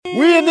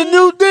We in the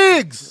new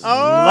digs. You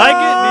like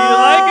it? Do you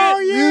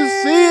like it? You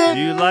see it?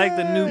 Do you like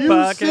the new You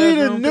podcast? see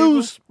the room, new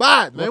people?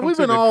 spot, man. Welcome We've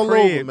to been the all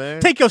crib. over,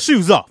 man. Take your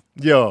shoes off.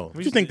 Yo,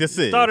 What you think this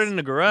is? Started in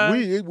the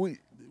garage.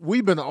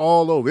 we've been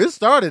all over. It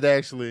started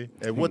actually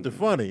at What the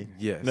Funny,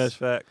 Yes. That's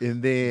fact.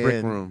 and then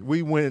Brick Room.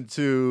 we went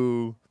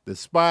to the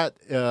spot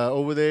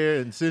over there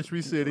in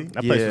Century City.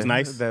 That place was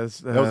nice. That was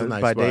That was a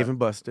nice by spot. Dave and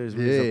Buster's.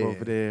 We was up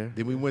over there.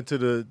 Then we went to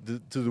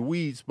the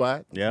weed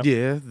spot. Yeah.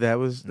 Yeah, that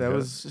was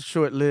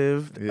short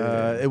lived.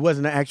 Yeah. It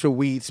wasn't an actual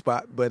weed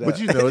spot, but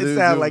you know, it it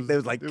sounded was- like they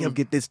was like, it "Come was-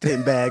 get this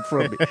 10 bag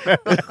from me."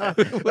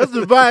 That's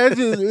the vibe.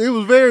 It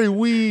was very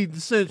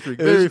weed centric,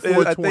 very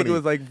 420. I think it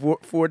was like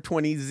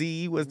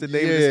 420Z was the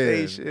name of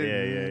the station.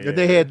 Yeah. And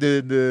they had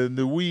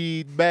the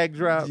weed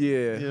backdrop. Yeah.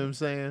 You know what I'm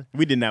saying?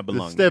 We did not The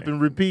belong step there.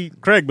 and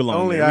repeat. Craig belonged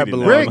Only there. I We did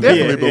not belong. Craig there.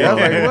 definitely Yeah, belonged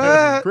I was there.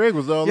 like, what? Craig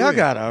was all Y'all in.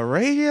 got a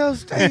radio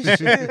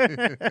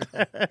station?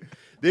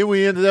 Then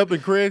we ended up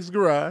in Craig's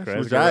garage,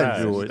 Craig's which I garage.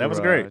 enjoyed. That was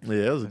great. Yeah,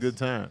 it was a good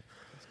time.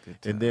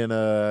 And then,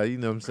 you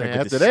know what I'm saying?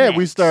 Craig with After the that,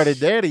 we snacks. started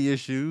Daddy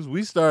Issues.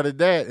 We started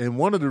that in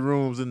one of the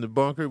rooms in the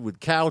bunker with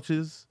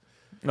couches.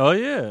 Oh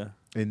yeah.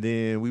 And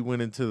then we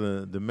went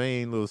into the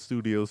main little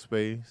studio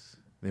space.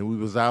 And we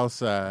was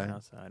outside.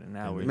 Outside and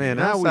now we're Man,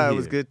 Now we outside here.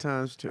 was good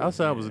times too.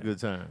 Outside was a good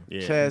time. Yeah.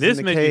 Chaz This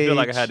in the makes me feel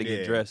like I cage. had to get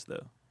Yeah. dressed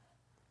though.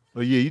 Oh,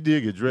 yeah, you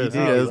did get dressed. He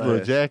did had get his little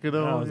dressed. jacket I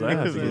on. was like,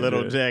 It was a Yeah.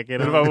 little jacket.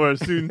 What if I wore a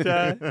suit and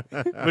tie?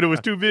 But it was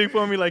too big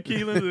for me, like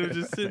Keelan's. It was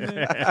just sitting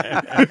there.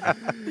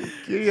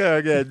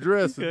 Keon got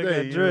dressed Keon today.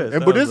 got you dressed. know.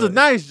 And, I but was it's a like-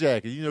 nice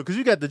jacket, you know, because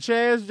you got the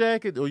Chaz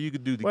jacket or you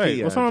could do the Wait,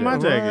 Keon what's wrong with my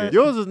jacket?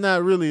 Yours is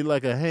not really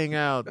like a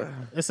hangout.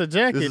 It's a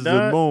jacket, This is dog.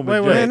 the moment, Wait,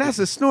 Jack. wait. Man, that's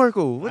a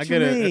snorkel. What I you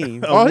get a-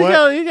 mean? a Oh, he what?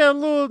 got a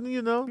little,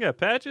 you know. You got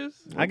patches?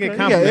 I get He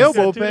got compliments.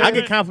 elbow pads. I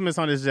get compliments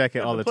on this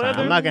jacket all the time.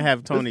 I'm not gonna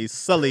have Tony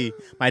sully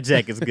my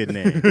jacket's good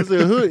name. It's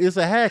a hood. It's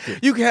a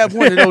hacket. You can have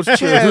one of those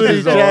hoodie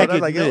Chaz's on. I jacket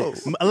was like, yo,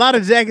 mix. A lot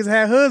of jackets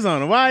have hoods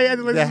on them. Why are you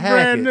acting like The this is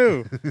brand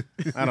new?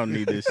 hacket. I don't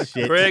need this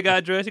shit. Craig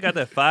got dressed. He got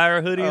that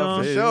fire hoodie Oh,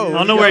 on. for sure. I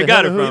don't know where he You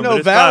got got it a from. hoodie. you but know,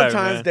 it's fire,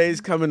 Valentine's man.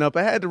 Day's coming up.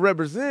 I had to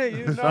represent,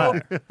 you know.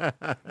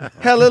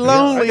 Hella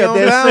lonely I got on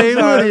that same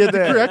Valentine's hoodie at the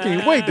Day. crib. I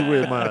can't wait to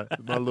wear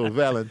my little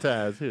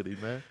Valentine's hoodie,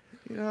 man.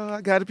 You know,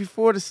 I got it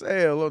before the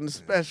sale on the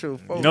special.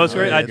 You know what's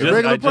great? I The just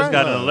regular got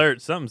price? an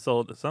alert. Something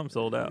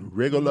sold out.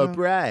 Regular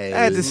price. I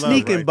had to Love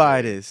sneak right and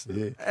buy this.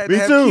 Yeah. I had Me to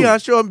have too. Keon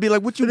show up and be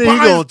like, "What you And then he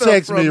buying gonna stuff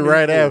text from me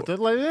right for?" after.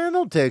 Like, man,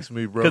 don't text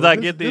me, bro. 'Cause I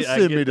get the- just I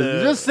send get me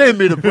the- just send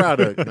me the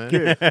product,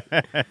 man.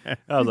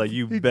 I was like,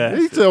 you He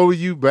bastard. told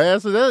you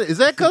bastard. Is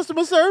that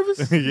customer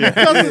service? Yeah.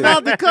 Cussing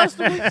out the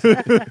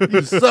customers?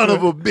 You son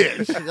of a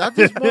bitch. I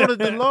just wanted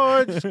the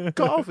large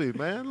coffee,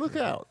 man. Look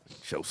out.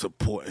 Show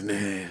supporting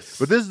this.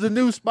 But this is the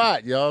new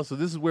spot, y'all. So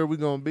this is where we're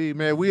going to be,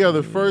 man. We are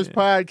the first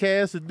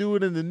podcast to do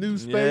it in the new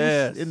space.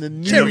 Yes. In the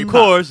new Cherry, of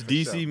course,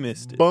 DC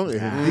missed it. Bunk-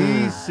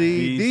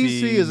 DC.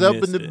 DC is up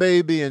in the missed it.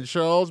 baby and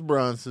Charles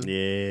Bronson.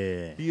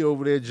 Yeah. He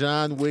over there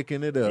John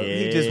Wicking it up. Yeah.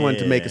 He just wanted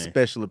to make a Yeah.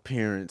 special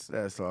appearance.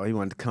 That's all. He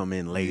wanted to come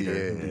in later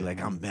and be Yeah.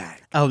 like, "I'm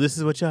back." Oh, this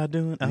is what y'all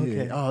doing?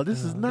 Okay. Yeah. Oh,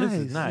 this is nice. This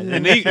is nice. Yeah.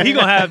 And he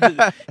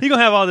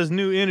gonna have all this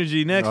new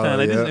energy next Oh, time.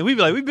 Like, yeah. and we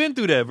be like, we've been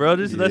through that, bro.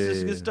 Let's just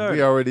Yeah. get started.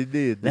 We already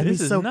did. Let that. me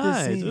This is soak this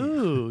nice. in.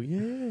 Ooh,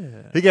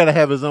 yeah. He got to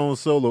have his own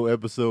solo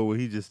episode where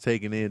he just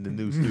taking in the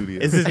new studio.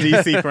 Is this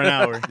DC for an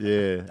hour?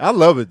 Yeah, I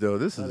love it though.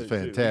 This is We're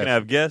fantastic. gonna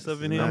have guests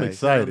up in here. I'm sit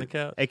excited. On the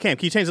couch. Hey, Cam,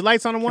 can you change the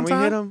lights on him one Can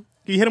we time? hit him?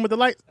 Can you hit him with the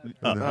lights?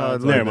 No, Never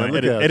look, mind.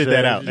 look out, Edit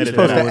that Chaz. out. You're Edit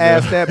Supposed that to out.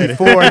 ask that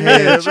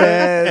beforehand,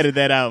 Chaz. Edit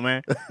that out,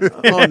 man.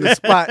 On the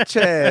spot,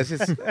 Chaz.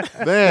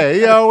 Just- Man,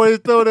 he always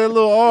throw that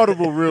little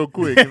audible real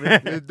quick.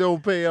 And it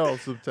don't pay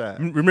off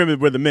sometimes. Remember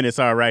where the minutes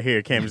are right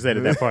here. Cam just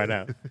edit that part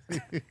out.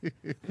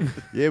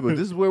 Yeah, but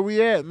this is where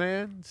we at,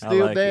 man. I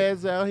Still like it.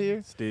 dads out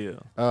here.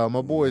 Still.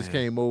 My boys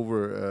came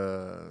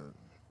over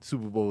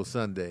Super Bowl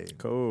Sunday.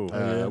 Cool.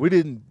 We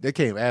didn't. They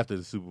came after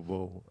the Super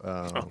Bowl.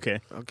 Okay.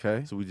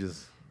 okay. So we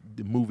just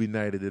movie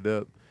nighted it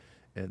up.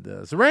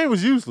 And Serene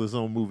was useless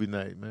on movie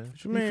night, man.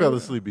 He mean? fell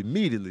asleep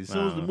immediately as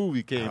soon as the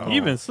movie came on. He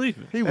been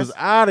sleeping. He was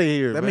out of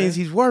here. That man. means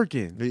he's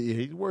working.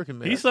 He's working,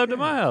 man. He slept at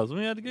my house when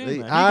we had the game. They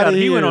man. outta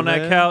He went here, on that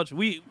man. couch.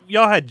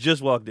 Y'all had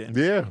just walked in.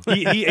 Yeah.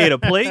 He ate a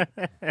plate,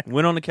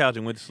 went on the couch,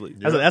 and went to sleep.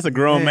 That's a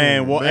grown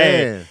man. Man.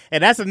 Hey,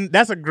 and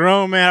that's a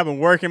grown man. I've been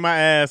working my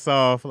ass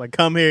off. Like,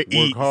 come here,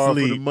 eat, hard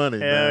for sleep. the money,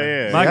 Hell man.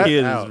 yeah. My Got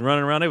kids out. was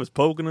running around. They was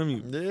poking him.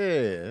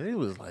 Yeah. He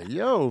was like,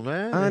 yo,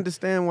 man. I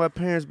understand why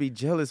parents be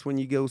jealous when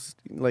you go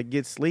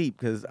get sleep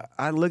because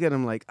I look at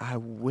them like I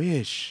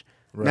wish.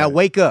 Now Right.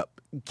 wake up,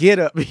 get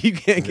up. You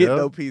can't get Yep.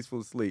 no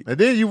peaceful sleep. And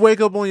then you wake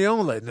up on your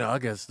own like, no, I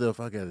got stuff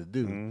I got to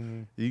do.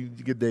 Mm-hmm. You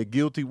get that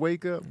guilty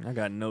wake up. I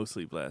got no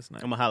sleep last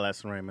night. I'm gonna holler at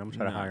Serene, man. I'm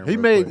trying to hire him. He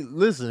real made, quick.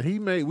 listen,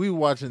 we were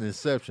watching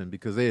Inception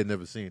because they had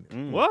never seen it.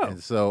 Whoa.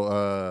 And so,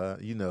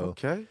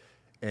 Okay.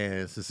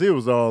 and Cecile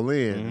was all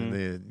in. And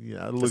then,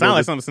 I look It sound over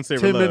like something sincere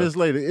 10 with love. minutes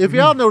later. If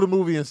y'all know the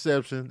movie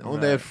Inception, on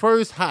that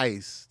first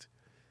heist,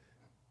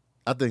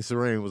 I think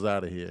Serene was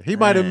out of here. He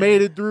might have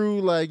made it through,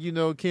 like,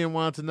 Ken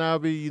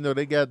Watanabe.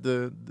 They got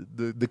the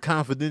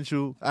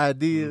confidential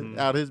idea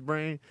out of his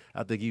brain.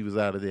 I think he was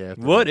out of there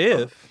after What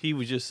that. if he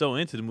was just so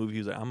into the movie, he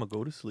was like, I'm going to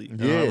go to sleep.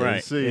 Yeah,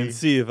 right. And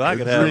see if I The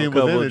could have a dream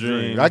couple within of a dream.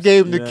 dreams. I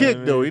gave him You the know kick,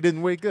 what I though. mean? He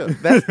didn't wake up.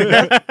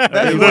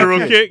 That literal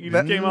kick. You just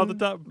That- came out the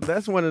top.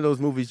 That's one of those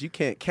movies you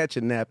can't catch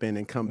a nap in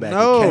and come back.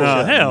 No. and catch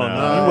No, up. hell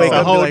no. You wake It's a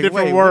up whole like,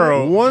 different wait,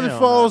 world. One Hell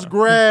false no.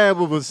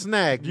 grab of a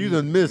snack, you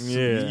done missed. some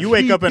Yeah. You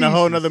wake key up in a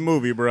whole pieces. nother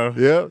movie, bro.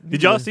 Yeah.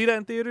 Did y'all see that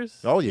in theaters?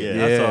 Oh, yeah.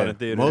 Yeah. I saw it in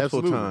theaters. multiple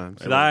Absolutely. times.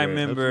 Because I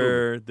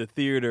remember the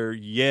theater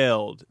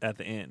yelled at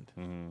the end.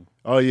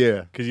 Oh,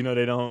 yeah. Because,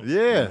 they don't.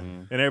 Yeah.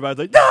 And everybody's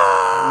like, no!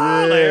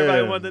 Like,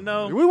 everybody wanted to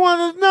know. We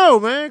wanted to know,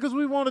 man, because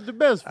we wanted the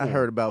best for I him.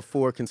 heard about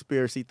 4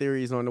 conspiracy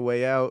theories on the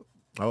way out.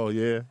 Oh,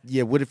 yeah.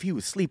 Yeah, what if he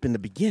was asleep in the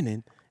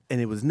beginning and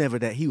it was never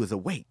that he was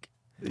awake?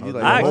 And you're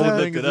like, I whole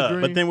actually thing looked is it a up.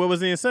 dream? But then what was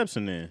the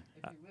inception then?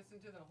 If you listen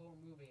to the whole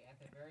movie, at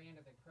the very end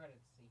of the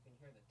credits, you can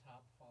hear the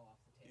top fall off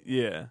the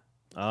table. Yeah.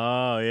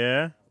 Oh,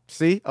 yeah.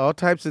 see, all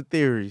types of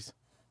theories.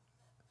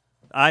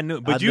 I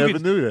knew. But I you never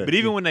could, knew that. But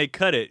even when they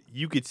cut it,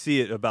 you could see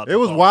it about to It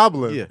was fall.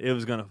 wobbling. Yeah. It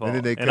was going to fall. And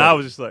then they And cut I it.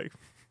 was just like,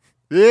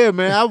 Yeah,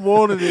 man, I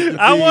wanted it to be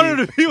I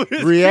wanted to be with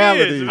his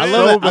reality. kids, I man.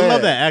 love So that. I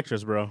love bad. that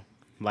actress, bro.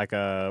 Like,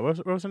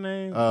 what's her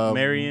name?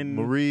 Marion.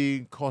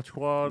 Marie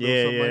Cotillard or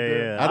Yeah, something like yeah, that.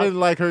 yeah. I didn't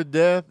like her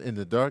death in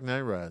The Dark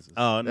Knight Rises.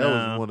 Oh, that no.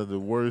 was one of the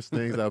worst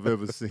things I've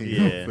ever seen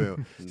Yeah. on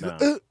film. She's No.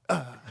 like,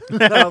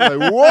 I was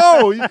like,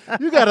 whoa,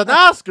 you got an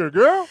Oscar,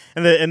 girl.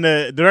 And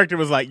the director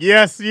was like,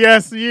 yes,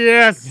 yes,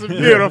 yes,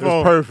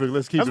 beautiful. It's perfect.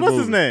 Let's keep That's it what's his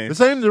moving. name? The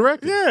same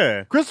director.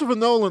 Yeah. Christopher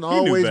Nolan knew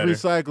always better.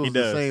 recycles He the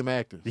does. same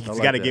actors. He's I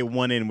like got to that. get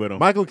one in with him.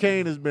 Michael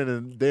Caine has been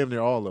in damn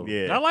near all of them.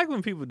 Yeah. I like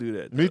when people do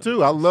that. Me though.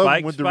 too. I love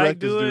Spike, when Spike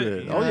directors do do it.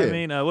 that. You know Oh, what yeah. I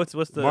mean, what's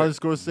the Martin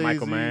Scorsese,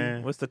 Michael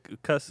Mann. what's the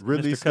cuss?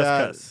 Ridley Mr. Scott,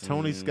 Cuss Cuss.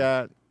 Tony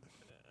Scott,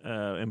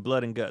 In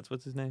Blood and Guts.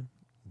 What's his name?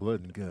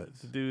 Blood and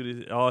Guts. The dude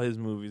is all his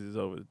movies is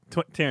over.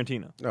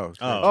 Tarantino. Oh,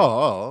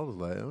 Oh. I was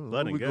like, Blood where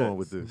and we going Guts.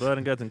 with this? Blood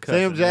and Guts and Cuss.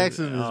 Sam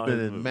Jackson has All been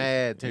his in movies.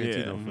 mad Yeah.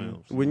 Tarantino Mhm.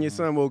 films. when your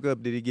son woke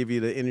up, did he give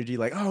you the energy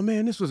like, oh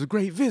man, this was a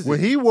great visit?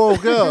 When he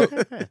woke up,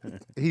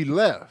 he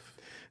left.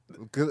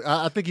 'Cause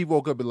I think he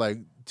woke up at like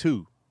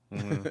 2.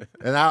 And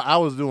I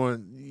was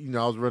doing,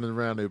 I was running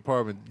around the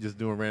apartment just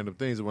doing random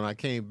things. And when I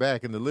came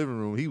back in the living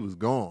room, he was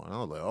gone. I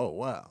was like, oh,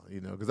 wow.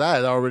 Because I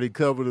had already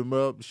covered him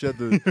up, shut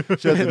the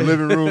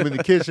living room and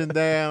the kitchen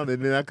down.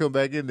 And then I come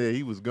back in there,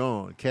 he was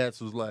gone. Cats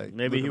was like,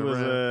 Maybe he looking was.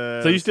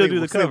 around. So you still do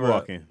the cover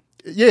up? sleepwalking.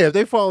 Yeah, if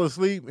they fall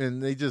asleep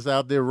and they just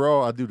out there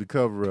raw, I do the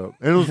cover up.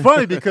 And it was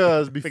funny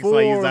because Looks before.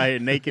 like he's out here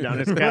naked on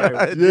his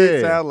couch. it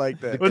did Yeah. sound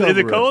like that. Is it cover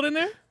up. cold in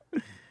there?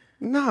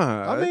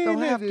 Nah, I it don't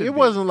mean, have to it be.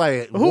 wasn't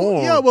like Who?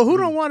 warm. Yeah, well, who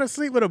don't want to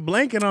sleep with a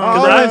blanket on?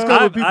 Oh, Because always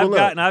cover people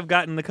up. I've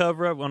gotten the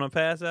cover up when I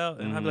pass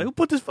out, and I'm like, who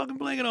put this fucking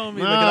blanket on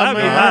me? Nah, Like, I'd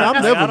be man, hot. I'm Like,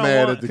 I never don't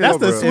mad want- at the That's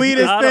the cover up.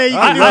 sweetest I thing you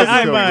don't- can do I to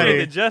appreciate somebody.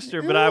 the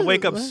gesture, but I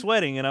wake up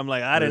sweating, and I'm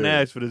like, I didn't Yeah.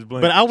 ask for this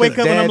blanket. But I wake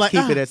up and I'm Dads like,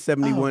 keep ah. it at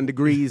 71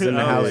 degrees in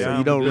the Oh, house, yeah, so I'm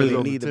you don't good really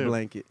over need a temp.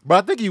 blanket. But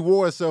I think he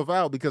wore itself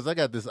out because I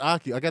got this I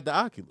got the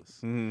Oculus.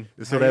 Mhm.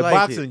 So How that you like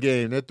boxing it?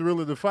 game, that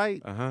Thrill of the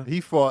Fight, Uh-huh. he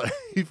fought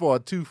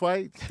 2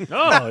 fights.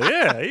 oh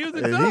yeah, he was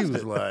And exhausted. he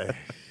was like,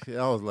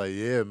 I was like,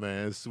 yeah,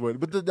 man, it's sweaty.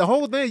 But the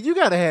whole thing, you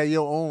got to have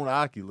your own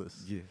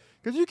Oculus. Yeah.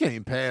 Because you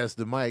can't pass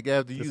the mic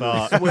after you It's done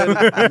all- sweated.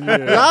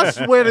 Yeah, I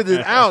sweated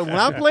it out. When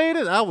I played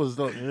it, I was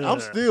like, I'm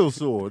still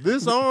sore.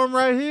 This arm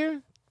right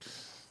here,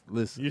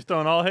 listen. You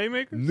throwing all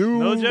haymakers?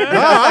 No, No jab?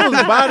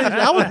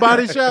 I was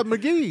body shot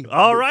McGee.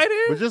 All right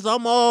here. But just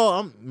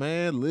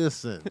man,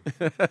 listen.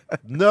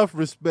 Enough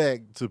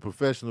respect to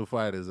professional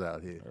fighters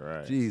out here.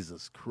 Right.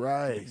 Jesus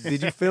Christ.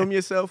 Did you film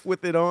yourself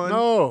with it on?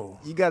 No.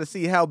 You got to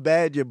see how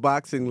bad your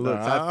boxing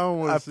looks. I don't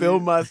wanna I see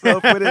filmed it.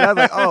 myself with it. I was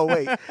like, oh,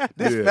 wait.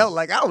 This Yeah. felt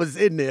like I was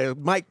in there,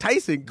 Mike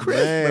Tyson, Chris.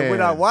 But when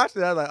Man. I watched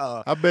it, I was like,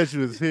 oh, I bet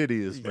you it's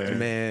hideous, man.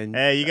 man.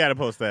 Hey, you got to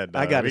post that.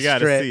 Dog. I gotta We got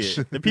to see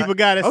stretch. it. The people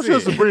got to I'm see sure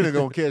it. Sabrina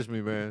gonna catch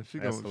me, man. She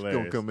That's gonna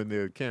hilarious. come in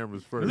there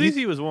cameras first. At least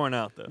he was worn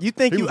out though. You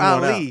think He you was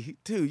worn Ali,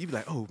 too. You be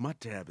like, oh, my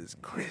jab is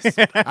crisp.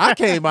 I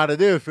came out of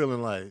there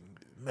feeling like,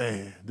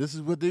 man, this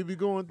is what they be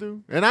going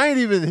through, and I ain't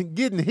even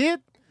getting hit,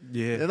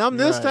 yeah. and I'm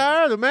this Right.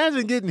 tired.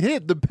 Imagine getting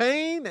hit, the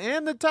pain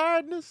and the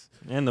tiredness.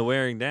 And the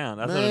wearing down.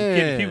 That's what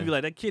Man. people be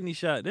like, that kidney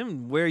shot,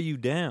 them wear you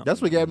down. That's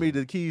what got me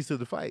the keys to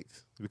the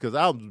fights because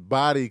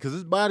because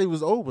his body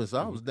was open, so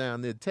I was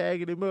down there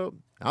tagging him up.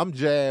 I'm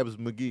Jabs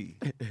McGee.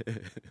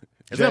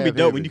 It's going to be Jab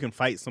dope heavy. when you can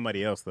fight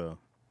somebody else, though.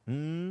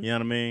 Mhm. You know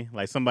what I mean?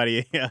 Like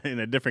somebody in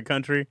a different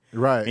country.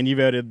 Right. And you've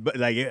had a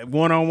like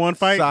one-on-one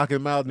fight. Sock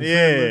him out in Yeah.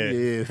 Finland.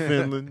 Yeah,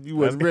 Finland. You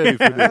wasn't ready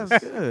for this.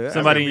 That's good.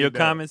 Somebody in be your dope.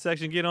 comment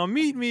section get on.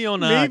 Meet me on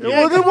the Meet Oculus. me.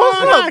 Well, then what's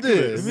up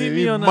this? Meet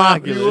me on the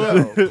Mock you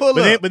Oculus. up. Pull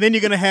up. But then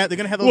they're gonna have those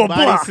Well,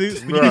 body blocked.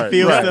 suits where you Right, can feel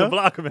You have to stuff.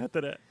 block him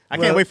after that. I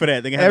can't wait for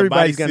that. They're gonna have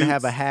Everybody's the body going to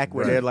have a suits. hack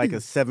where Right. they're like a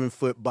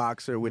 7-foot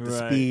boxer with the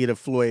Right. speed of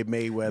Floyd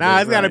Mayweather. Nah,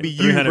 it's gotta Right. be you,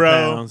 300 bro.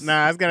 pounds.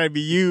 Nah, it's gotta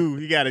be you.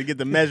 You gotta get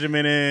the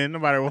measurement in.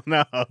 Nobody will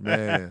know.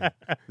 Man,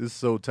 this is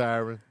so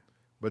tiring.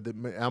 But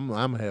man, I'm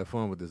gonna have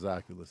fun with this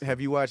Oculus.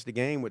 Have you watched the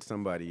game with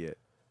somebody yet?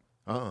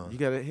 You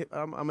gotta hit.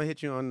 I'm gonna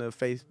hit you on the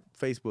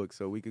Facebook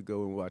so we could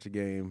go and watch a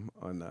game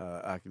on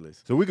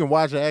Oculus. So we can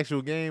watch an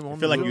actual game on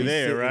feel like the you're movie?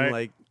 there, Sit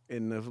right?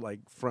 in the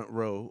front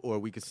row, or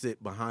we could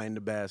sit behind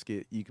the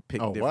basket. You could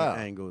pick Oh, different wow.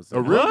 angles. A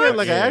real game,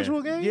 like Yeah. an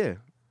actual game? Yeah.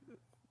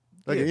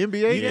 Like Yeah. an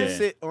NBA You game? can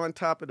sit on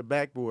top of the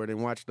backboard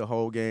and watch the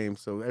whole game.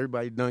 So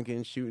everybody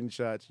dunking, shooting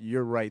shots,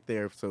 you're right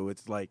there. So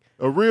it's like,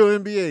 A real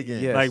NBA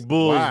game? Yes. Like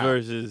Bulls Wow.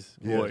 versus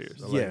Yes.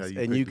 Warriors. I like how yes, you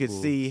and pick you the could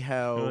Bulls. see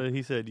how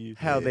He said you.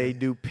 they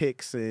do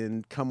picks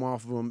and come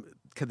off of them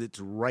because it's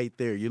right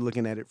there. You're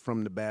looking at it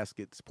from the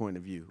basket's point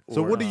of view.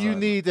 So Or what do you outside.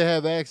 need to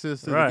have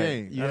access to Right. the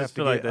game? You I have just to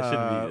feel like get, that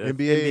shouldn't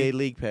be- NBA NBA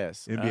League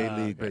Pass. NBA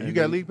League okay. Pass. You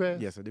got League Pass?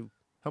 Yes, I do.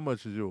 How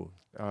much is yours?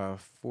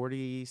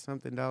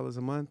 $40-something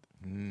a month,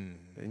 and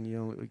you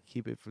only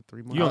keep it for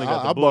 3 months. You only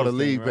got the I bought a Bulls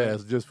thing, League right?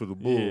 Pass just for the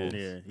Bulls.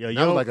 Yeah. That was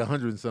Yo, like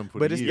 100 and something for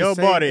But the it's year. the Yo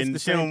same- bought it it's and the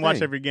she don't same watch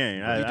thing. every game.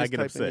 You I just get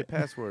type in your upset.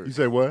 password. You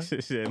say what?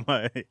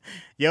 Shit,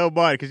 Yo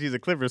bought it because she's a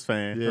Clippers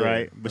fan, Yeah.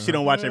 right? But she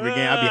don't watch every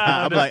game.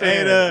 I I'm like, hey,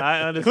 understand.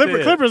 I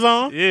understand. Clippers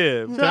on.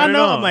 Yeah. So turn I it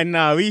know. on. I'm like,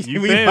 nah, we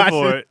you we paying watch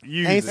for it. it.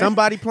 Use Ain't it.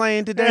 somebody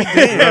playing today? Right.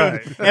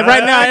 Damn. And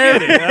right now, I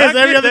get it. it's I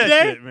every get other that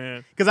day. shit,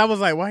 man. Because I was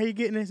like, why are you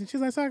getting this? And she's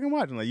like, so I can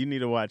watch. I'm like, you need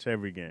to watch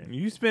every game.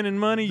 You spending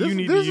money, you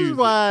need This to use is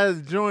why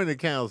joint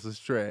accounts is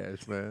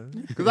trash, man.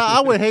 Because I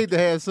would hate to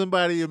have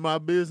somebody in my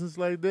business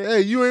like that.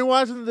 Hey, you ain't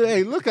watching the.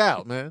 Hey, look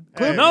out, man.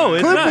 Hey, No,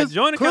 it's Clippers, not.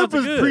 Joint accounts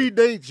are Clippers good.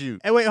 predate you.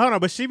 Hey, wait, hold on.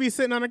 But she be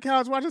sitting on the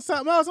couch watching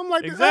something else. I'm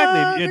like,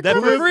 Exactly. Yeah, the that's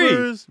for Clippers- free.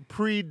 Clippers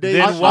predate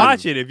Then you.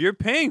 watch it. If you're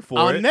paying for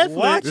on it, Netflix.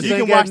 watch This You it.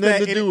 ain't can got watch nothing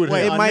that. to do with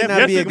wait, it. It on might Netflix,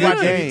 not be you a can good watch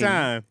it game.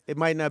 anytime. It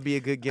might not be a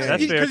good game.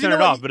 That's fair. Because Turn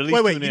it off, but at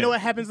least wait, tune you in. know what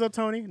happens though,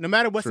 Tony? No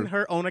matter what's True. in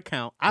her own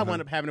account, I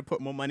wind up having to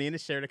put more money in the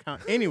shared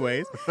account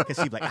anyways. Because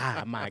she's like,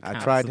 my I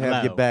account's tried to have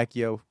low. your back,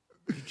 yo.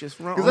 You just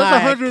wrong. Because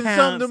that's My 100 and something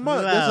a account's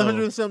month. That's low.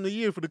 100 and something a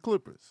year for the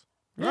Clippers.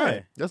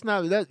 Right. That's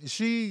not that.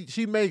 She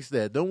makes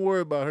that. Don't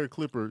worry about her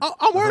Clipper. Oh,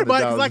 I'm worried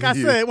about it because, like I $100 a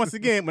year. said, once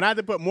again, when I had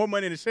to put more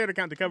money in the shared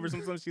account to cover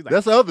some stuff, she's like,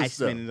 That's other I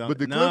stuff. spend it on. But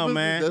the no, Clippers,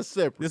 man, that's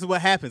separate. this is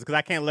what happens because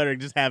I can't let her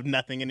just have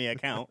nothing in the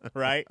account,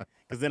 right?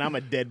 Because then I'm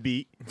a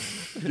deadbeat.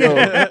 Yo,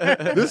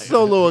 this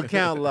solo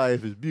account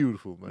life is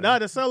beautiful, man. No,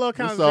 the solo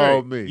account is It's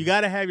all great. me. You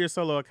got to have your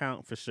solo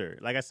account for sure.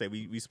 Like I said,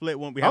 we split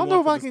one. We I have don't know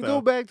if one I for the can go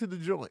stuff. back to the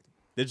joint.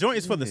 The joint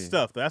is for the Yeah.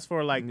 stuff. That's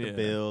for like the Yeah.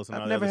 bills and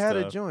all I've that never other had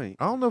stuff. a joint.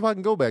 I don't know if I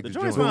can go back The to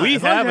joint's joint. fine. we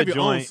As long as have you a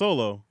your own joint.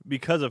 solo.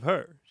 because of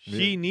her.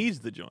 She Yeah. needs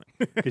the joint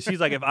because she's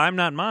like, if I'm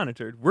not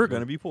monitored, we're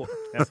gonna be poor.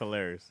 That's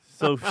hilarious.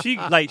 So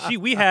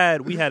we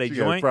had a She got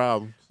joint.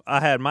 problems. I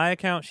had my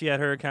account. She had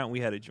her account. We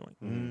had a joint.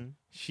 Mm-hmm.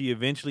 She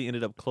eventually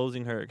ended up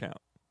closing her account.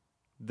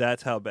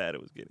 That's how bad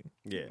it was getting.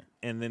 Yeah.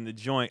 And then the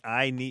joint,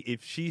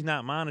 if she's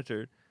not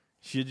monitored,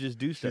 she'll just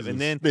do stuff, She's and a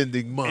then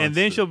spending monster. and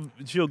then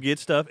she'll get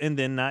stuff and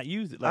then not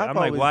use it. Like I've I'm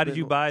like, always why did been-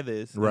 you buy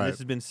this? And Right. this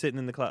has been sitting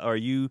in the cloud. Or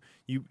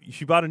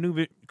she bought a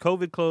new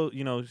COVID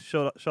clothes.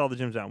 Shut all the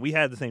gyms down. We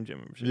had the same gym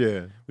membership.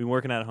 Yeah. We were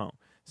working at home.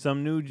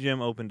 Some new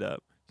gym opened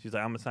up. She's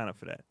like, I'm gonna sign up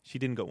for that. She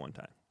didn't go one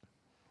time.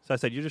 So I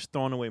said, you're just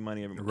throwing away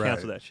money every month. Right.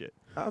 Cancel that shit.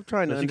 I'm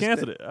trying to So she understand.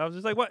 canceled it. I was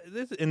just like, what?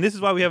 This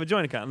is why we have a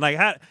joint account. Like,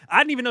 I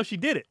didn't even know she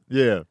did it.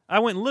 Yeah. I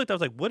went and looked. I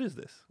was like, what is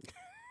this?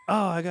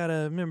 Oh, I got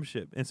a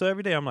membership. And so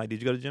every day I'm like,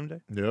 did you go to gym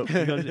day? Yep.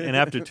 You go to- and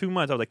after 2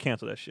 months, I was like,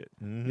 cancel that shit.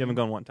 Mhm. You haven't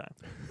gone one time.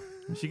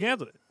 And she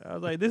canceled it. I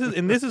was like,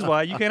 this is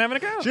why you can't have an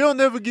account. She'll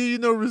never give you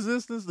no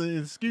resistance, the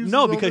excuses.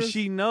 No, on because this?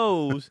 she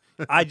knows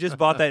I just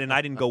bought that and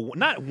I didn't go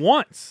not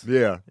once.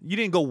 Yeah. You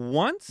didn't go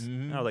once? Mhm.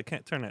 And I was like,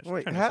 can't turn that.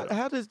 Wait, turn that how, shit off.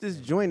 how does this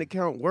joint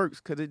account works?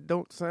 Because it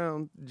don't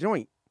sound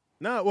joint.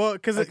 No, well,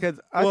 because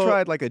I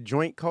tried like a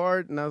joint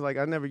card, and I was like,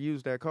 I never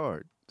used that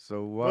card.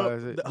 So why Well,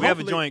 is it? the- We have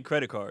a hopefully- joint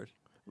credit card.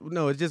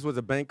 No, it just was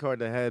a bank card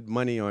that had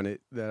money on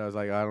it that I was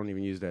like, I don't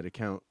even use that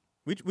account.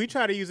 we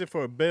try to use it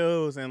for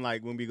bills and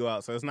like when we go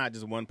out, so it's not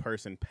just one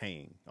person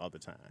paying all the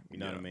time. You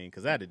know what I mean?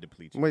 Because that'd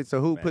deplete you. Wait,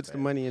 so who Bad, puts the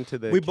bad. money into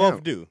the We account?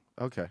 both do.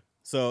 Okay.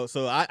 So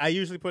I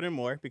usually put in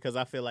more because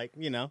I feel like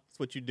it's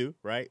what you do,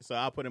 right? So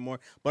I'll put in more,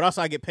 but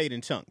also I get paid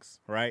in chunks,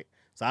 right?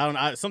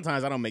 So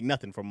sometimes I don't make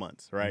nothing for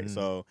months, right? Mm-hmm.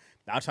 So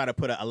I'll try to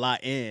put a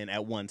lot in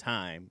at one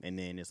time, and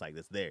then it's like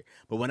it's there.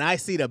 But when I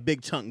see the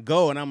big chunk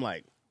go, and I'm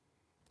like,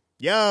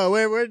 yo,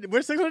 where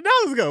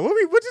 $600 go?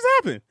 What just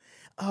happened?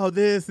 Oh,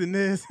 this and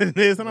this and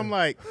this, and I'm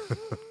like,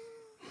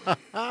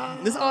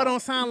 this all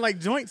don't sound like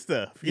joint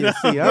stuff, you know?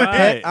 See,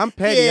 Right. I'm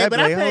petty. Yeah, I'd but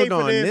be I like, paid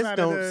hold for on, this this out of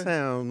don't the-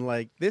 sound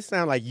like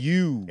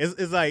you.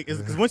 It's like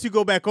because once you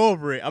go back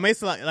over it, I mean,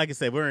 it's like I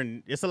said,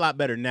 it's a lot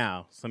better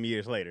now. Some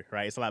years later,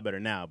 right? It's a lot better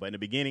now. But in the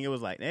beginning, it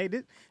was like, hey,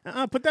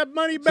 put that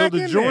money So back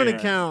the in joint there.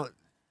 account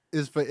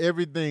is for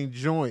everything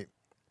joint.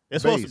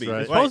 It's supposed base, to be.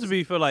 right? It's supposed to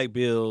be for like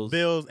bills.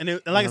 bills, and like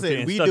You know I what I'm said,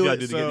 saying? we Stuff do y'all it.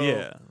 do So, together.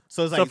 Yeah.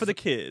 so it's like Stuff for the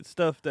kids.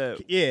 Stuff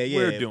that yeah,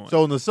 we're doing.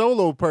 So on the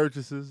solo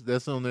purchases,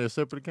 that's on their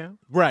separate account.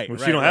 right. Well,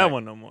 right, she don't right. have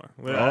one no more.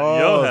 Well, Oh,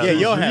 Yo has yeah, one.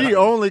 Yo has She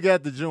one. only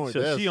got the joint. So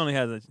That's- she only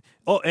has a.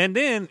 Oh, and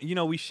then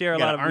we share a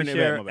You lot gotta of earn it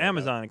back, my bad,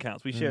 Amazon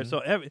accounts. We share.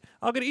 So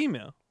I'll get an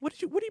email. What are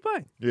you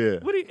buying?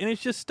 yeah. And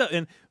it's just stuff.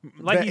 And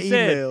like That he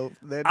said, email,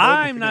 that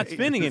I'm not notification.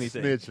 spending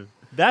anything. Snitching.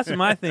 That's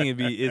my thing.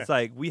 It's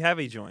like we have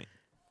a joint,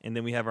 and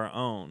then we have our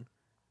own.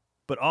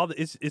 but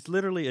it's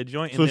literally a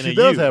joint. So and then she a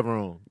does U. have her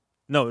own.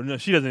 No,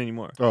 she doesn't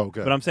anymore. Oh,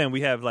 okay. But I'm saying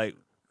we have like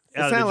It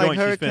out of sounds the like joint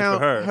her she spends account,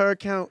 for her.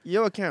 account,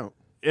 your account.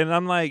 And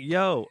I'm like,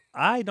 yo,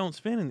 I don't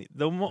spend any.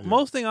 The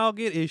most thing I'll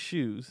get is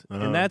shoes,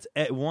 Uh-huh. and that's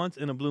at once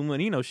in a blue moon.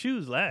 You know,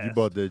 shoes last. You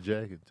bought that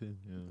jacket too.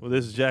 Yeah. Well,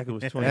 this jacket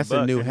was $20. That's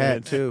a new and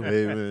hat then- too.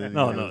 Hey, man,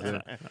 No, you know no, what it's I'm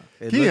not. saying?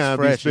 No. It Keon looks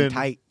be fresh spending- and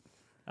tight.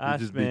 I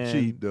just be spend-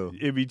 cheap, though.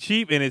 It'd be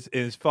cheap, and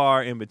it's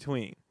far in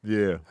between.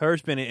 Yeah. Her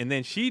spending, and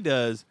then she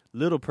does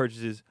little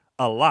purchases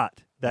a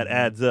lot that Mm-hmm.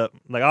 adds up.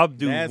 Like I'll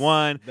do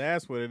one.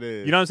 That's what it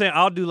is. You know what I'm saying?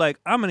 I'll do like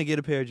I'm gonna get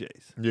a pair of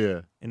J's,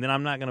 Yeah. and then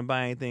I'm not gonna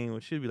buy anything.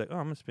 Which should be like, oh,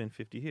 I'm gonna spend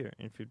 50 here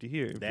and 50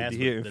 here and That's 50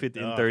 here what and the 50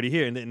 and dog- 30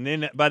 here, and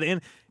then by the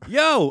end,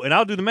 and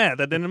I'll do the math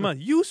at the end of the month.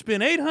 You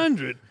spend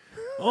 800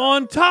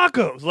 on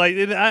tacos. Like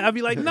and I'd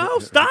be like, no,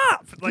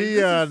 stop. Like, this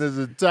Keon is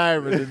a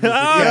tyrant. In this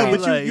Oh,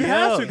 account. but you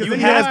have to, 'cause You then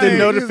have like- the He's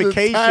a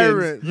notifications.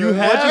 tyrant, You man.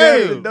 have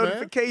Hey, to. man.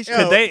 notifications.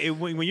 Because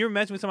when you're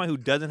messing with somebody who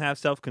doesn't have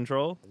self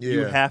control,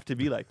 you Yeah. have to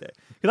be like that.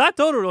 Because I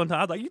told her one time,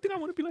 I was like, "You think I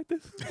want to be like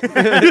this?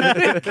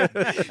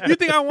 You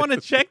think I want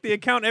to check the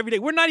account every day?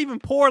 We're not even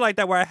poor like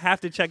that, where I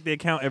have to check the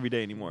account every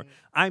day anymore.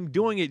 I'm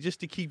doing it just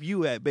to keep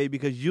you at bay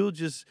because you'll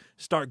just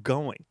start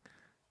going."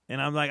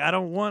 And I'm like, I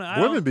don't want.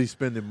 Women be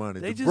spending money.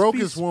 They The just be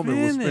brokest woman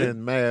will spending.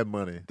 spend mad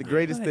money. The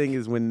greatest Like- thing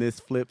is when this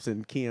flips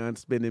and Keon's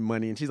spending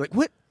money, and she's like,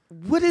 "What?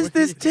 What is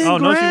this 10 Oh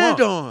no, she grand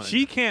won't. on?"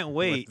 She can't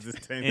wait What is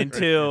this 10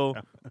 until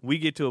we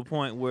get to a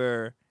point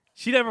where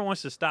she never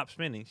wants to stop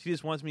spending. She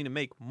just wants me to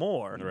make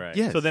more. Right.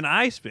 Yes. So then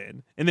I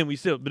spend, and then we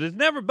still. But it's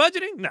never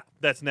budgeting. No,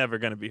 that's never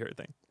going to be her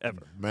thing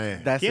ever.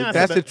 Man. That's Keon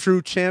that's said a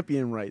true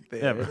champion right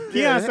there. Ever.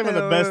 Keon's some of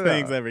the hell best yeah.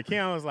 things ever.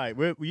 Keon was like,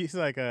 he's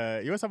like, you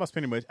always talk about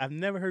spending money. I've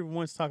never heard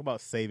once talk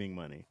about saving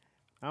money.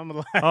 I'm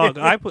like, Oh,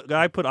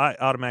 I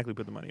automatically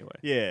put the money away.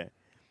 yeah.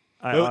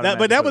 I But that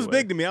automatically was put it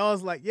away. big to me. I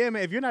was like, yeah,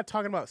 man, if you're not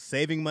talking about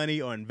saving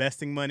money or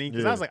investing money,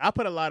 because I Yeah. was like, I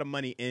put a lot of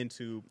money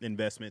into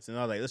investments, and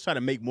I was like, let's try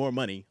to make more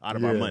money out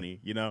of our Yeah. money,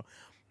 you know?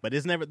 But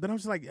it's never, but I'm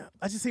just like,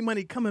 I just see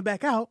money coming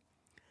back out,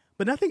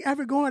 but nothing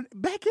ever going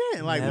back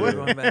in. Like, Never what?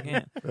 going back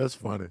in. That's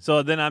funny.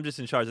 So then I'm just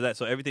in charge of that.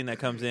 So everything that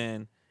comes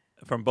in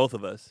from both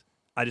of us,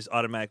 I just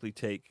automatically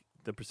take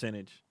the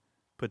percentage,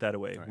 put that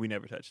away. Right. We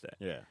never touch that.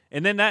 Yeah.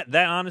 And then that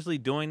honestly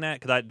doing that,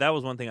 because that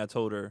was one thing I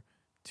told her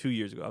 2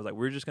 years ago. I was like,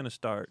 we're just going to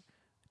start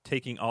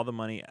taking all the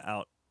money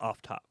out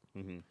off top.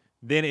 Mm-hmm.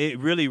 Then it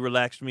really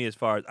relaxed me as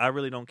far as I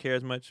really don't care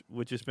as much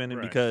what you're spending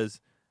Right.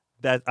 because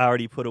that I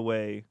already put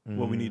away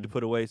what we need to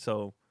put away.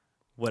 So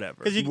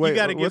whatever. Because you Wait,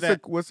 got to get what's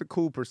that. what's a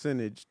cool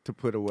percentage to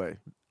put away?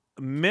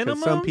 'Cause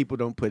minimum, some people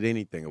don't put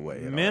anything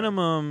away. At all.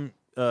 minimum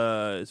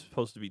is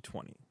supposed to be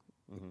 20.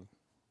 Mhm.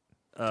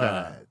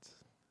 Tides.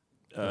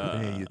 uh,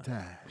 Paying your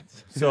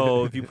tides.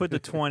 So if you put the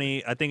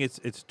 20, I think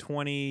it's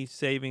 20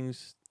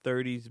 savings,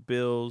 30s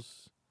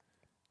bills,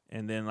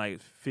 and then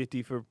like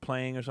 50 for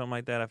playing or something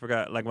like that. I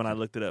forgot. Like when I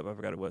looked it up, I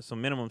forgot it was. So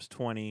minimum's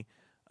 20.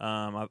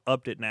 I've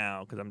upped it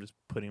now because I'm just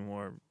putting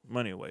more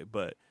money away.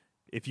 But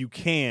if you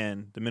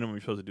can, the minimum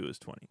you're supposed to do is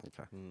 20,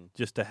 Mm.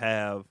 just to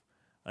have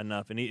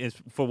enough. And it's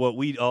for what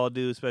we all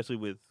do, especially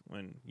with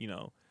when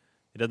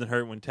it doesn't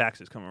hurt when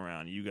taxes come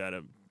around. You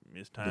gotta.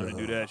 It's time to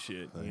do that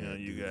shit. I You know, gotta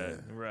you do got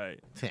that. right.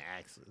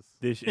 Taxes.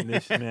 This year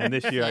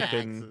I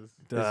couldn't.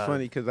 It's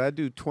funny because I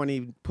do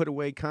 20 put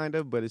away kind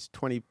of, but it's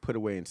 20 put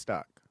away in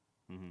stock.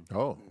 Mm-hmm.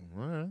 Oh, all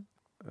right.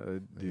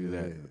 Do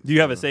that. Do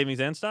you have a savings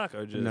and stock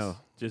or just No.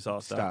 just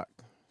all stock?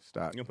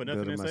 Stock. You gonna put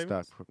nothing Building in my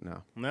savings? stock.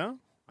 No. No?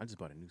 I just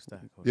bought a new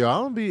stack. Yeah, I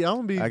don't be.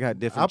 I got I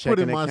different put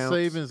in checking my accounts.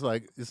 savings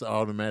like it's an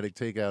automatic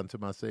takeout into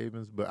my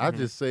savings, but I Mhm.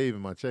 just save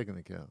in my checking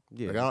account.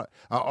 Yeah. Like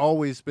I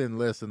always spend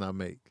less than I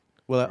make.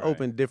 Well, I Right.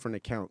 open different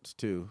accounts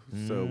too.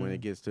 So when Mm.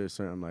 it gets to a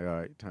certain, I'm like, all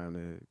right, time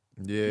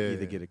to Yeah.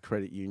 either get a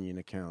credit union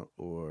account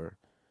or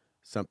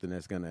something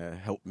that's gonna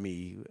help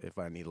me if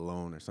I need a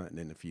loan or something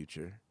in the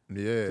future.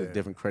 Yeah. 'Cause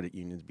different credit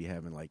unions be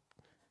having like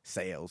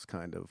sales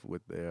kind of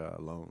with their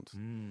loans.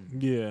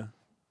 Mm. Yeah,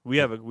 we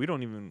have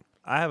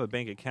I have a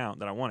bank account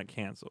that I want to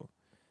cancel,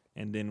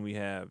 and then we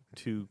have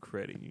 2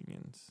 credit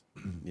unions.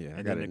 Yeah, I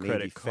And got then a the Navy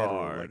credit Federal,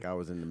 card. like I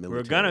was in the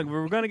We're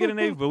military. gonna get a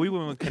Navy, but we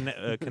went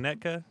with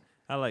Connecticut.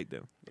 I like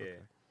them.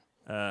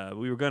 Yeah.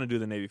 We were gonna do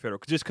the Navy Federal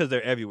just because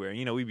they're everywhere.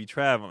 We be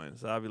traveling,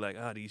 so I'll be like,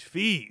 these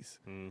fees.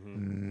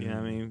 Mm-hmm. You know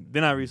what I mean?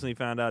 Then I recently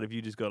found out if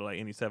you just go to like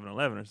any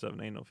 7-Eleven or something,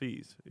 ain't no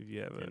fees. If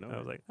you have Yeah, no I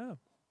was way. like, oh,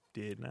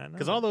 did not know.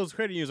 Because all those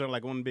credit unions are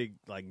like one big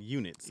like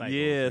unit. cycle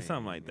yeah, thing.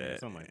 something like Yeah, that.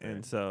 something like that.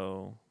 And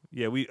so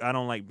yeah, I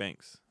don't like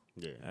banks.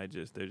 yeah.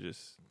 They're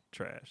just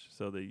trash.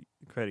 So the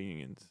credit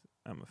unions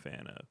I'm a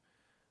fan of.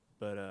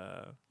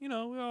 But we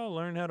all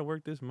learned how to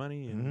work this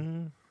money and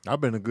Mhm.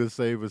 I've been a good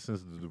saver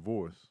since the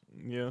divorce.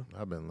 yeah.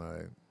 I've been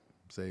like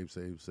save,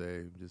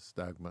 just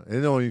stock my.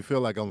 It don't even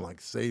feel like I'm like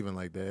saving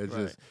like that. It's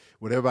Right. just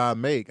whatever I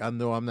make, I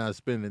know I'm not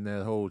spending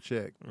that whole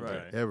check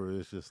Right. ever.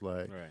 It's just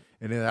like, Right.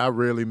 and then I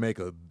rarely make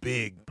a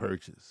big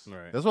purchase.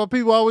 Right. That's why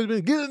people always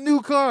been get a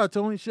new car.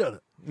 Tony, shut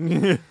up.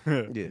 Yeah.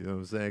 You know what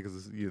I'm saying?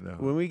 Because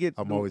When we get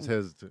I'm always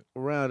hesitant.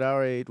 around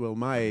our age, well,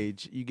 my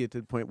age, you get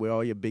to the point where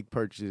all your big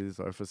purchases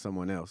are for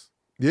someone else.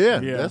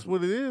 Yeah, Yeah. that's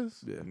what it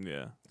is.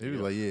 Yeah. They be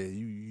like, yeah,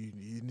 you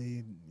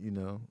need,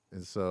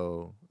 and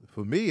so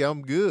for me,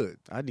 I'm good.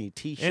 I need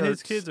T-shirts. And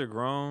his kids are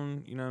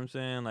grown. You know what I'm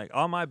saying? Like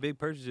all my big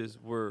purchases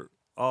were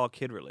all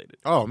kid related.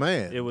 Oh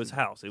man, It was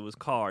house. It was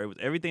car. It was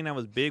everything that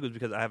was big was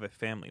because I have a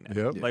family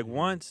now. Yep. Like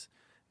once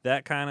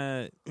that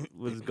kind of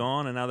was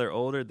gone and now they're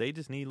older, they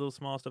just need little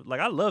small stuff. Like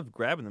I love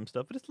grabbing them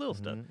stuff, but it's little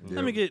stuff. Yeah.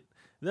 Let me get.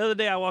 The other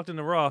day I walked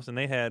into Ross and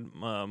they had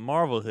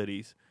Marvel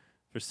hoodies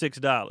for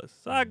 $6.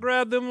 So I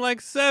grabbed them like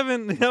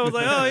 7. I was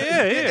like, oh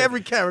yeah, yeah.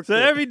 Every character. So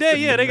every day,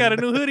 yeah, they got a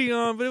new hoodie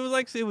on, but it was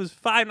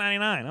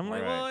 $5.99. I'm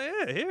like, Right.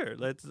 well, yeah, here,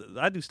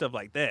 I do stuff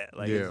like that.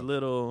 Like Yeah.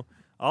 it's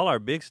all our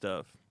big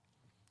stuff.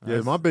 Yeah,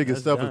 That's- my biggest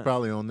that's stuff is done.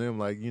 probably on them,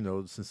 like,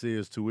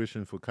 Sincere's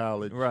tuition for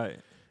college. Right.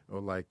 Or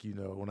like,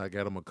 when I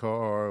got them a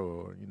car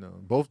or,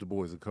 both the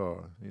boys a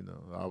car,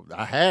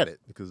 I had it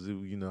because,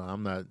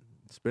 I'm not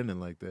spending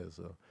like that.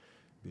 So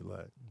be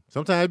like,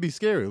 sometimes it'd be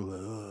scary. Like,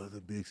 oh,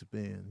 the big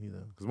spend,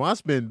 because when I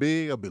spend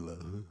big, I'll be like,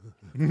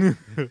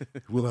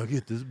 will I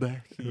get this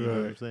back? You know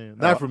what I'm saying?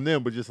 Not from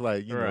them, but just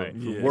like, Right.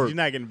 from Yeah. work. You're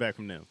not getting back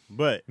from them.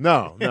 But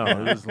No,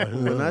 it's like,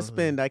 When I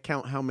spend, I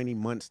count how many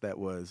months that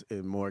was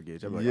in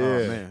mortgage. I'm like, Yeah.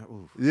 oh man,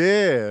 oof,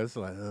 yeah, it's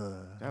like,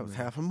 that was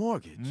half a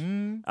mortgage.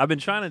 I've been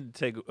trying to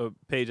take a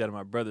page out of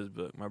my brother's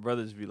book. My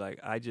brothers be like,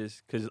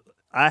 because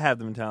I have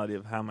the mentality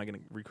of how am I going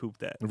to recoup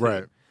that? too.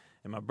 Right.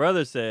 And my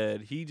brother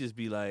said he just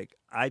be like,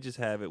 I just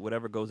have it.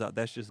 Whatever goes out,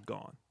 that's just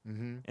gone.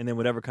 Mm-hmm. And then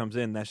whatever comes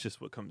in, that's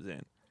just what comes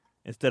in.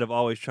 Instead of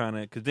always trying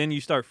to, because then you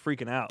start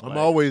freaking out. I'm like,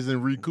 always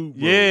in recoup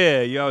mode.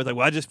 yeah, you're always like,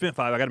 well, I just spent $5.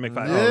 I got to make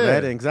 $5. Yeah. Oh,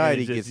 that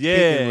anxiety And it's gets just-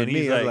 kicking yeah, with and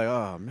he's me. I'm like- like,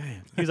 oh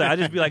man. He's like, I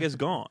just be like, it's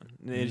gone.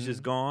 And it's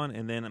just gone.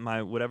 And then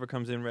my whatever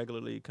comes in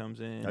regularly comes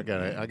in. I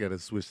gotta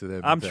switch to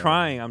that. I'm mentality.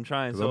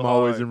 trying 'Cause so I'm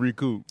always hard. in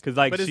recoup. Because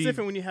like but it's she,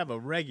 different when you have a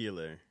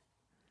regular.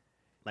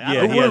 Like, Yeah, I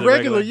But don't he with has a a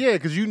regular, regular. yeah,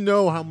 because you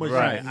know how much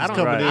Right. is I don't-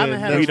 coming right. in. I don't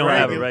have next we don't have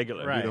Friday. a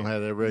regular. Right. We don't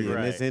have that Yeah, regular.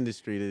 in this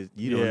industry,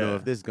 you don't know Yeah.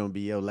 if this is gonna be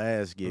your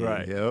last gig.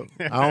 Right. Yep.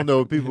 I don't know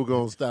if people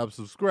gonna stop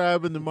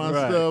subscribing to my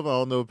Right. stuff. I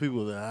don't know if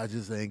people. I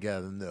just ain't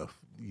got enough,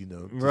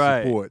 to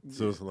Right. support.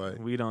 So it's like,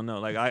 We don't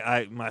know. Like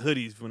I my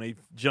hoodies when they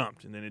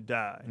jumped and then it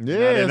died. Yeah,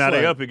 now it's they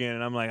like- up again,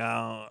 and I'm like,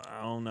 I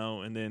don't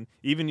know. And then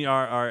even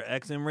our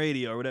XM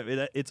radio or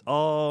whatever, it's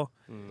all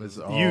it's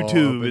all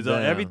YouTube. up It's and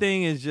all, down.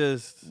 everything is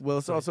just Well,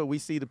 it's also we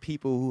see the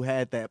people who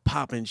had that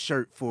popping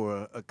shirt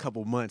for a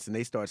couple months, and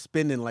they start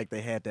spending like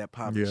they had that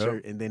popping Yep.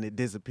 shirt, and then it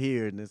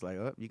disappeared, and it's like,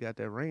 oh, you got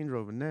that Range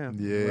Rover now.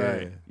 Yeah,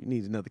 Right. You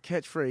need another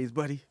catchphrase,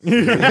 buddy.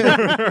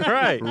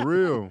 right. for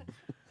real.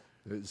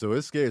 So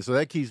it's scary. So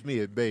that keeps me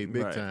at bay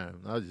big Right.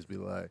 time. I'll just be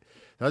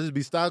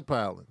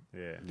stockpiling.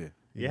 Yeah. Yeah.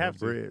 You have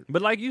to. bread.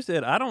 But like you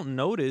said, I don't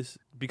notice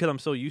because I'm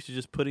so used to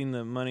just putting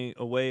the money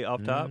away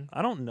off top.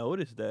 I don't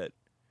notice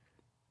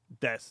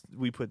that's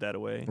we put that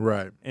away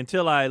Right.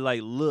 until I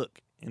like look,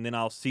 and then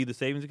I'll see the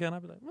savings account.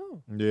 I'll be like,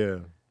 oh, Yeah.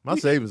 My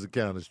savings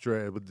account is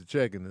trash, but the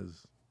checking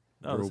is.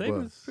 oh, the savings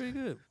robust. is pretty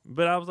good.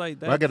 But I was like,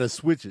 But I got to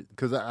switch it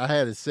because I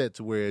had it set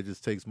to where it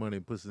just takes money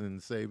and puts it in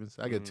the savings.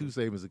 I got 2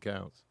 savings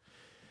accounts,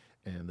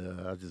 and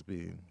I just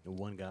be. The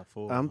one got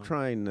full. I'm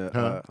trying to.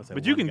 Huh? I said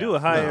But you one can got do a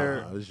full.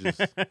 higher. Nah, it's just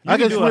can I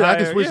can do a switch. I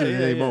can higher- switch yeah, it at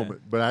yeah, any yeah.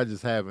 moment, but I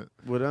just haven't.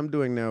 What I'm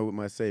doing now with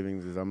my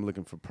savings is I'm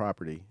looking for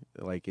property,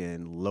 like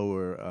in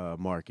lower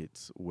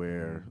markets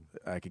where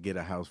I could get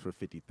a house for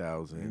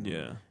 $50,000.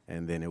 Yeah.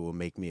 and then it will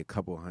make me a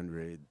couple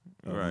hundred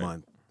a Right.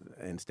 month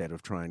instead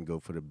of trying to go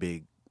for the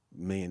big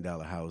 $1 million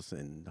house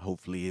and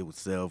hopefully it would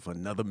sell for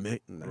another million.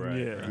 Right.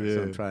 Yeah. Yeah.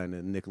 So I'm trying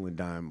to nickel and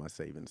dime my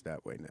savings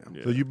that way now.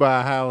 Yeah. So you buy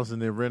a house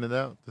and then rent it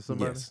out to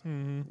somebody? Yes.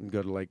 Mm-hmm.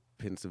 Go to like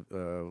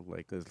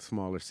like a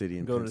smaller city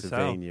in Go to the South.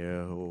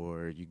 Pennsylvania,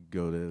 or you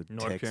go to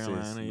North Texas,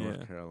 Carolina, North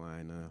yeah.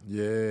 Carolina.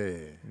 Yeah,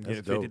 Get that's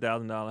a dope.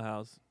 $50,000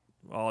 house,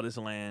 all this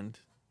land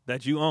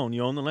that you own.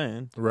 You own the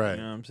land, Right. You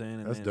know what I'm saying?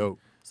 And That's then- dope.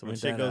 So when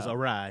Rent shit that goes out.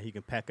 awry, he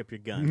can pack up your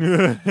guns.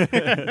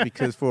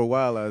 Because for a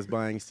while I was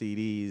buying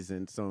CDs,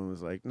 and someone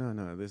was like,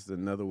 "No, this is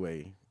another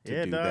way to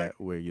Yeah, do dog. that,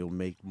 where you'll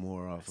make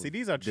more off." See, of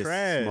these are this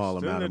trash. small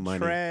Them amount the of money.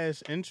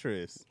 trash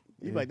interest.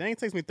 You Yeah. like, that ain't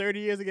takes me 30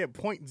 years to get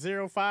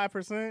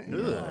 0.05%. Ugh.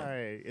 All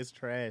right, it's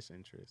trash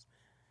interest.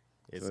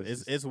 It's So it's it's,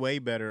 just- it's way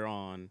better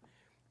on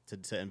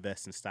to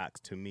invest in stocks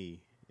to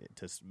me.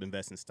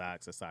 Invest in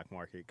stocks, the stock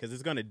market, because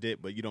it's gonna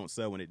dip, but you don't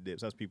sell when it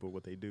dips. That's people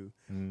what they do.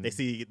 Mm. They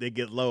see they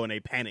get low and they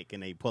panic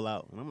and they pull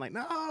out. And I'm like,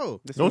 no,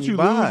 That's Don't when you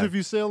buy. lose if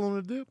you sell on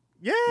the dip?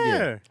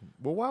 yeah.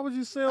 Well, why would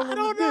you sell I on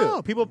don't the dip?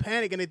 know. People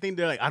panic and they think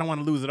they're like, I don't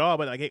want to lose it all,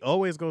 but like it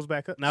always goes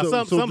back up. Now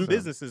So some do-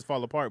 businesses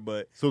fall apart,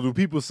 but So do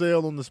people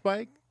sell on the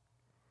spike?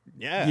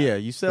 yeah, Yeah,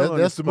 you sell. on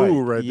That's the spike.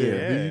 move right Yeah.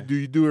 there. Do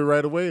you do it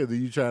right away, or do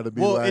you try to be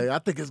Well, like, it- I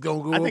think it's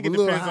gonna go I up think a it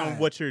little depends high. on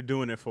what you're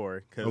doing it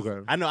for. 'Cause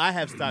Okay. I know I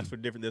have stocks for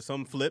different. There's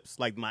some flips,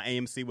 like my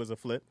AMC was a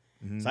flip.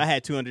 So I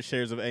had 200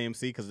 shares of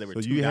AMC because they were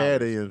So $2. you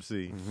had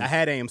AMC. I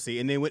had AMC,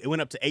 and then it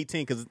went up to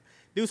 18 because,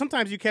 dude,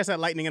 sometimes you catch that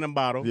lightning in a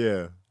bottle.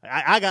 Yeah.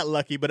 I got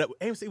lucky, but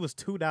AMC was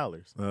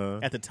 $2 Uh,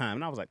 at the time,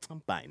 and I was like,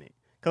 I'm buying it.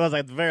 Because I was like,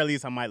 at the very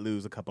least, I might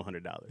lose a couple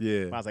 $100.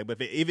 Yeah. But I was like, but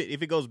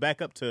if it goes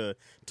back up to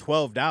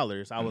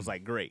 $12, I was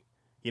like, great.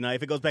 You know,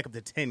 if it goes back up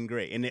to 10,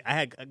 great. And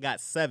I got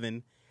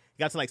 7.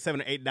 got to like $7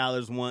 or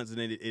 $8 once, and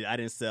then I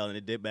didn't sell, and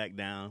it dipped back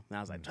down. And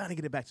I was like trying to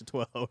get it back to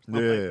 12. Yeah.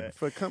 Like that.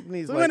 For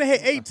companies So like when it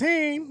hit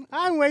 18,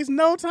 I didn't waste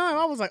no time.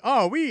 I was like,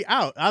 oh, we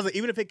out. I was like,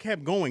 even if it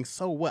kept going,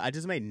 so what? I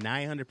just made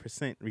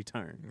 900%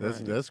 return.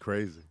 That's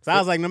crazy. So I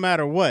was like, no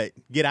matter what,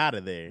 get out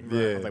of there.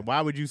 Yeah. I was like,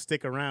 why would you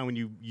stick around when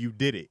you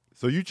did it?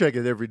 So you check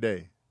it every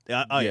day.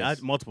 Yeah,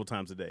 multiple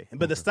times a day.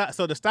 But the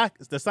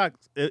stock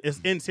it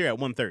ends here at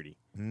 130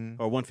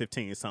 or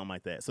 115 or something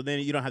like that. So then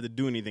you don't have to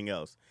do anything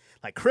else.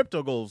 Like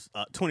crypto goes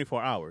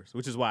 24 hours,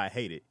 which is why I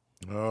hate it.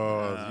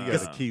 Oh, so you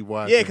got to keep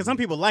watching. Yeah, because some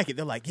people like it.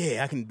 They're like,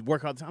 yeah, I can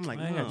work all the time. I'm like,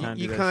 I ain't got no. time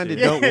to you do that kind of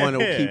shit. don't want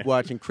to Yeah. keep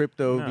watching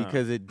crypto No.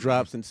 because it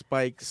drops and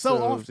spikes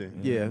So often.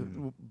 Yeah,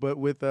 but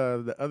with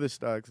the other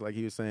stocks, like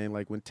he was saying,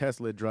 like when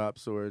Tesla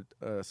drops or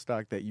a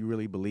stock that you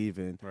really believe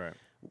in, Right.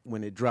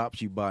 when it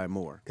drops, you buy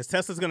more, Because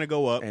Tesla's going to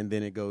go up. and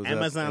then it goes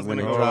Amazon's up. And when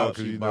it gonna go drops, up.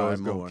 because you you know buy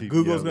it's gonna more. keep-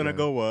 Google's Yeah, going to man.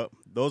 go up.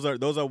 Those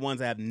are ones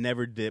that have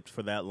never dipped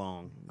for that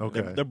long. Okay.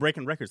 They're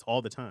breaking records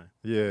all the time.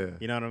 Yeah.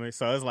 You know what I mean?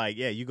 So it's like,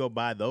 yeah, you go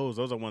buy those.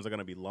 Those are ones that are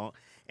going to be long.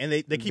 And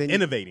they keep Then-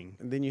 innovating.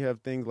 And then you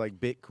have things like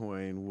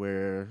Bitcoin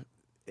where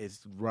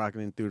it's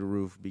rocketing through the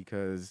roof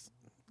because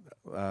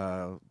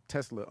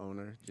Tesla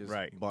owner just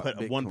Right. bought Put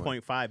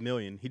Bitcoin. 1.5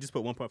 million. He just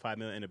put 1.5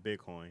 million into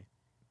Bitcoin,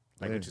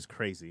 Damn. which is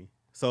crazy.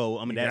 So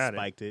I mean He that got it.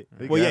 spiked it.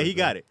 He Well, got yeah, it, he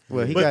got though. it.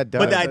 Well, he but, got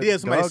but the idea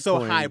of somebody so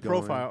Dogecoin high going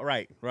profile,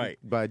 right?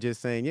 by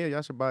just saying, yeah,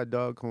 y'all should buy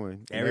Dogecoin.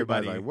 And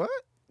Everybody- everybody's like, what?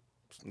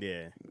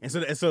 Yeah. And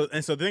so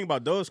the thing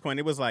about Dogecoin,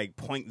 it was like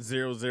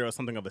 0.00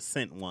 something of a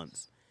cent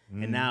once,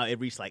 and now it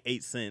reached like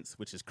 8 cents,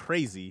 which is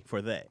crazy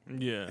for that.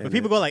 Yeah. But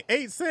people go like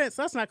 8 cents.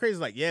 That's not crazy.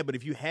 Like, yeah, but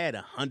if you had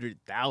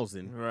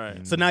 100,000,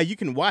 Right. so now you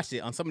can watch it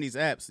on some of these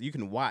apps. You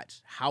can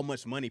watch how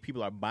much money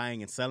people are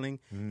buying and selling,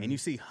 and you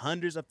see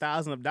hundreds of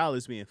thousands of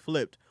dollars being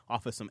flipped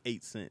off of some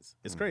 8 cents.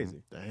 It's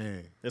crazy.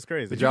 Dang. It's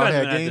crazy. Did You y'all guys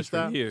had been at this for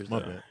GameStop? years, My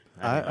though.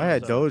 bad. I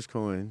had So-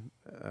 Dogecoin.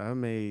 I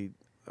made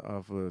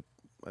off of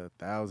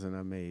 1,000.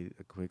 I made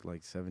a quick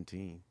like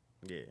 17.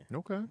 Yeah.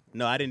 Okay.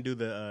 No, I didn't do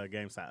the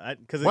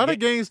GameStop. Why did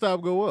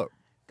GameStop go up?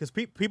 Because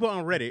people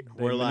on Reddit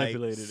They were like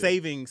manipulated it.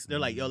 savings. They're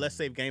like, yo, let's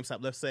save GameStop,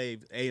 let's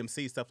save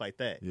AMC, stuff like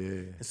that. Yeah.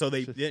 And so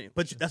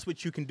but that's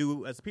what you can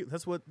do as people.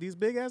 That's what these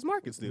big ass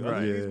markets do.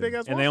 Right. These Yeah. big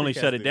ass And they only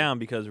shut it down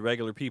because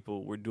regular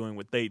people were doing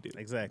what they do.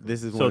 Exactly.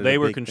 This is So one of they the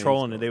were big things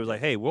controlling it. They going was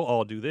like, "Hey, we'll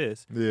all do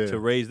this Yeah. to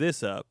raise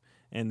this up."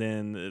 And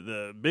then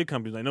the big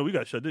companies like, "No, we got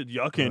to shut this.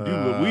 Y'all can't do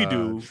what we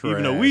do,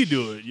 even though we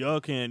do it. Y'all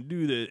can't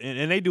do that."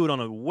 And they do it on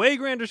a way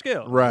grander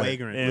scale, Right.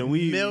 Vagrant. And With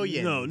we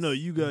millions. No,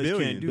 you guys can't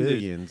Billions. do this.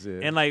 billions. Yeah.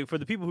 And like for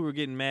the people who were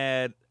getting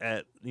mad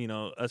at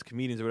us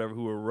comedians or whatever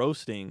who were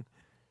roasting,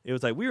 it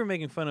was like we were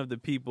making fun of the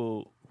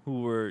people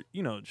who were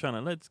trying to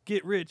let's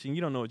get rich and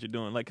you don't know what you're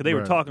doing, like because they were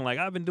Right. talking like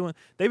they've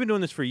been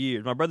doing this for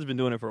years. My brother's been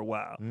doing it for a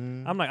while.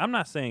 I'm like, I'm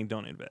not saying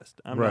don't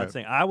invest. I'm Right. not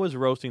saying I was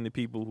roasting the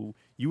people who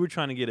you were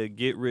trying to get a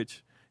get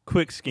rich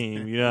quick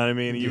scheme, you know what I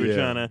mean? And you were Yeah.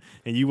 trying to,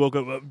 and you woke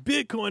up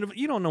Bitcoin.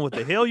 You don't know what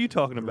the hell you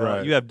talking about.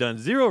 Right. You have done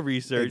zero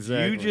research.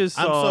 Exactly. You just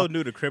I'm saw. so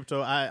new to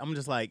crypto. I'm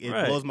just like it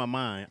Right. blows my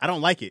mind. I don't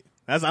like it.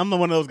 I'm the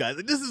one of those guys.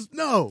 Like, this is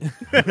no.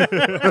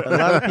 a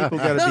lot of people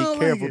got I to don't be like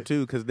careful it.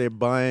 too because they're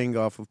buying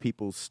off of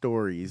people's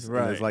stories. And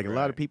Right, it's like a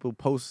lot right. of people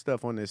post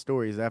stuff on their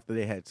stories after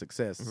they had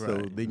success. So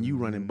Right. then you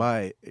run and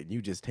buy it and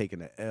you just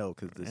taking an L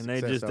because the and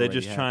success they're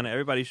just already trying to.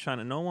 Everybody's trying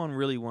to. No one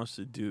really wants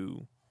to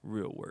do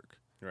real work.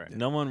 Right.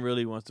 No one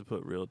really wants to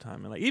put real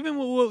time in. Like even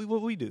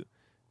what we do.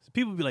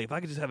 People be like, if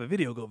I could just have a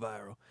video go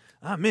viral,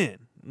 I'm in.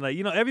 Like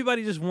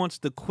everybody just wants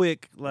the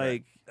quick.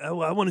 Like I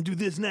want to do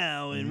this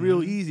now and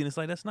real easy. And it's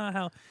like that's not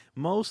how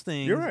most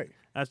things. You're right.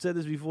 I've said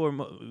this before.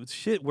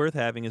 Shit worth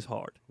having is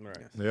hard. Right.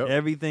 Yep.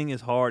 Everything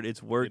is hard.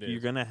 It's work. It is.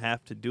 You're gonna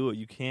have to do it.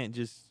 You can't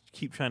just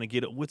keep trying to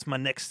get it. What's my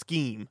next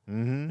scheme?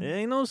 Mm-hmm. There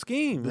ain't no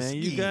scheme, man.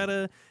 You scheme.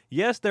 gotta.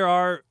 Yes, there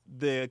are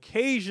the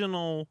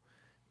occasional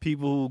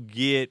people who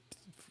get,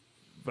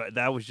 but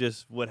that was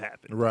just what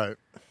happened. Right.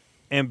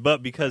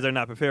 But because they're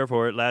not prepared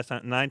for it,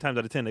 9 times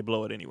out of 10 they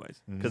blow it anyways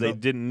because they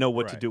didn't know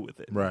what to Right. do with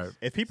it. Right.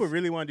 If people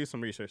really want to do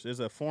some research, there's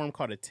a forum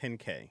called a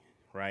 10K,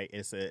 right?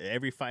 It's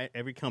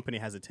every company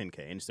has a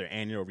 10K, and it's their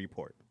annual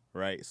report,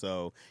 right?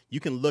 So you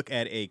can look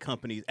at a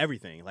company's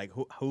everything, like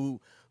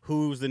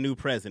who's the new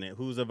president,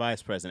 who's the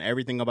vice president,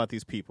 everything about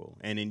these people,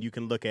 and then you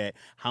can look at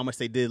how much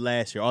they did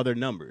last year, all their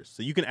numbers.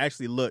 So you can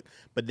actually look.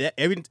 But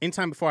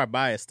anytime before I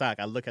buy a stock,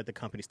 I look at the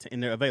company's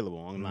and they're available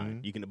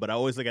online. You can, but I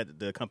always look at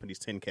the company's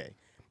 10K.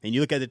 And you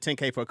look at the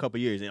 10K for a couple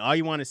of years, and all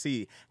you want to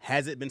see,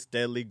 has it been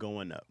steadily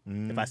going up?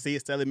 If I see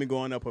it steadily been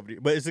going up,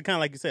 but it's kind of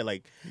like you said,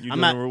 like You I'm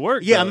doing not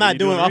work, Yeah, though. I'm not You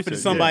doing doing off of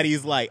research,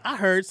 somebody's like I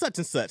heard such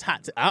and such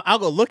hot. I'll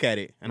go look at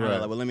it, and I'm Right.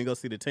 like, well, let me go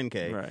see the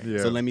 10K. Right. Yeah.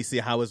 So let me see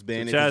how it's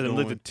been. if Chaz it's and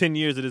looked going- at 10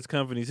 years of this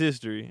company's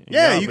history. And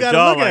Yeah, y'all- you but gotta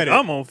y'all look like, at it.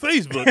 I'm on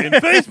Facebook, and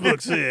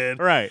Facebook said,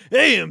 Right.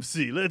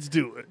 AMC, let's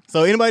do it.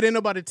 So anybody that know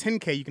about a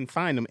 10K, you can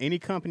find them. Any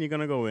company you're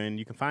gonna go in,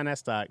 you can find that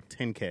stock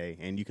 10K,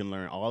 and you can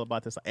learn all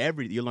about this.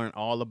 You learn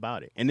all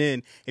about it. And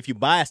then if you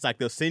buy a stock,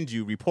 they'll send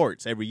you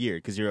reports every year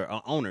because you're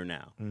an owner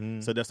now.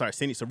 Mm-hmm. So they'll start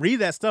sending. So read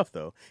that stuff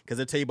though, because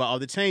they'll tell you about all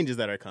the changes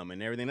that are coming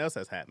and everything else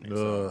that's happening.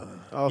 So,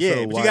 Also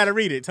yeah, but you got to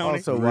read it, Tony.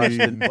 Also watch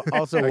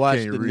I watch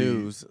can't the read.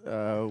 news.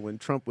 When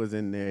Trump was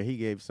in there, he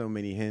gave so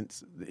many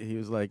hints. He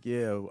was like,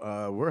 "Yeah,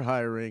 we're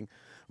hiring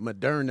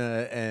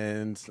Moderna,"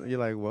 and you're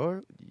like,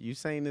 "What? You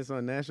saying this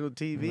on national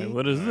TV? Like,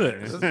 what is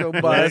this? Let's go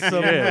buy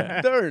some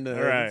Yeah. Moderna.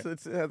 Right.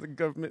 It has a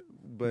government,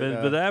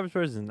 But the average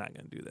person is not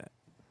going to do that.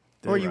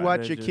 or you Right. watch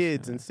They're your just,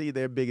 kids and see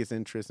their biggest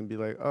interest and be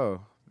like,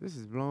 "Oh, this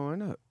is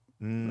blowing up.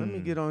 Let me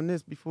get on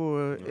this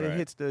before it Right.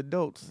 hits the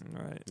adults."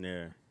 Right.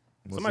 Yeah.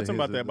 What's Somebody the talking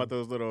about his- that, about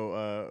those little,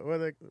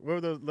 what were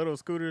those little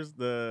scooters?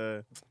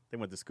 They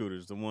went the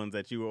scooters, the ones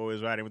that you were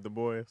always riding with the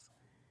boys.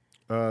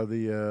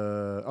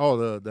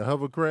 The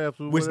hovercrafts,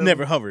 or Which whatever.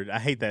 never hovered. I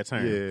hate that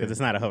term Yeah. because it's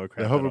not a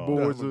hovercraft. The at all.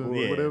 hoverboards or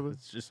Yeah, whatever.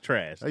 It's just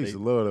trash. I used They-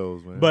 to love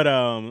those, man. But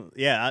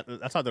yeah,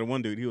 I talked to the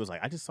one dude. He was like,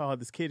 I just saw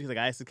this kid. He's like,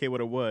 I asked the kid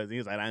what it was. And he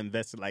was like, I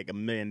invested like $1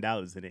 million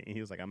in it. And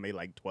he was like, I made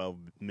like $12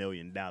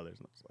 million. And I was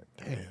like,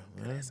 damn,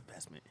 that's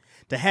investment.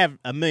 To have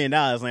 $1 million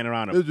laying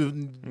around. It was just,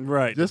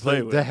 Right. just to play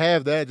to, with. to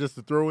have that, just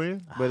to throw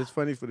in. But it's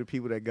funny for the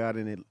people that got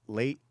in it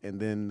late, and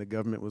then the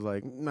government was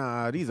like,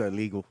 "Nah, these are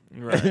illegal."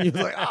 Right. And you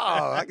was like,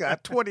 "Oh, I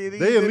got 20 of these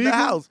They in illegal? the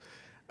house."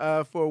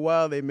 For a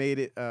while, they made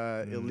it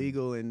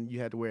illegal, and you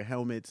had to wear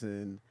helmets.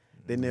 And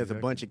then there's a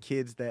bunch of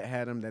kids that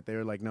had them that they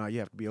were like, "No, you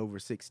have to be over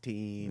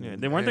 16." Yeah,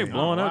 and then weren't they Damn.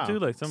 blowing Oh, up wow. too?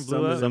 Like some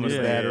blew up. some of the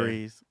yeah.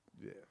 batteries.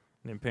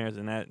 And parents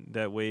and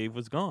that wave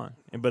was gone.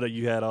 But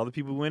you had all the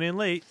people who went in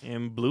late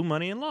and blew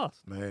money and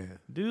lost. Man,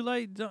 Dude,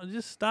 like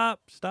just stop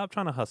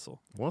trying to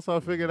hustle. once I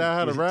figured out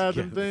how to ride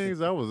them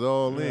things, I was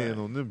all in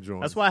on them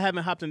joints. That's why I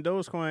haven't hopped in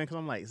Dogecoin because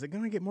I'm like, is it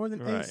going to get more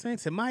than 8 Right.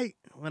 cents? It might.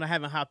 When I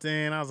haven't hopped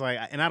in, I was like,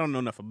 and I don't know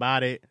enough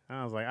about it.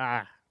 I was like,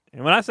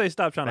 And when I say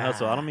stop trying to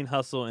hustle, I don't mean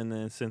hustle in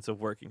the sense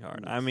of working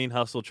hard. I mean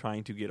hustle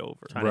trying to get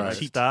over. Trying to Like,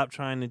 cheat. Stop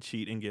trying to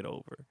cheat and get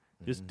over.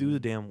 Just do the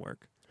damn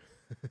work.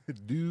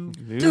 do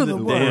Do the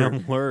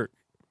damn work.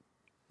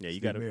 yeah, you the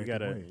got to,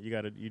 American way. you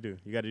got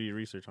to do your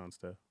research on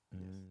stuff.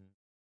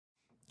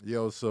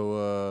 Yo,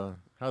 so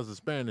how's the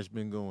Spanish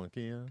been going,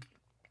 Keon?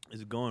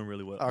 It's going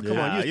really well. Oh, come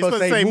Yeah. on, You're you're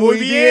supposed to say muy muy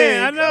bien.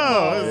 bien. I know.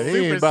 Come on. It's he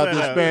ain't super about the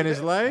setup. Spanish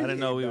I life. didn't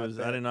know about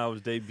that. I didn't know I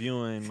was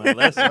debuting my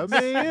lessons. I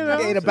mean, you know,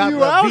 He ain't so about you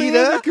La out in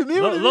vida. the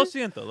community. Lo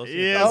siento. Lo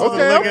siento. Yeah, Oh,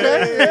 Okay, Look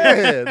at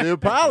okay, yeah, the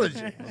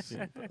apology.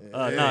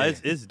 No,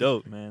 it's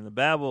dope, man. The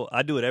Babbel,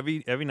 I do it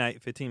every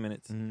night, 15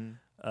 minutes.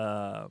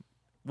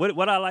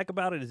 What I like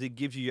about it is it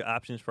gives you your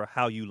options for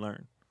how you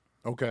learn.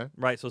 Okay,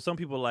 Right. So some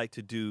people like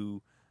to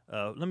do,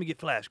 let me get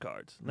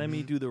flashcards. Let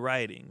me do the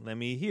writing. Let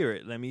me hear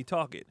it. Let me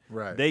talk it.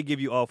 right. They give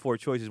you all 4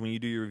 choices when you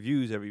do your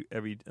reviews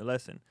every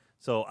lesson.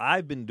 So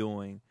I've been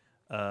doing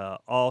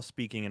all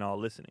speaking and all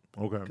listening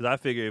okay. because I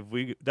figure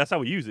that's how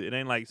we use it. It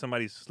ain't like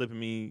somebody's slipping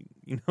me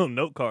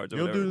note cards or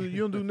You whatever.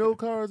 don't do no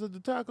cars at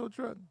the taco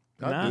truck.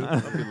 I do. Nah.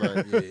 I'll be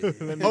like,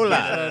 yeah.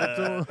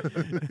 Hola.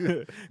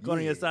 Con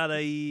asada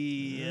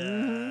y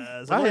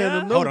I hand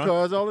them no Hold on.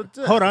 cars all the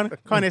time. Hold on.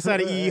 Carne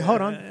asada y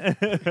hold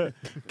on.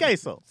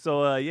 Queso.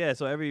 So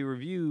so every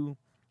review,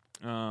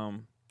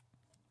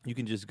 you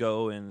can just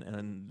go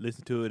and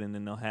listen to it, and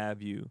then they'll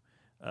have you.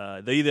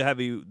 They either have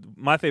you.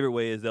 My favorite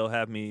way is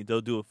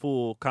they'll do a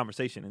full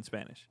conversation in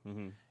Spanish,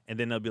 and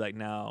then they'll be like,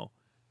 now,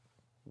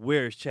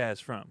 where is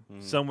Chaz from?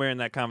 Somewhere in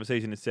that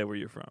conversation it said where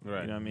you're from.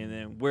 Right. You know what I mean? And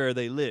then where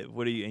they live.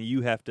 What do you? And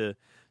you have to.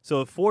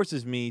 So it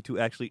forces me to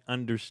actually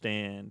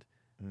understand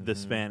the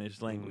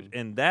Spanish language,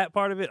 and that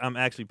part of it I'm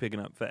actually picking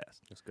up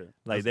fast. That's good.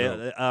 Like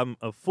That's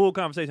a full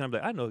conversation. I'm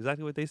like, I know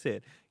exactly what they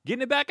said.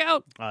 Getting it back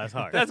out. Oh, that's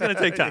hard. That's gonna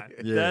take time.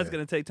 Yeah. That's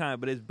gonna take time,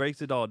 but it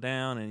breaks it all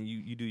down, and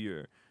you do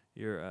your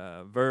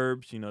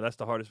verbs. You know, that's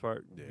the hardest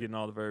part, getting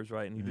all the verbs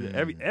right, and you do that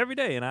every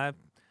day, and I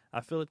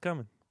feel it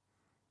coming.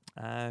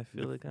 I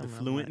feel it The coming.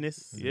 I'm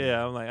fluentness. Like,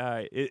 yeah, I'm like, all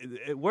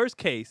right. Worst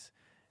case,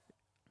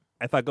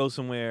 if I go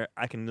somewhere,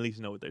 I can at least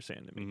know what they're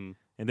saying to me, Mm-hmm.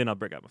 and then I'll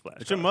break out my flashcards.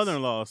 But your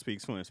mother-in-law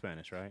speaks fluent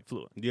Spanish, right?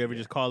 Fluent. Do you ever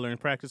just call her and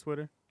practice with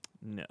her?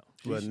 No,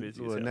 Well, she's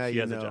busy. well, as now hell. She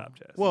you has a know. job,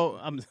 Chaz. Well,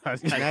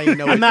 Now you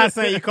know I'm not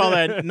saying you call her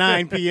at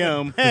 9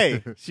 p.m.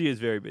 Hey. she is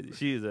very busy.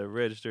 She is a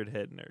registered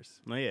head nurse.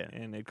 Oh, yeah.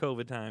 And at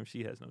COVID time,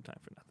 she has no time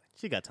for nothing.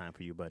 She got time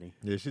for you, buddy.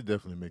 Yeah, she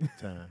definitely make the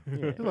time.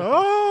 Yeah. Like,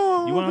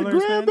 oh, You wanna the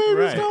learn Spanish? grandbaby's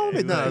Right.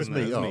 gone. No, Right. it's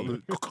me. No, Oh, it's me.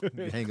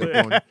 look, hang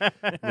up on you.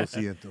 Lo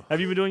siento. Have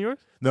you been doing yours?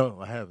 No,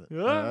 I haven't.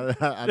 Yeah.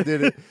 I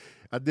did it.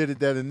 I did it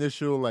that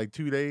initial like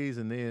 2 days,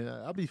 and then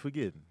I'll be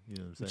forgetting. You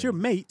know what I'm saying? But your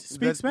mate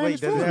speaks Spanish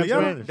does it fluently. have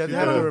y'all. Spanish? Does it Yeah.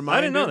 have the reminder?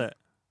 I didn't know that.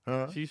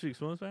 Huh? She speaks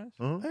fluent Spanish?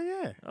 Huh? Oh,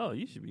 yeah. Oh,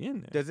 you should be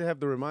in there. Does it have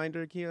the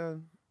reminder,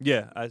 Keon?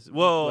 Yeah. I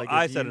Like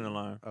if set you- an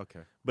alarm,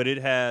 Okay. but it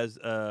has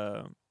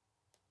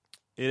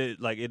it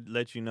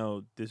lets you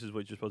know this is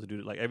what you're supposed to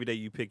do. Like every day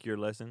you pick your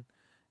lesson,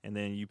 and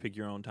then you pick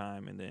your own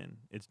time, and then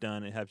it's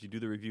done. It helps you do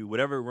the review.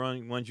 Whatever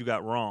ones you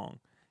got wrong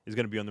is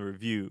going to be on the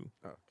review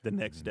the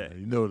next day.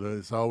 You know that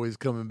it's always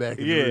coming back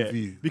in the Yeah,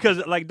 review.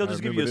 because like they'll I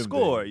just give you a remember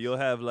them score. days. You'll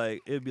have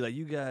like it'd be like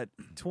you got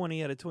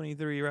 20 out of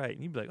 23 right,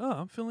 and you'd be like, oh,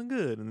 I'm feeling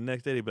good. And the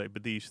next day they'd be like,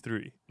 but these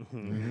 3,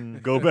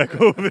 go back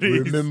over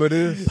these, Remember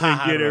this?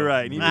 and get it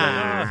right. And you'd be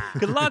like,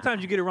 because a lot of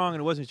times you get it wrong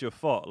and it wasn't your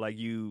fault. Like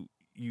you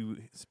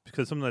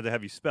because sometimes they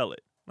have you spell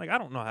it. Like I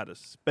don't know how to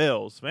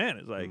spell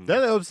Spanish. Like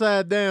That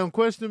upside down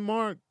question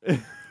mark.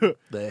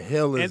 The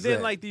hell is and then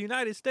that? like the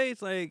United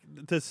States, like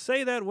to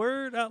say that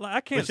word out loud,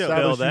 I can't But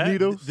spell Estados that.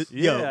 Unidos?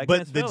 Yeah, I but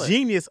can't the spell it.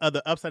 genius of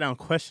the upside down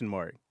question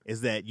mark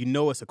is that you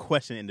know it's a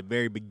question in the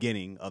very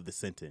beginning of the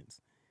sentence.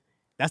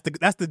 That's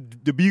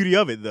the beauty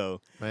of it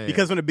though, Man.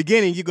 because from the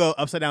beginning you go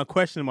upside down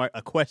question mark,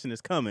 a question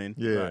is coming,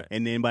 Yeah. Right.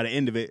 and then by the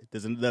end of it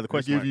there's another They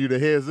question give mark. you the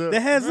heads up.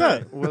 The heads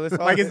up. Well, it's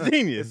Like also, it's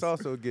genius. It's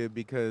also good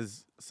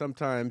because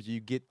sometimes you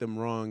get them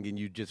wrong and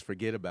you just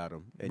forget about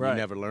them and Right. you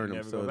never learn You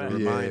them. never So go the back.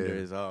 reminder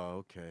Yeah. is,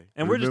 okay.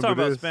 And we're just talking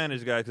Remember about this?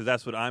 Spanish, guys, because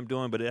that's what I'm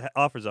doing. But it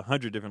offers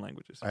 100 different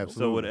languages. So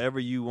Absolutely. whatever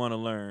you want to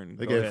learn,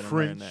 They go got ahead and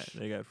French, learn that.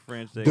 They got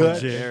French, they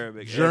Dutch, got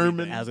Arabic,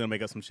 German, I was gonna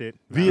make up some shit.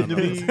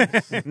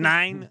 Vietnamese,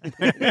 Nine.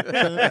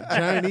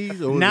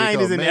 Chinese. Or what they 9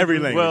 call is in every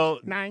Mandarin? language. Well,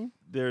 9.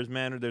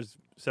 there's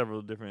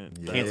several different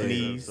Yeah.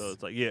 Cantonese. So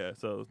it's like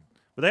so,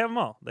 but they have them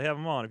all. They have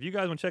them all. And if you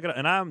guys want to check it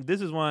out, and this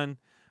is one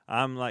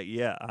I'm like,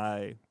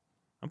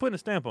 I'm putting a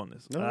stamp on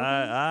this.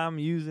 I'm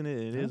using it.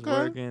 It is Okay.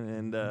 working.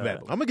 And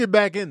Babel. I'm gonna get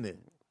back in there.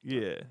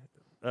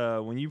 yeah,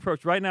 when you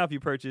right now, if you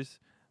purchase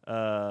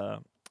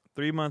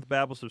 3-month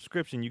Babbel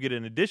subscription, you get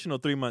an additional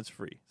 3 months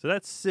free. So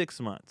that's 6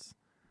 months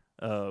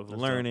of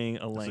learning a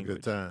That's a language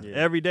good time. Yeah.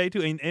 every day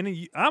too. And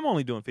I'm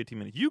only doing 15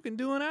 minutes. You can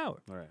do an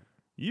hour. All right.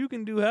 You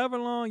can do however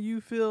long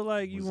you feel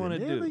like you want to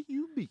Wherever do.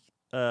 you be.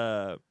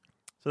 So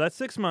that's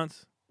 6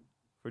 months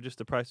for just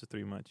the price of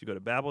 3 months. You go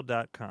to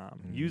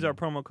Babbel.com. Use our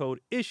promo code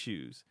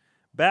ISSUES.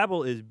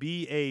 Babbel is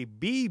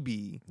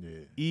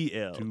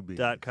Yeah. Two Bs.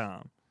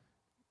 BABBEL.com.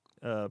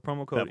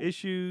 Promo code Babbel.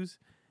 ISSUES.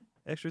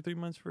 Extra 3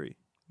 months free.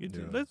 Yeah.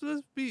 Let's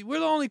be. We're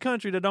the only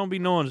country that don't be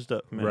knowing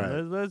stuff, man.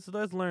 Right.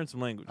 Let's learn some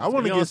language. I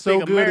want to You don't get so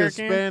speak good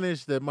American? at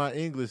Spanish that my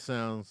English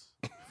sounds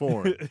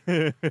foreign.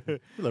 You're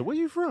like, where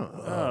you from?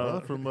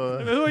 I'm from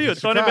Who are you,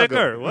 Tony Chicago.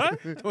 Baker? What?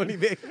 Tony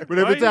Baker. But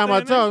every Why you time I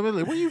saying that? talk, I'm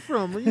like, where you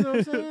from? You know what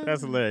I'm saying?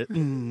 That's hilarious.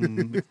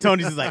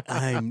 Tony's just like,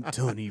 I'm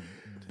Tony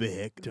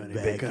Baker.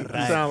 You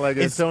sound like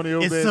Antonio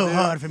It's so Banderas.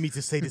 hard for me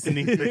to say this in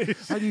English.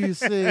 How do you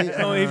say?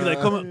 Oh, he'd be like,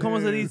 ¿Cómo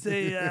se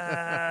dice?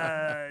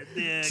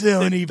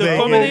 Tony Baker. I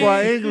want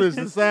my English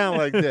to sound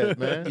like that,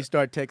 man. You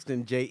start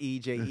texting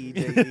J-E.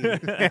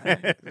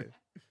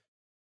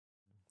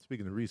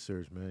 Speaking of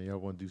research, man, y'all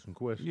want to do some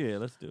questions? Yeah,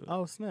 let's do it.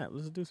 Oh, snap.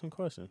 Let's do some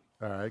questions.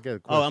 All right, I got a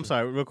question. Oh, I'm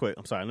sorry. Real quick.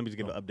 I'm sorry. Let me just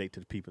give an update to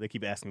the people. They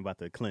keep asking me about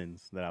the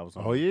cleanse that I was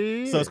on. Oh,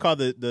 yeah. So it's called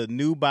the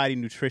New Body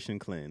Nutrition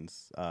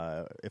Cleanse.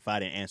 If I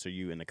didn't answer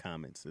you in the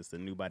comments, it's the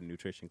New Body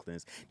Nutrition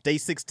Cleanse. Day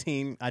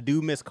 16. I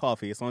do miss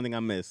coffee. It's the only thing I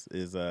miss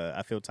is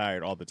I feel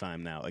tired all the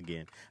time now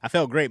again. I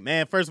felt great,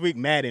 man. First week,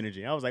 mad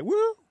energy. I was like,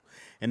 woo.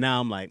 And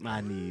now I'm like,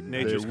 I need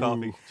Nature's Woo.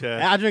 coffee.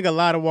 Chad. I drink a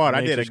lot of water. I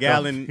did a Nature's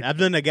gallon. I've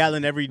done a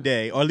gallon every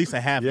day, or at least a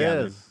half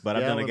gallon. Yes, But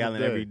I've done a gallon a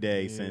gallon day. every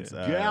day Yeah. since.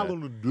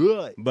 Gallon of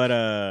good. But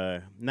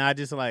now I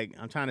just like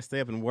I'm trying to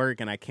stay up and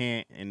work and I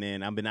can't, and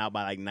then I've been out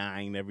by like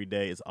 9 every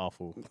day. It's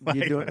awful.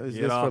 You doing, is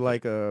Get this off for it.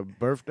 like a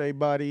birthday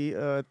body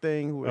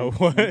thing? Where Oh,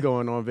 what? you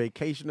going on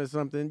vacation or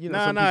something? You know,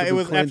 some No, people it do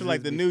was after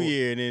like cleanses the New before.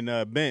 Year, and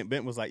then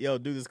Bent was like, "Yo,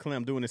 do this cleanse.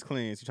 I'm doing this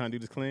cleanse. You trying to do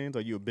this cleanse,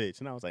 or you a bitch?"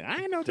 And I was like,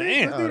 "I ain't no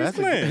Damn. Let's do Oh, this that's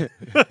a-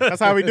 cleanse." That's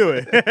how we do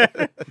it.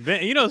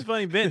 Ben, you know what's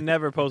funny? Ben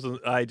never posts on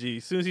IG.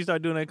 As soon as he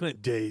started doing that clean,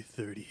 day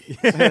 30.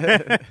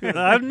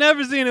 I've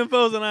never seen him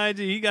post on IG.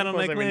 He got on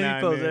Post that every clean. He now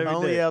and posts then. every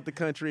Only day. out the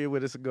country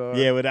with a cigar.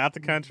 Yeah, without the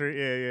country.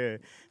 Yeah.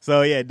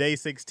 So yeah, day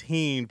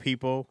 16,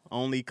 people.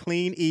 Only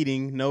clean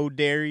eating, no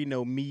dairy,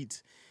 no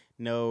meat,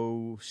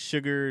 no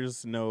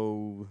sugars,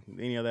 no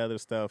any of the other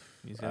stuff.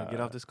 He's got to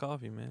get off this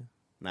coffee, man.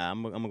 Nah,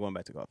 I'm going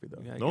back to coffee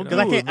though. You gotta Don't get do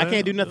off Because it, I man.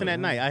 can't do nothing Do it, at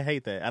man. night. I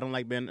hate that. I don't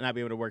like not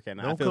being able to work at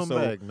night. Don't I feel come so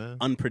back, man.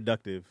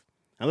 unproductive.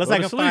 Unless Go I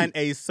to can sleep. find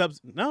a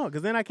No,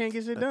 because then I can't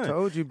get shit I done.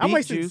 told you, I'm beet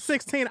wasting juice.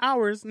 16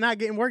 hours not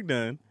getting work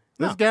done.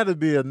 There's got to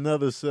be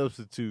another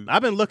substitute.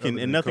 I've been looking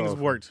Other and than nothing's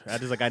coffee. worked. I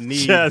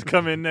need Chaz,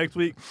 come in next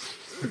week.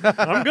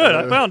 I'm good.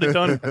 I found it,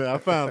 Tony. I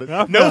found it.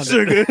 I no found it.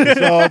 sugar.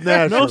 It's all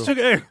natural. No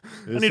sugar. Hey, I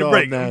It's need a all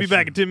break. I'll be natural.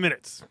 back in 10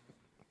 minutes. All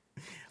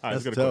right,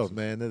 let's That's go to tough, questions.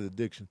 man. That's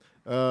addiction.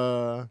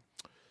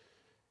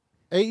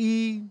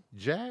 AE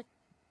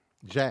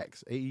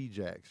Jax. AE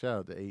Jax. Shout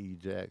out to AE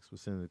Jax for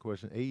sending the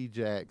question. AE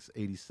Jax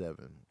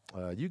 87.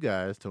 You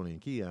guys, Tony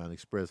and Keon,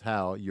 expressed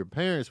how your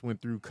parents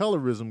went through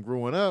colorism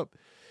growing up.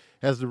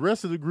 Has the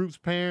rest of the group's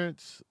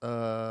parents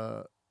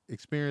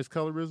experienced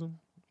colorism?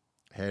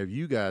 Have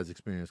you guys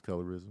experienced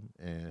colorism?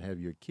 And have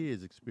your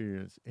kids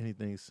experienced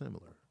anything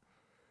similar?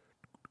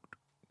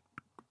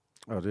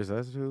 Oh, just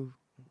us two?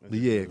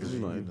 Yeah, because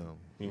you Like- know.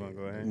 You want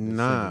to go ahead?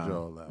 Nah. Send it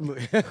all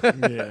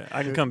out. Yeah,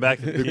 I can come back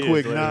to the The kids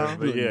quick later, nah.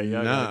 But yeah,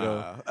 y'all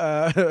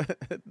gotta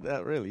go.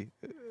 Not really.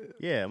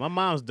 Yeah, my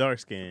mom's dark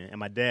skinned and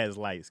my dad's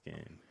light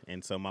skinned.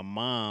 And so my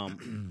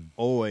mom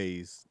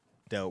always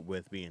dealt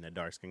with being a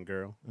dark skinned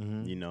girl.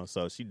 Mhm. You know,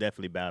 so she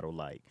definitely battled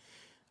like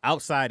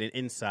outside and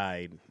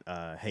inside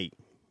hate.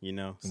 You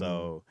know,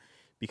 so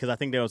because I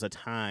think there was a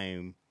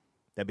time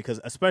that because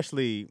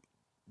especially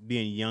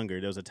being younger,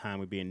 there was a time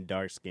with being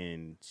dark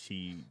skinned,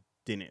 she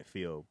didn't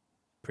feel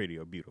pretty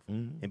or beautiful.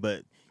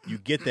 But you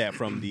get that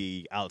from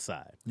the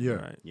outside. Yeah.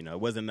 Right. You know, it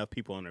wasn't enough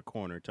people in her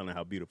corner telling her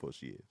how beautiful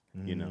she is,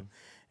 you know.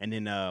 And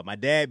then my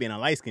dad being a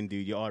light-skinned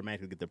dude, you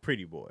automatically get the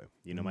pretty boy.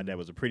 You know, my dad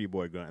was a pretty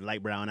boy, growing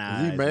light brown eyes.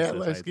 Is he and mad stuff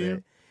light like skin?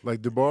 that.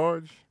 Like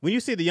DeBarge? When you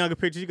see the younger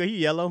pictures, you go, he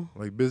yellow.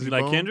 Like Busy You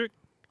like Bone? Kendrick?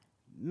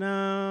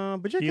 No,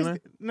 but you're Keelan?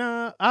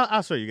 no.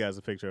 I'll show you guys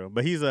a picture of him.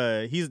 But he's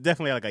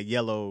definitely like a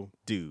yellow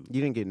dude. You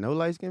didn't get no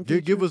light skin.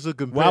 Give us a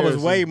comparison. Well, I was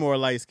way more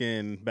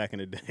light-skinned back in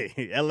the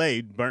day.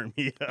 L.A. burnt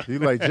me up. You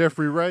like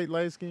Jeffrey Wright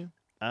light skin?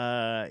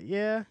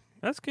 Yeah.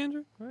 That's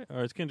Kendrick, right?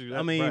 Or is Kendrick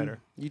I mean, brighter?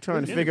 You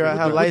trying to Yeah, figure out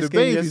how With light the skin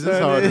your babies, it's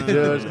hard to son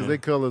judge is? because their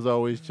colors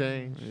always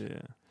change. Yeah.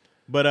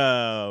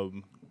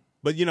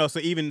 But you know, so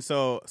even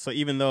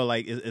though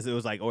like it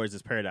was like, or is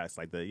this paradox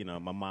like the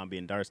my mom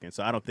being dark skinned,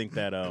 so I don't think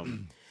that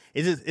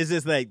it's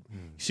just like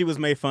she was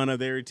made fun of,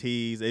 they were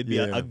teased. It'd be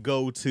Yeah. a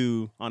go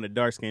to on the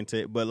dark skin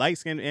tip, but light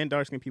skin and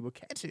dark skin people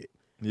catch it.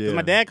 'Cause Yeah.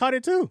 my dad caught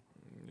it too.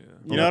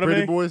 You know what I pretty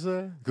mean? boy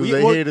side? Because Yeah,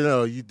 they well- hate it.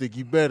 Oh, you think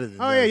you better than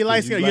Oh us yeah, you 'cause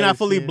light skin. You're not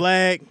fully light-skinned.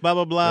 black. Blah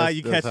blah blah. That's-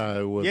 You that's catch. how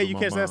it was Yeah, with you my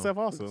catch that mom. stuff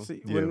also.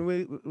 See, Yeah.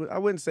 when I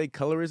wouldn't say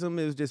colorism,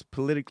 it was just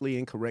politically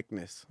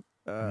incorrectness.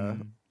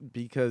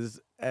 Because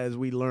as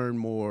we learn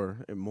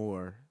more and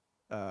more,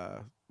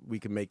 we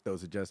can make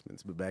those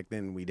adjustments. But back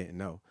then, we didn't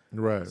know.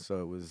 Right.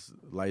 So it was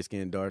light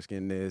skin, dark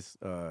skin. This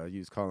you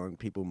was calling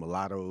people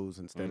mulattoes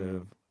instead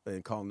of,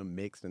 and calling them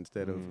mixed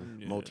instead of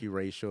Yeah.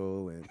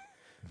 multiracial, and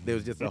there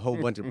was just a whole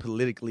bunch of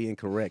politically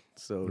incorrect.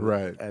 So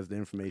Right. as the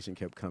information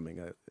kept coming,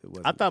 it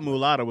wasn't. I thought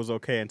mulatto was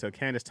okay until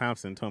Candace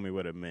Thompson told me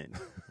what it meant.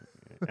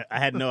 I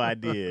had no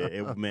idea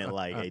it meant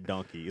like a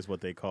donkey is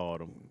what they called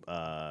them,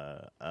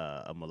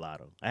 a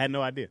mulatto. I had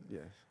no idea. Yeah.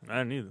 I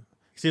didn't either.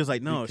 She was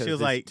like, no. Because She was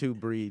there's like, two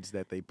breeds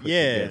that they put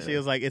yeah. together. She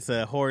was like, it's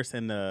a horse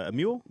and a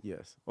mule,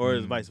 Yes. or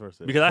is vice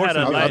versa? Because I Horse had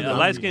a and light- mule.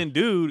 light-skinned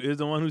dude is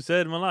the one who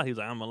said mulatto. He was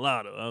like, I'm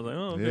mulatto. I was like, oh,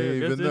 okay. Yeah, I guess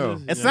even this though.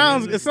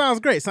 is- It sounds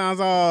great. Sounds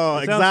all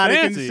It sounds exotic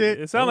fancy. and shit.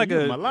 It sounds like you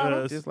a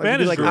mulatto. Just like, you be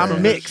Spanish like group I'm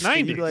from mixed. the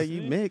You be 90s. like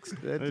you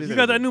mixed. That You just-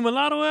 got that new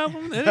mulatto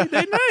album? They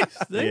nice.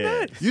 They Yeah.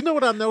 nice. You know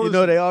what I You noticed?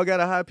 know they all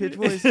got a high pitched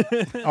voice.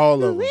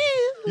 All of them.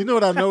 You know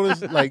what I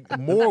noticed? Like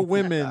more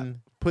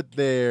women put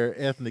their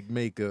ethnic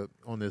makeup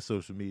on their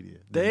social media.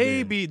 than They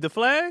men. be the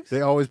flags.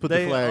 They always put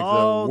they the flags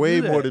all up way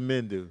do more that. than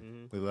men do.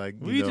 They're like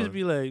you We know, just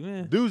be like,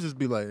 man. dudes just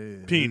be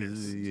like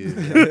Penis.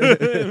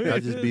 Yeah. I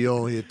just be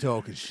on here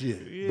talking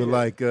shit. Yeah. But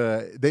like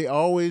they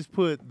always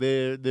put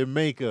their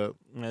makeup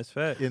That's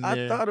fact. in I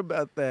there. thought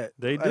about that.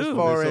 They as do.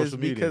 far Their as social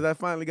media. because I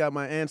finally got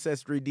my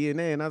ancestry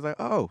DNA, and I was like,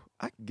 oh,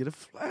 I can get a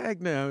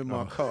flag now in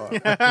my car.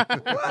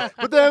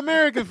 Put the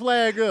American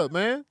flag up,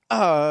 man.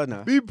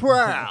 No. Be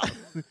proud.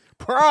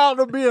 Proud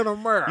to be an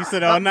American. You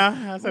said, oh no.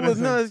 I said, Well,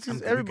 no, it's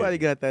just everybody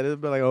got that. It'll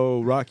be like,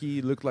 oh, Rocky,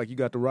 you look like you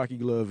got the Rocky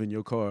glove in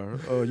your car.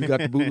 Oh, you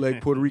got the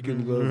bootleg Puerto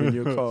Rican glove in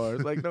your car.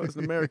 It's like, no, it's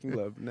an American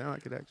glove. Now I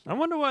could actually. I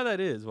wonder why that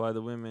is. Why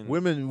the women.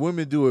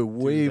 Women do it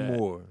way that.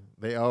 more.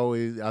 They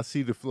always I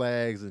see the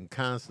flags and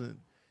constant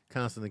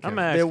I'm account.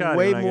 ask They're Scotty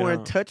way when I get more in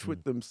home. touch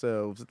with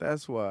themselves.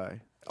 That's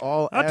why.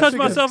 All I touch aspects-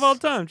 myself all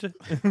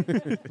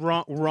the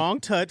time. wrong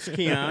touch,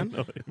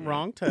 Keon.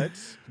 Wrong touch.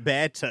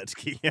 Bad touch,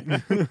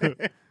 Keon.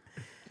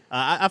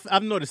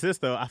 I've noticed this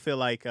though. I feel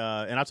like,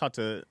 and I've talked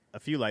to a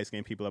few light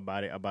skinned people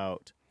about it,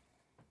 about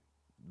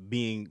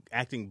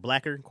acting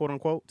blacker, quote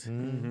unquote,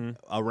 Mm-hmm.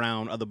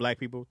 around other black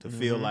people to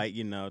feel like, to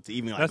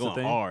even like That's the going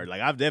thing. hard.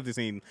 Like I've definitely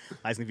seen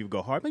light skinned people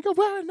go hard. Like, yo,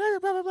 blah, blah,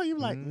 blah, blah. You're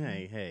like,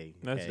 hey.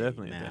 That's hey,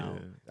 definitely a now.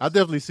 thing. I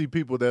definitely see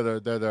people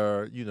that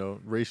are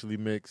racially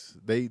mixed.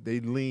 They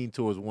lean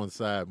towards one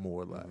side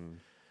more.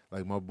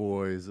 Like my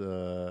boys,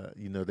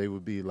 they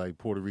would be like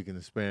Puerto Rican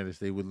and Spanish.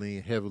 They would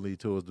lean heavily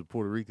towards the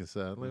Puerto Rican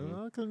side. Like,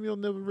 how come you'll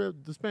never rep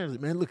the Spanish?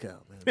 Man, look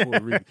out, man.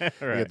 Puerto Rican.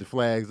 You got the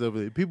flags over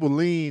there. People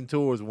lean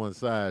towards one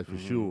side for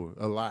sure.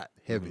 A lot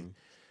heavy.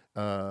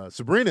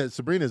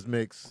 Sabrina's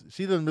mixed.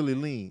 She doesn't really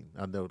lean.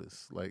 I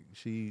noticed. Like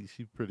she's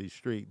pretty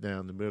straight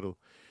down the middle.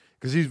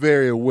 Because she's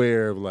very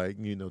aware of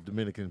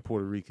Dominican and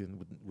Puerto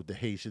Rican with the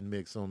Haitian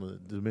mix on the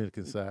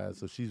Dominican side.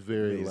 So she's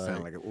very It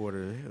sound like an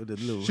order. The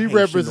little she Haitian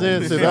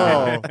represents on it the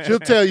all. side. She'll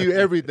tell you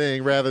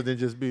everything rather than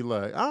just be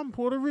like, I'm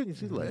Puerto Rican.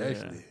 She's like,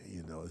 actually,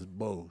 it's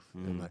both.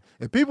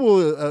 And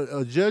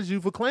people judge you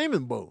for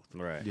claiming both.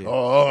 Right. Yeah.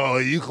 Oh,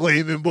 you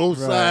claiming both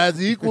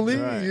sides equally?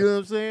 Right. You know what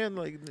I'm saying?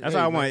 Like That's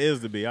how I want Is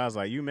to be. I was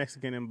like, you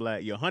Mexican and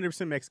black. You're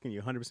 100% Mexican.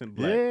 You're 100%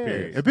 black. Yeah,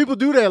 Period. and people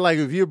do that. Like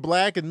if you're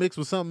black and mixed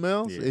with something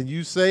else, Yeah. and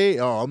you say,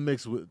 "Oh,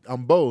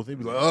 I'm both," they'd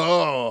be like,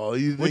 "Oh,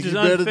 you think Which is you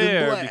better unfair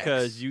than blacks?"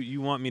 because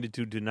you want me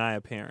to deny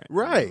a parent.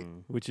 right?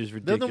 Which is That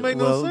ridiculous. don't make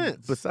Well, no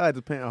sense.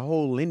 besides a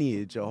whole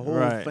lineage, a whole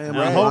Right.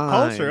 family, A whole line.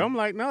 culture. I'm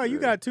like, no, you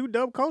got two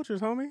dope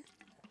cultures, homie.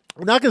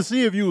 And I can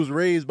see if you was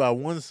raised by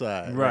one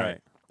side, Right.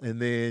 and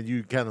then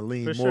you kind of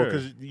lean For more sure.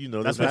 because you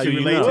know That's how what you you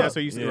relate know. to. That's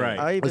what you see. Yeah. Right.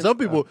 I But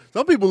even,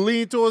 some people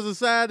lean towards the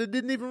side that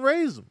didn't even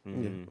raise them.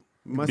 Mhm.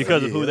 my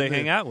because son- of who they yeah.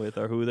 hang out with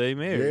or who they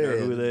married or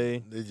who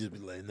they. just be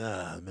like,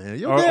 nah, man,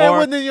 your Or- dad or-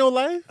 wasn't in your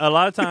life. A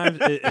lot of times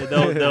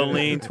they'll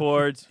lean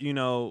towards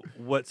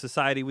what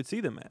society would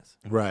see them as.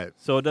 Right.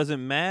 So it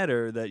doesn't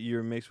matter that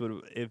you're mixed with.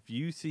 If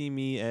you see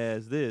me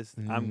as this,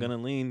 I'm Mhm. gonna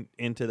lean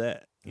into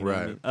that. You know what I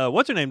Right. mean?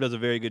 What's her name does a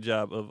very good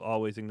job of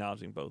always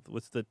acknowledging both.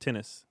 What's the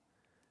tennis?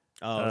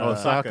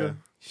 Osaka.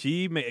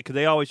 She because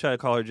they always try to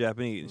call her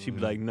Japanese, and she'd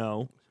be like,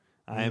 "No,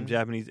 I am Mhm.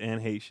 Japanese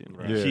and Haitian."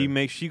 Right. And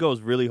Yeah. she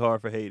goes really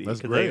hard for Haiti That's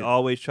because they great.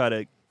 always try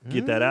to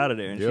get that out of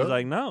there, and Yep. she's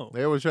like, "No."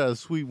 They always try to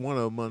sweep one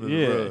of them under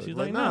Yeah, the rug. she's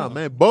like, like, nah, no.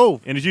 man,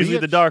 both. And it's usually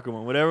the bitch. darker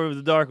one. Whatever was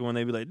the darker one,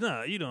 they'd be like,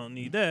 "No, you don't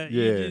need that."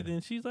 You Yeah. just-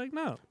 and she's like,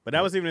 "No." But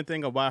that was even the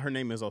thing of why her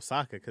name is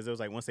Osaka, because it was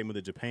like once they moved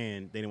to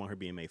Japan, they didn't want her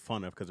being made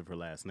fun of because of her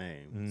last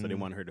name. So they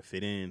wanted her to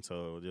fit in.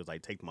 So it was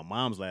like, take my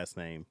mom's last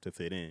name to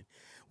fit in.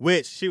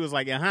 Which she was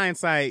like, in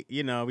hindsight,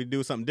 we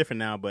do something different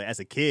now. But as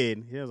a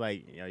kid, he was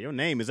like, your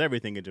name is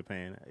everything in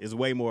Japan. It's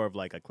way more of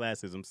like a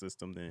classism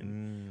system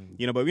than,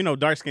 but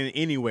dark skin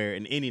anywhere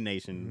in any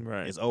nation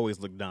Right. is always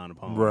looked down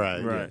upon.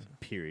 Right. Right.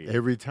 Period.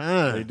 Every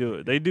time. They do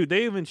it. They do.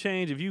 They even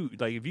change if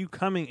you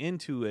coming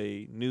into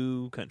a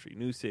new country,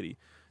 new city,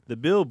 the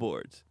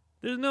billboards.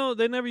 They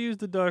never use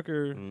the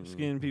darker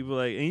skinned people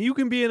and you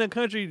can be in a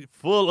country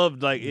full of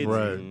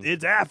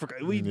it's Africa.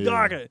 We Yeah.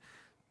 darker.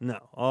 No,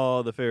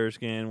 all the fair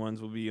skinned ones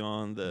will be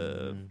on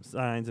the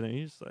signs and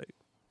you're just like,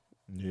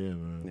 Yeah,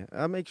 man.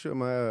 Yeah, I make sure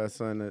my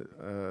son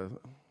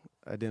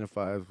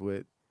identifies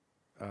with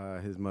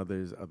his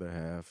mother's other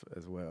half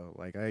as well.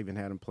 Like I even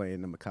had him play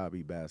in the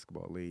Maccabi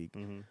basketball league,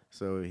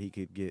 so he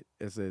could get.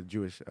 It's a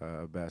Jewish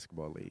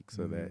basketball league,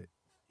 so that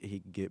he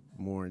could get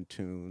more in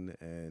tune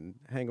and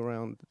hang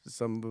around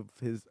some of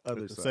his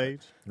other side.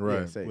 Sage, Right.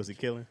 Yeah, Sage. was he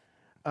killing?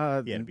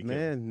 Yeah, to be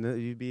man, no,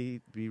 you be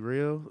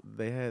real.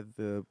 They had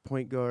the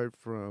point guard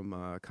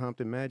from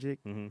Compton Magic,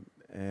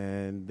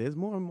 and there's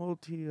more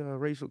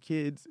multi-racial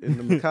kids in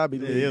the Maccabi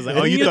league. It was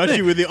like, you thought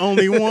you were the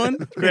only one?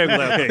 Craig was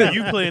like, okay,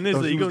 you playing this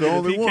Thought league, you was you the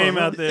gonna get only if he came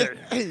one, out there.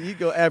 You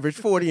go average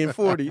 40 and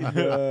 40.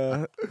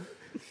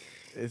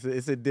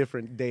 It's a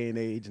different day and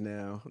age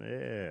now.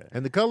 Yeah.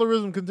 And the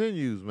colorism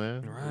continues,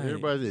 man. Right.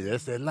 Everybody,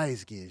 that's that light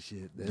skin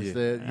shit. That's Yeah.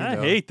 that. I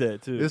hate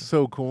that too. It's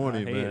so corny,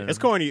 I hate man. it. It's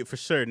corny for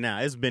sure now.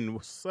 It's been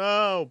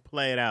so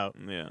played out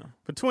Yeah.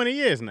 for 20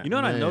 years now. You know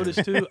what I Man.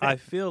 noticed too? I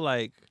feel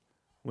like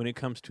when it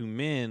comes to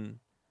men,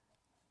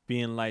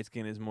 being light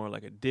skinned is more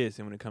like a diss,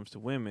 and when it comes to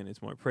women,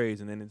 it's more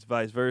praise, and then it's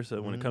vice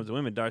versa. When it comes to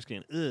women, dark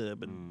skin, but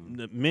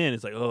the men,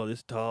 it's like, oh,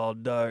 this tall,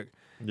 dark.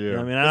 Yeah. You know what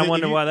I mean, If I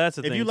wonder you- why that's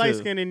a thing. If you light too.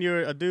 skinned and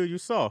you're a dude, you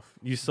soft.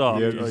 You soft,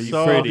 Yeah, or you you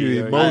soft, pretty,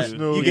 you or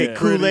emotional, You Yeah. get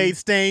Kool-Aid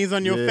stains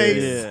on your Yeah.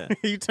 face.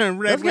 Yeah. You turn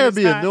red. That's when gotta it's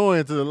be hot.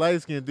 annoying to the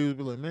light skinned dudes.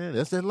 Be like, man,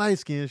 that's that light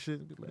skin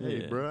shit. Be like,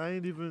 hey, Yeah. bro, I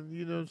ain't even,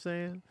 you know what I'm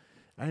saying?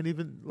 I ain't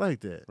even like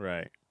that.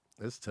 Right.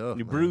 That's tough.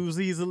 You man. bruise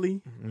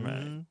easily.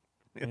 Right. Mhm.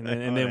 And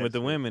then with the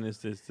women, it's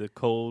just the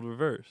cold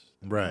reverse,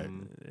 Right.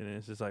 and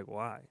it's just like,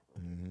 why?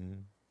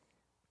 Mhm.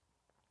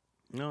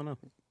 No.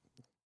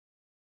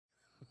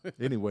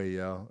 Anyway,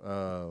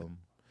 y'all.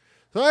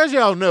 So as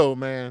y'all know,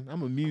 man,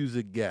 I'm a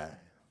music guy.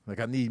 Like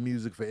I need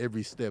music for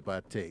every step I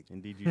take.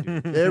 Indeed you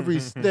do. Every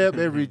step,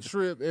 every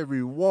trip,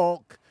 every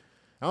walk.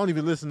 I don't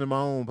even listen to my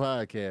own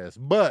podcast,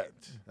 but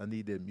I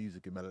need that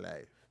music in my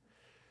life.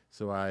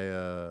 So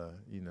I,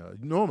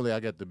 normally I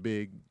got the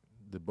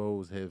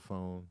Bose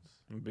headphones.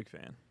 I'm a big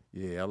fan.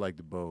 Yeah, I like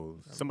the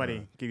Bose.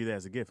 Somebody give you that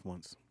as a gift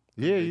once.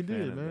 Yeah, big you fan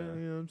did, of man. that.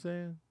 You know what I'm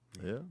saying?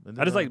 Yeah. And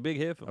I just then like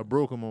big I headphones.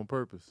 broke them on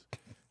purpose.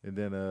 And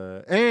then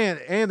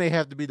and they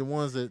have to be the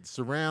ones that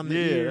surround the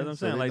Yeah, ear, that's what I'm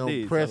so saying, they like don't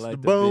these. I press like the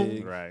the bone.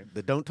 big- Right.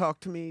 The Don't Talk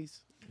to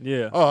Me's.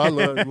 Yeah. Oh, I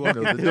love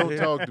the Don't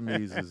Talk to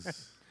Me's.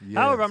 Yes.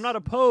 However, I'm not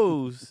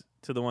opposed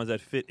to the ones that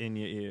fit in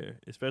your ear,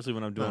 especially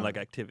when I'm doing Huh. like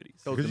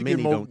activities. Those Because the you get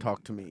mini more- Don't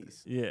Talk to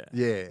Me's. Yeah.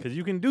 Yeah. Because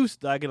you can do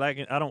like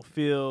I don't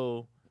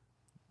feel,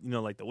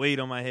 like the weight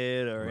on my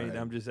head or anything. Right.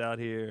 I'm just out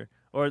here.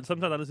 Or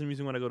sometimes I listen to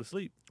music when I go to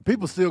sleep.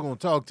 People still gonna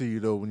talk to you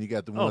though when you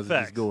got the ones that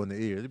just facts. go in the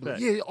ear. They be like,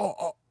 Facts. yeah,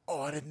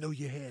 oh, I didn't know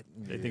you had.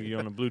 They think you're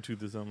on a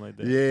Bluetooth or something like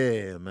that.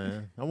 Yeah,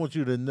 man. I want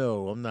you to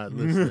know I'm not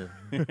listening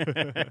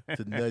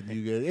to nothing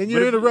you get, and But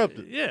you're if-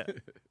 interrupted. Yeah.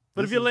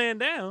 But if This you're is- laying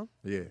down,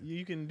 Yeah.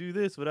 you can do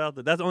this without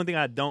the. That's the only thing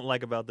I don't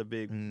like about the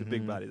big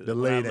Mhm. body. The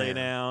When I lay lay down.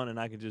 down and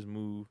I can just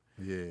move.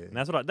 Yeah. And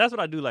that's what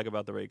I do like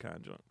about the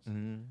Raycon joints.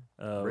 Mhm.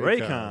 Raycon,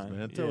 Raycons,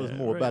 man. Tell us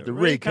more about the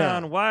Raycon.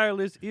 Raycon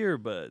wireless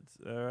earbuds.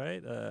 All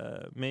right,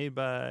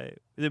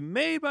 is it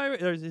made by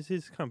or is this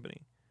his company?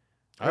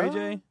 Ray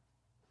J.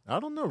 I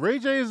don't know. Ray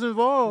J is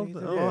involved. He's I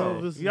don't know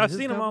if it's Yeah, I've his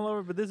seen them company. all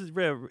over, but this is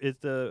rare. It's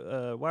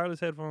the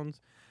wireless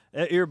headphones,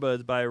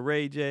 earbuds by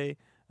Ray J.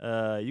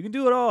 You can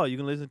do it all. You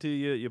can listen to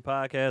your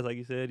podcast, like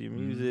you said, your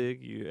music,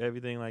 your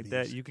everything like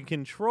that. You can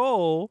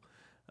control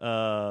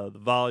the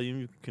volume.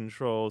 You can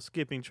control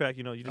skipping track.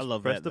 You just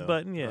love press that, the though.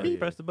 button. Yeah, Oh, you yeah.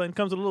 press the button.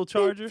 Comes with a little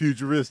charger.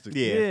 Futuristic.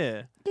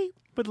 Yeah.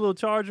 Put the little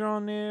charger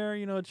on there.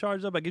 It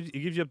charges up. It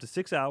gives you up to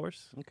 6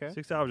 hours. Okay.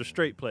 6 hours of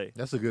straight play.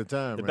 That's a good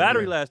time. The right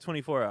battery there. lasts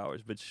 24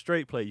 hours, but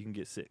straight play you can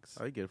get 6.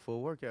 Oh, you get a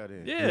full workout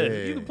in. Yeah,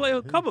 you can play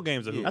a couple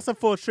games of hoop. That's a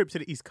full trip to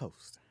the East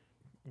Coast.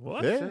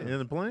 What? Yeah, in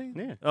the plane.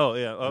 Yeah. Oh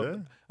yeah. Oh, Yeah.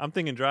 I'm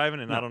thinking driving,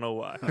 and I don't know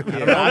why. I don't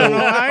know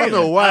I don't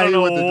know I why don't you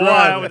know went to why I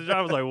drive. went to drive.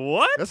 I was like,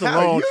 what? That's a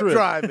How long you trip.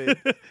 driving?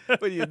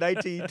 What are you,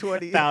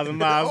 1920? 1,000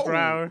 miles per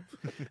hour.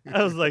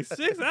 I was like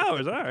 6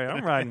 hours. All right,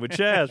 I'm riding with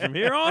Chaz from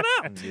here on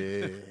out.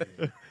 Yeah.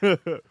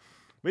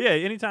 But yeah,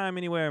 anytime,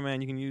 anywhere,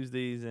 man, you can use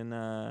these.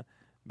 And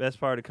best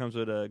part, it comes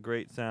with a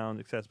great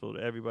sound, accessible to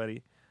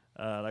everybody.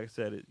 Like I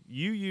said,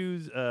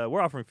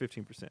 we're offering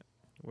 15%.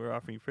 We're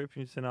offering you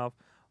 15% off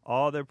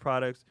all their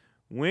products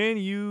when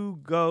you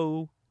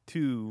go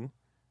to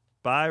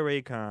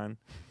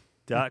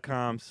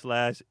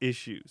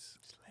buyraycon.com/issues.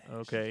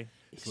 Okay,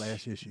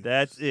 /issue.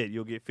 that's it.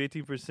 You'll get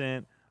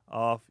 15%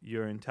 off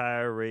your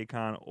entire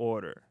Raycon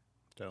order.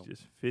 Dope.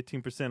 Just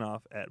 15%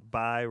 off at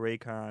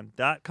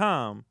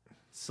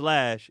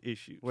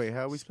buyraycon.com/issues. Wait,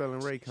 how are we spelling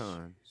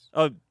Raycon?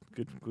 Oh,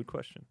 good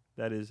question.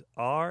 That is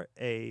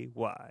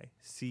RAYCON.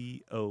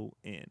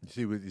 You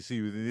see what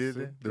it is?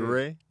 The Good.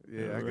 ray.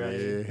 Yeah, I got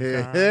Ray. you.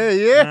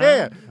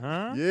 Yeah.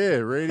 Huh? Yeah,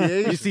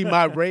 radiation. You see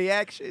my Ray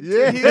action?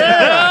 Yeah.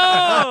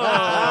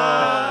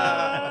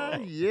 Oh!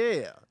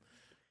 Yeah.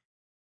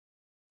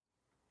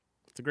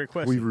 It's a great We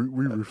question.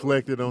 we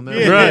reflected on that.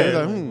 Yeah. Right.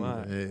 Like,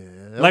 Why? Yeah,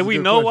 that Like was a we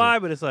good know question. why,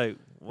 but it's like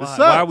why? sucks,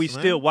 Why are we man.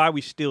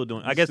 still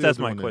doing? I We're guess still that's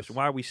my doing this. question.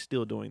 Why are we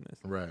still doing this?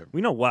 Right.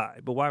 We know why,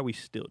 but why are we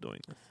still doing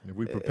this? If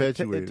we It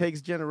perpetuate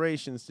takes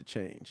generations to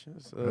change.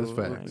 So, That's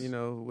facts.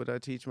 what I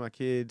teach my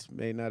kids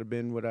may not have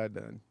been what I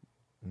done.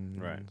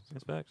 Mhm. Right.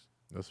 That's facts.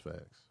 That's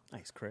facts.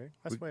 Nice, Craig.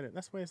 That's way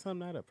to sum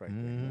that up right there.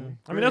 Mhm.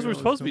 I mean, that's what we're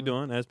supposed to be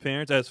doing as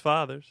parents, as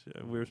fathers.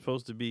 We're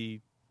supposed to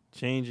be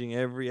changing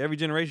every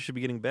generation should be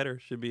getting better,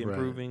 should be Right.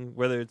 improving,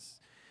 whether it's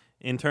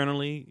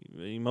internally,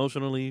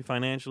 emotionally,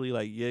 financially.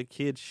 Like your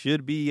kids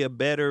should be a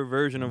better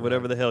version of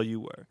whatever the hell you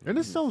were. And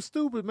it's so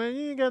stupid, man.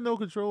 You ain't got no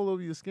control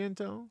over your skin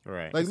tone.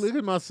 Right. Like, look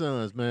at my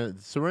sons, man.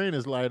 Serene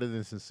is lighter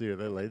than Sincere.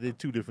 They're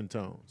two different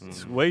tones.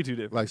 It's way too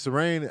different. Like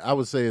Serene, I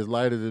would say is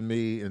lighter than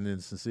me, and then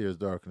Sincere is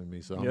darker than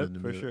me. So I'm Yep, in the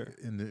for middle, sure.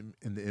 in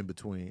the in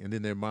between. And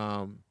then their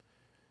mom,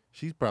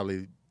 she's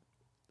probably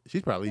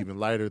even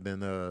lighter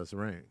than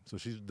Serene. So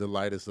she's the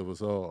lightest of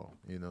us all.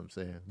 You know what I'm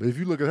saying? But if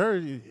you look at her,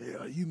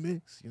 you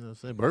mix. You know what I'm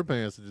saying? But her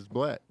parents are just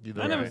black. You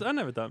know. I right?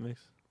 never thought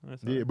mix.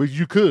 That's Yeah, not- but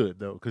you could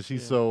though, because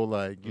she's Yeah. so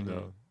like Mhm.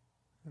 know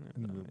I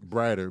never thought mix.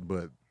 brighter.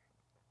 But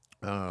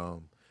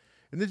and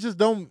it just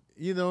don't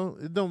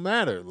it don't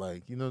matter.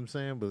 Like you know what I'm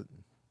saying? But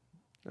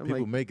I'm people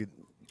like, make it.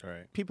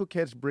 Right. people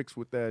catch bricks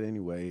with that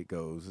anyway. It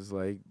goes. It's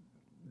like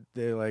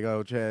they're like,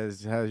 "Oh,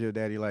 Chaz, how's your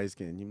daddy light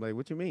skin?" You're like,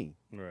 "What you mean?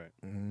 Right.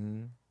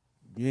 Mm-hmm.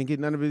 You ain't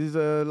get none of his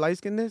light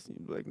skinness?"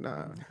 You're like,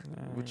 "Nah."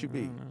 What you I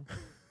mean? don't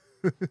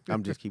know.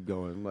 I'm just keep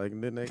going. Like,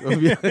 then they gonna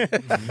be.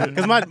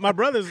 Because my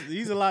brother's,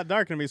 he's a lot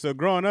darker than me. So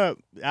growing up,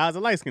 I was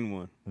a light skinned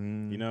one.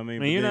 Mm-hmm. You know what I mean? I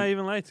But mean, you're then- not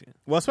even light skinned.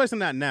 Well, especially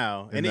not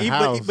now. In the even,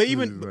 house, but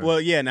even right. well,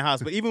 yeah, in the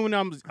house. But even when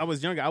I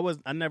was younger,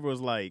 I never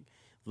was like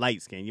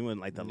light skinned. You weren't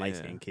like the light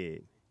skinned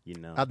kid. You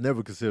know. I'd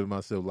never considered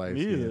myself light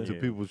Me skinned either. until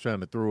Yeah. people was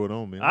trying to throw it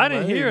on me. I I'm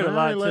didn't like, hear hey, it a man,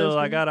 lot ain't till I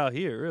light-skinned. got out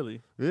here.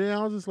 Really. Yeah,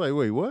 I was just like,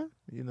 wait, what?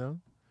 You know.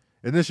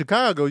 And in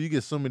Chicago, you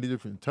get so many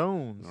different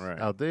tones. Right.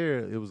 Out there,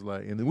 it was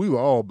like, and then we were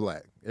all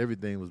black.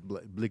 Everything was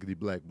black, blickety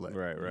black.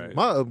 Right.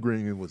 My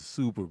upbringing was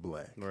super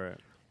black. Right.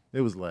 It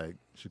was like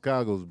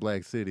Chicago's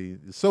black city.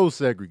 It's so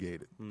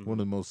segregated. Mhm. One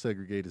of the most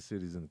segregated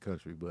cities in the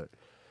country.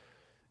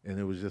 And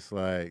it was just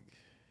like,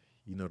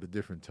 the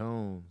different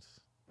tones.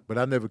 But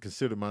I never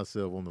considered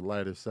myself on the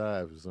lighter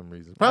side for some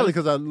reason. Probably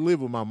because I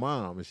live with my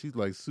mom and she's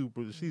like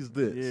she's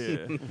this.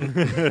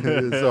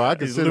 Yeah. So I It's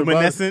consider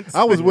luminescence.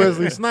 I was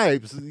Wesley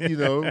Snipes,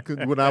 'cause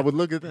when I would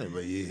look at that,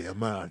 but yeah,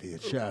 I'm out here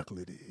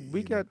chocolatey.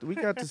 we got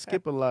to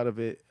skip a lot of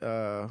it.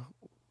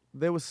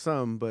 There was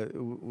some, but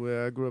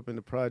where I grew up in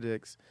the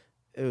projects,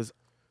 it was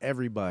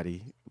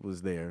everybody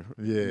was there.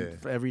 Yeah.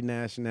 For every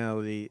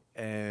nationality,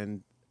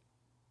 and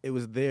it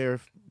was there.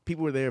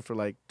 People were there for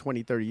like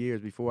 20, 30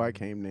 years before I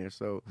came there,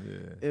 so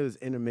Yeah. it was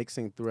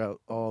intermixing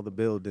throughout all the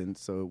buildings.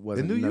 So it In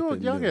wasn't New York,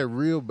 nothing y'all new. got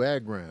real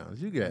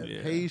backgrounds. You got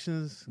Yeah.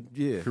 Haitians,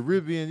 Yeah.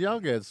 Caribbean.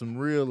 Y'all got some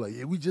real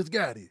we just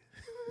got it.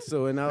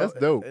 So in our That's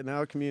dope. in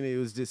our community, it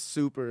was just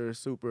super,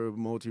 super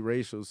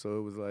multiracial. So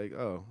it was like,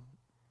 oh,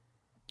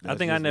 I that's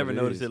think I just never what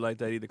it noticed is. it like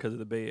that either because of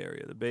the Bay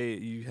Area. The Bay,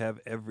 you have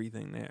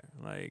everything there.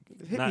 Like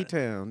Hippie not-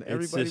 town. it's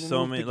Everybody just moved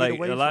so to many- get like,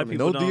 away a lot of from it.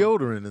 people No don't-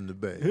 deodorant in the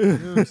Bay. You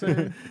know what I'm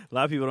saying? a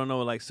lot of people don't know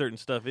what like certain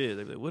stuff is.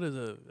 They're like, "What is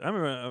a?" I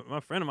remember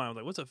my friend of mine was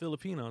like, "What's a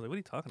Filipino?" I was like, "What are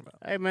you talking about?"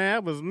 Hey man,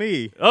 that was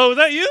me. Oh, was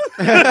that you?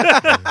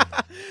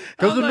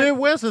 Because the like-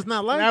 Midwest is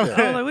not like Now- that.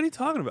 I was like, "What are you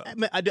talking about?"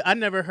 I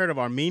never heard of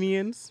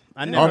Armenians.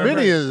 I never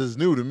Armenians is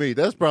new to me.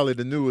 That's probably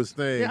the newest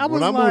thing. Yeah, I when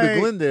was I moved to like-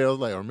 Glendale, I was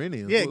like,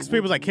 Armenians? Yeah, What- because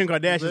people was like Kim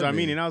what does Kardashian's that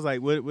Armenian. mean? I was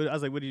like,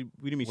 what do you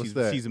mean? What's She's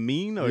that? she's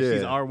mean or Yeah.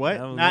 she's our what?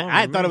 That was I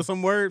normal, thought it was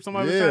some word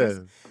somebody was Yeah. trying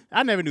to.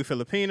 I never knew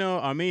Filipino,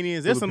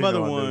 Armenians. There's some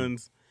Filipino other I knew.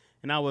 ones,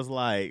 and I was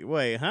like,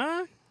 wait,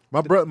 huh?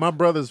 My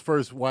brother's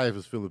first wife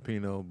is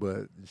Filipino,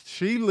 but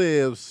she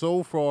lives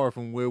so far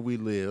from where we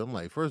live. I'm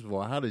like, first of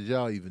all, how did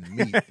y'all even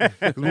meet?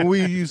 'Cause when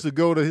we used to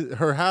go to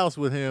her house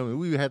with him, and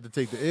we had to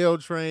take the L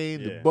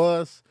train, the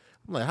bus.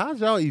 I'm like, how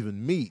did y'all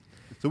even meet?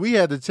 So we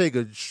had to take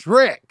a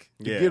trek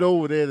to get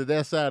over there to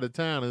that side of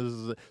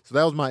town. So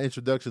that was my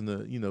introduction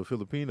to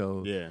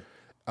Filipino. Yeah.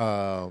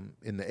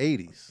 In the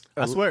 80s.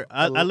 I swear,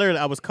 I literally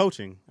I was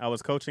coaching. I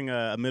was coaching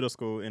a middle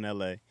school in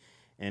LA.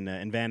 And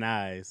in Van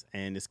Nuys,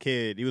 and this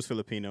kid, he was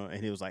Filipino,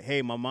 and he was like,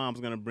 "Hey, my mom's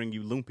gonna bring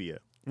you lumpia."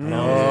 And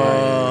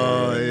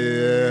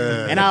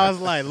Yeah. And I was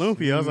like,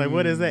 lumpia. I was like,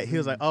 "What is that?" He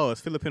was like, "Oh, it's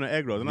Filipino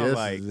egg rolls." And I was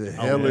like, the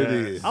hell it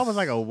is. I was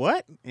like, "A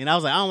what?" And I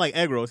was like, "I don't like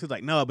egg rolls." He was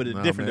like, "No, but it's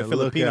different. Man, They're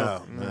look Filipino."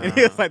 out, man. And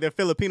he was like, "They're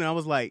Filipino." I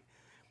was like,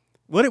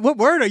 "What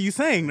word are you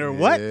saying? Or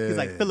what?" He's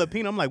like, Yeah.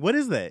 "Filipino." I'm like, "What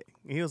is that?"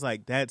 And he was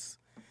like, "That's."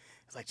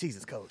 It's like,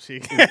 Jesus, coach. You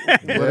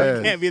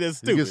can't be this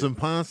stupid. You get some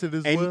pancit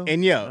as well?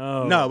 And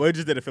no, we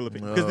just did a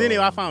Filipino. Because then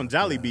I found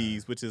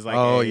Jollibee's, which is like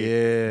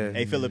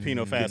a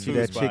Filipino fast Get food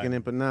you that spot. chicken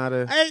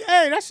empanada.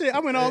 Hey, that shit, I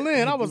went all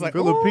in. I was like,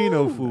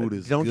 Filipino ooh. food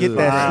is Don't good. get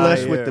that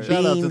slush with the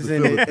Shout out to beans the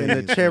and the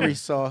Philippines, cherry man.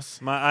 sauce.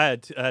 I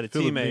had a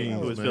teammate who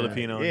Philippines, was man.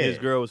 Filipino. And Yeah. his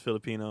girl was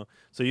Filipino.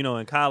 So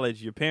in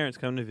college, your parents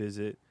come to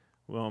visit.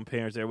 Well,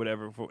 parents there,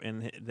 whatever,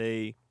 and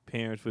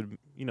parents would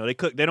they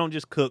cook. They don't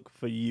just cook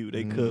for you.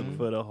 They cook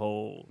for the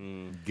whole.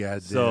 Goddamn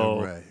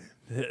So,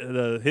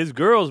 right. His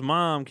girl's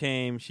mom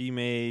came. She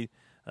made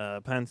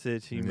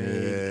pancit. She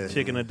made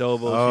chicken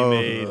adobo. Oh, she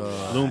made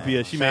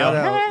lumpia. She Shout made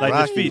out like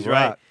Rocky this feast,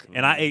 right? Rock.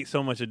 And I ate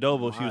so much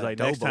adobo. She was like,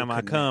 "Next Adobo time I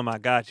connect. come, I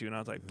got you." And I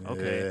was like,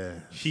 "Okay." Yeah.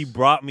 She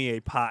brought me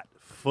a pot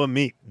for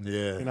me,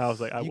 Yeah. and I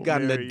was like, "I You will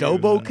got an marry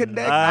adobo you.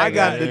 connect? I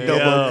got the Yo,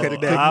 adobo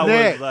connect.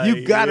 I was like,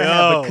 You gotta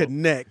have a yo.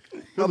 connect.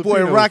 My boy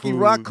Filipino Rocky food.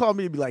 Rock called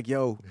me and be like,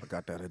 "Yo, I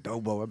got that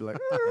adobo." I'd be like,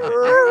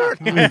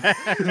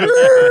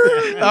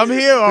 "I'm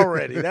here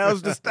already." That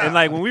was the style. And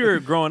like when we were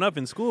growing up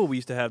in school, we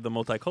used to have the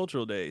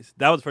multicultural days.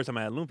 That was the first time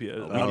I had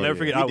lumpia. I'll never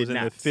forget. We I was did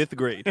in not. the 5th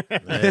grade.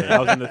 I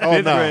was in the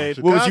 5th no. grade.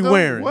 What was you Chicago?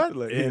 wearing? What?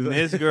 And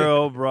this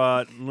girl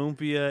brought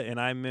lumpia, and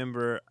I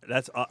remember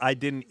I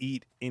didn't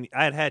eat any.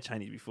 I had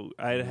Chinese food.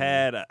 I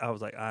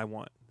was like, I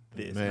want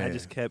this. And I Man.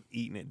 just kept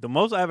eating it. The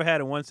most I ever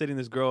had in one sitting,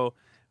 this girl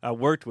I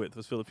worked with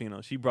was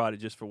Filipino. She brought it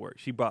just for work.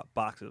 She brought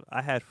boxes.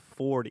 I had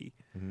 40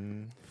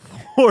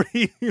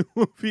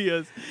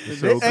 lumpias.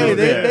 So Hey, good.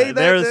 They're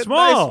they're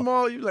small. Nice,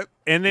 small. You like,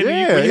 And then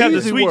Yeah, when you have the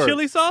easy sweet work.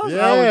 chili sauce, I was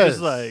Yes.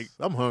 just like,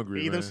 I'm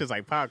hungry, Eat them man. shit's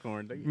like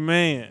popcorn.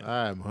 man.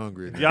 I'm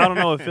hungry. If y'all don't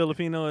know what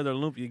Filipino is or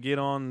lumpia, get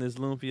on this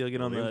lumpia,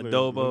 get on the Lumpia-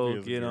 adobo, lumpia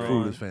is get great.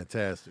 Food on is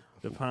fantastic.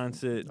 the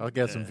pancit. I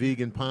got some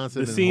vegan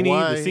pancit The in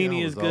Hawaii. the I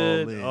is was all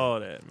good. in. All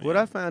that, man. what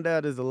I found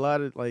out is a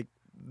lot of like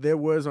there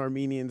was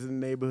Armenians in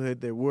the neighborhood.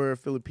 There were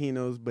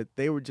Filipinos, but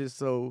they were just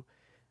so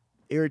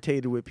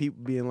irritated with people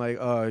being like,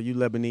 "Oh, you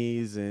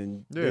Lebanese,"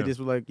 and they Yeah. just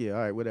were like, "Yeah, all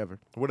right, whatever."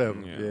 Whatever.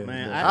 Yeah. Yeah.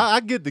 Man, Yeah. I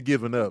get the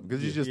giving up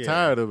because you're just Yeah.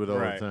 tired of it all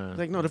Right. the time. It's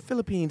like, no, the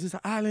Philippines is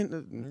an island.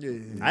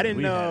 Yeah. I didn't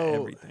We had know.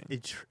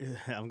 everything.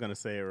 I'm gonna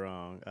say it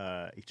wrong.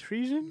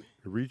 Etrian?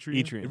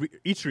 Eritrea?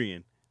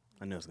 Etrian.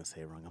 I know I was gonna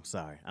say it wrong.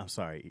 I'm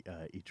sorry,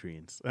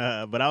 Etrians.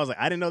 But I was like,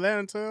 I didn't know that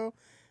until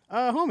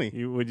homie.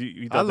 You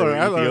I thought they were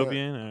learned- I learned-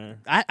 Ethiopian or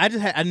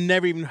I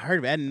never even heard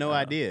of it. I had no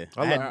idea.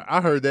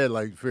 I heard that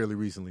like fairly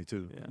recently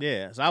too.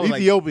 Yeah, so I was like,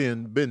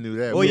 Ethiopian been knew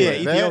that. oh We yeah,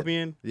 like that.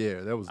 Ethiopian.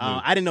 Yeah, that was new.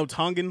 I didn't know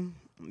Tongan.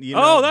 You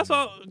know? Oh, that's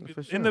all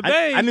in the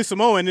Bay. I knew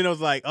Samoan, and then I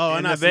was like, oh, I'm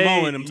in not the Bay,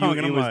 Samoan. I'm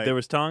Tongan. I'm like, there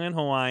was Tongan,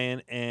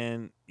 Hawaiian,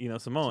 and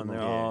Samoan. They're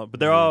Yeah. all, but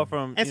they're all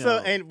from. and you so,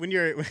 know, and when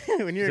you're a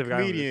Pacific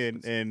comedian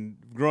Islanders. and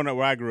growing up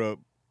where I grew up,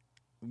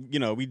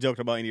 we joked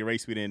about any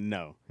race we didn't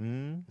know.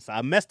 Mhm. So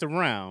I messed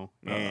around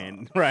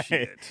and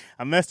shit.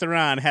 I messed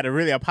around and had to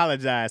really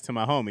apologize to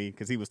my homie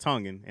because he was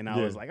Tongan. And I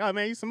Yeah. was like, oh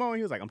man, you Samoan?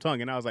 He was like, I'm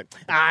Tongan. I was like,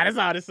 that's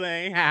all the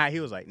same. He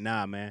was like,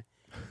 nah, man,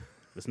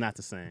 it's not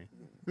the same.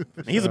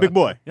 And he's a big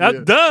boy. Yeah,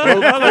 duh. I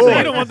was gonna say,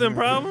 you don't want them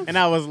problems. And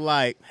I was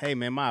like, hey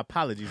man, my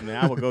apologies, man.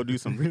 I will go do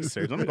some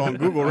research. I'm going to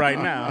Google right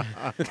now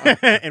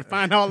and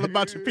find all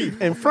about your people.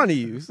 in front of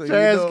you. So you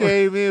Chaz know-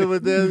 came in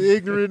with that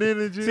ignorant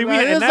energy. See, like,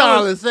 and it's that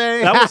all was- the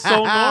same. that was so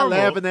normal.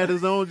 Laughing at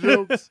his own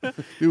jokes.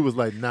 He was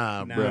like,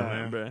 nah, Nah, bro.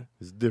 man. Bruh.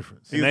 It's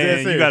different. He was Man, dead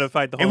you serious. got to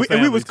fight the whole And we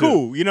family was too.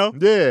 cool, you know?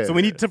 Yeah. So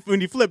when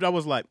he flipped, I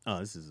was like, oh,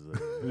 this is,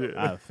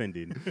 I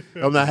offended.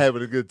 I'm not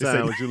having a good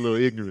time with your little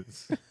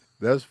ignorance.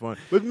 That's fun.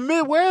 But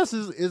Midwest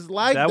is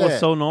like that. That was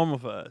so normal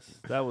for us.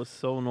 That was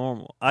so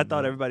normal. I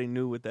thought everybody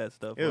knew what that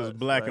stuff It was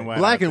black and white.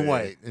 black out and there.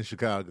 white in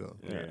Chicago.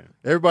 Yeah.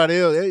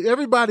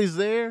 Everybody's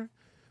there,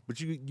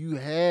 but you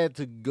had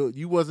to go.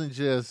 You wasn't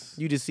just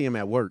You just see them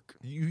at work.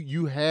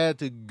 you had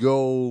to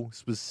go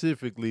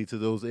specifically to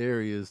those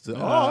areas to. It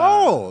Here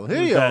was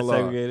that y'all are.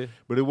 segregated.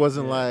 But it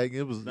wasn't like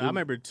it was. I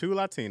remember 2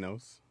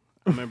 Latinos.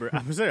 I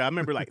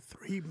remember like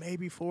 3,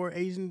 maybe 4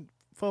 Asian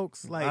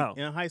folks like Wow.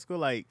 in high school.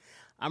 Like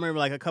I remember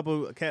like a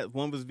couple of cats.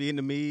 One was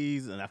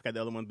Vietnamese, and I forgot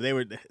the other one. But they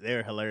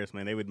were hilarious,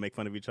 man. They would make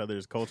fun of each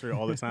other's culture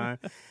all the time.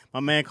 My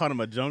man called him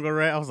a jungle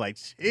rat. I was like,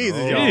 Jesus,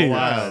 Oh, y'all Jesus.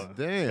 wild.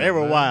 Damn, They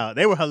were man. wild.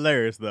 They were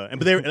hilarious though,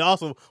 but they were and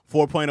also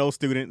 4.0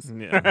 students.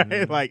 Yeah.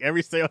 Right? Like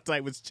every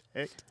stereotype was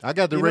checked. I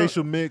got the You know-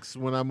 racial mix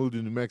when I moved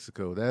to New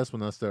Mexico. That's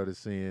when I started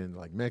seeing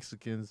like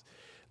Mexicans,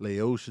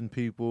 Laotian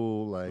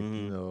people, like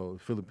you know,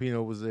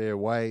 Filipino was there,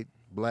 white,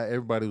 black.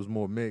 Everybody was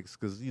more mixed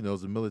because you know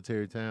it's a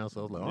military town.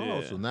 So I was like, oh,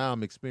 Yeah. so now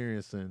I'm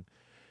experiencing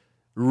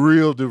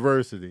real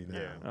diversity now.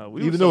 Yeah.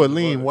 We were Even though so it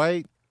leaned diverse.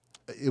 white,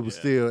 it was Yeah.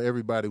 still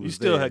everybody was You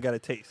still there. had got a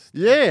taste.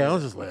 Yeah, I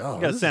was just like, oh,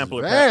 gotta this sample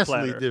is a vastly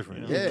platter,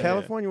 different. you know? Yeah,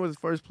 California was the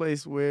first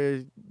place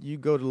where you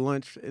go to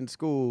lunch in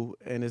school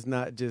and it's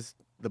not just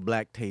the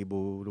black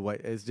table, the white.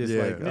 It's just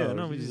Yeah. like, Yeah, oh,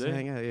 no, you we just just-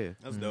 hang out. Yeah,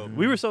 That's dope.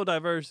 We were so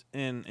diverse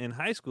in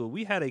high school.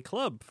 We had a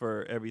club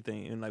for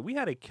everything, and like we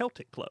had a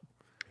Celtic club.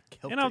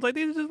 And I was like,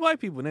 these are just white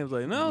people. And they was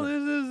like, no,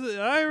 this is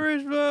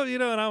Irish, bro. You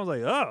know, and I was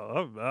like,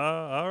 oh,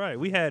 all right.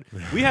 We had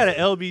an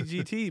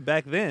LBGT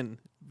back then.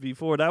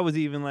 Before that was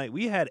even like,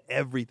 we had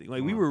everything.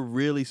 Like we were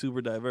really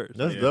super diverse.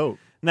 that's Yeah. dope.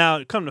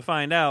 Now, come to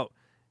find out,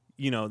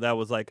 you know, that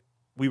was like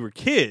we were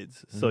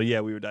kids, so Mm-hmm.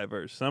 yeah, we were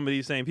diverse. Some of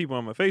these same people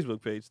on my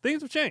Facebook page,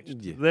 things have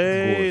changed. Yeah, of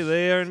course.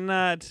 They are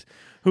not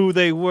who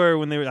they were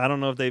when they were. I don't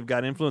know if they've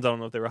got influence. I don't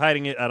know if they were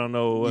hiding it. I don't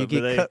know. you but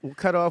get they,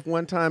 cut off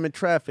one time in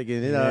traffic,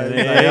 and Yeah, it's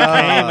they like,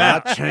 came I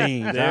out.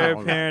 changed. I Their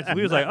don't know. parents,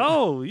 we was like,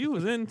 oh, you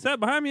was sat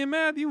behind me in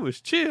math. You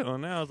was chill.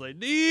 And now I was like,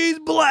 these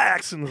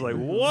blacks, and it's like,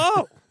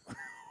 whoa,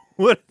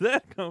 where did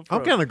that come from?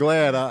 I'm kind of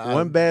glad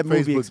One bad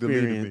movie Facebook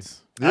deleted me. experience.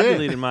 I Yeah.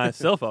 deleted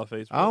myself off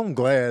Facebook. I'm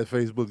glad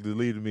Facebook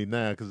deleted me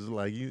now because it's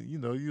like you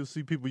know you'll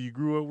see people you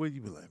grew up with,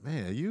 you be like,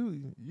 man,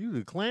 you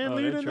the clan Oh,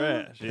 they're leader,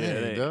 now? trash. Yeah,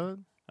 Dang, they- dog.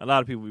 A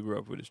lot of people we grew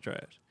up with is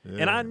trash. Yeah.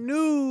 And I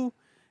knew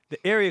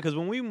the area because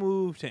when we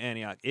moved to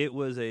Antioch, it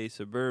was a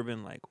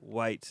suburban, like,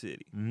 white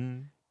city.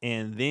 Mhm.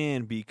 And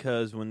then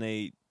because when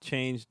they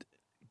changed,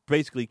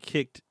 basically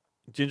kicked,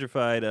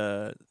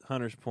 gentrified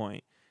Hunters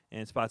Point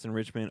and spots in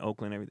Richmond,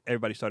 Oakland,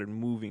 everybody started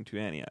moving to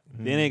Antioch.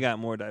 Then it got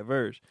more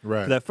diverse.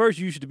 Right, 'Cause at first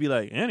you used to be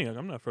like, Antioch,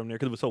 I'm not from there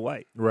because it was so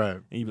white. right.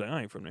 And you'd be like,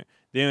 I ain't from there.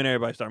 Then when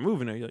everybody started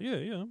moving there, you're like,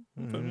 yeah,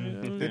 I'm from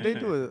there. Mhm. Did they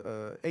do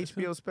a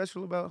HBO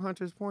special about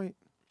Hunter's Point?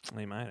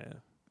 They might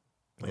have.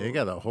 They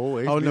got a whole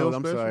HBO Oh no,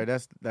 I'm special? sorry.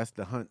 That's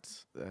the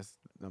Hunts.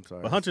 I'm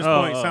sorry. But Hunter's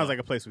Oh, Point oh. sounds like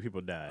a place where people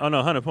die. Oh,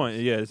 no, Hunter Point.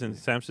 Yeah, it's in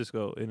San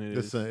Francisco. And it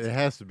is. It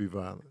has to be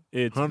violent.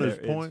 It's Hunters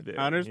very- Point?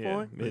 Hunters yeah,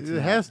 Point? It's It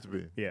not- has to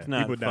be. Yeah, It's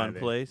not people a fun die there.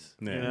 place,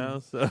 Yeah. you know.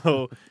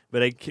 So, but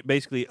they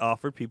basically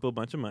offered people a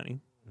bunch of money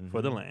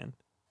for the Mhm. land,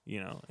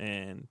 you know,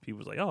 and people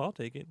was like, "Oh, I'll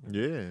take it.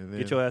 Yeah, and then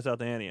Get your ass out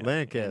to Antioch."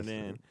 Lancaster. And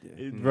then,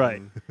 Yeah.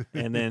 right,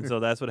 and then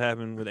so that's what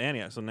happened with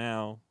Antioch. So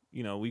now,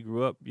 you know, we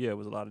grew up. Yeah, it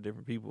was a lot of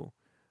different people,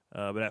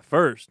 but at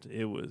first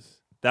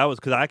that was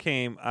because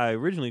I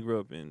originally grew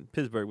up in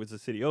Pittsburgh, which is a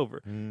city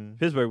over. Mm,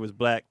 Pittsburgh was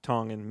black,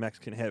 Tongan,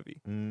 Mexican heavy.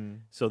 mm,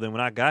 So then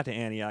when I got to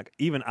Antioch,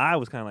 even I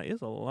was kind of like,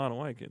 it's a lot of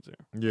white kids there.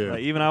 yeah.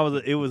 Like even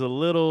it was a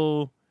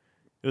little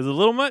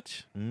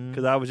much Mm.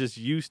 because I was just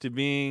used to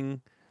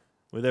being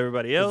with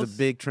everybody else. It's a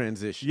big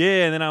transition.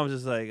 Yeah, and then I was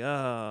just like,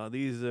 oh,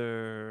 these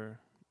are,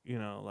 you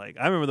know, like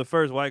I remember the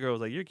first white girl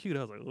was like, "You're cute."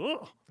 I was like,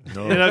 "Oh,"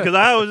 No. you know, because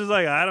I was just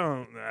like, I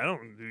don't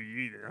do you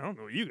either. I don't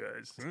know you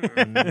guys.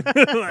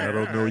 I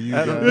don't know you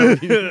I don't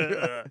guys.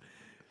 know.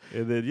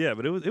 And then yeah,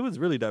 but it was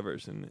really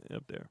diverse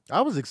up there.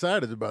 I was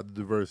excited about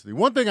the diversity.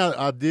 One thing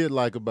I did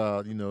like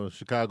about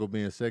Chicago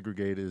being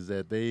segregated is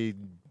that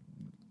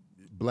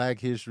Black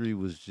history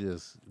was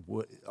just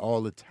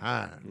all the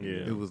time.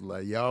 Yeah. It was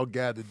like y'all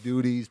got to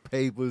do these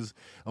papers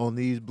on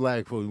these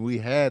black folks. We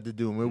had to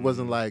do them. It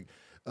wasn't like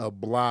a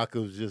block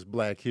of just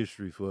Black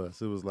history for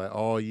us. It was like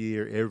all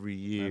year, every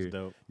year. That's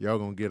dope. Y'all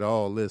gonna get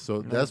all this.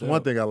 So that's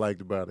one thing I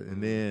liked about it.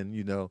 And then,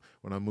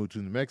 when I moved to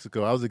New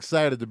Mexico, I was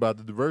excited about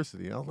the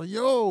diversity. I was like,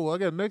 yo, I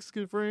got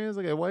Mexican friends,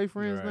 I got white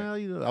friends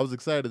Right. now. I was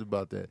excited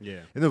about that. Yeah.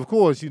 And of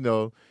course,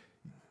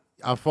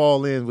 I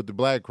fall in with the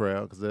black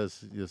crowd because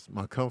that's just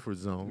my comfort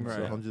zone.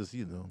 So Right. I'm just,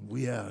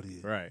 we out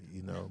here. Right.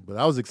 But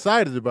I was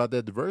excited about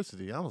that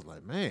diversity. I was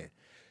like, man,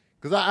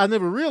 because I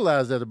never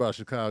realized that about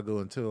Chicago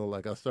until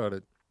like I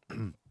started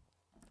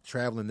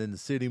traveling in the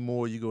city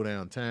more. You go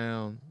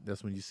downtown,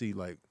 that's when you see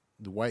like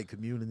the white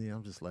community.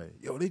 I'm just like,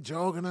 yo, they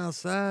jogging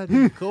outside.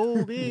 It's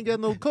cold. They ain't got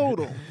no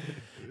coat on.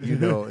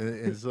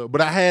 And so,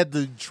 but I had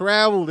to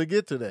travel to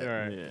get to that.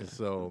 Right. Yeah. And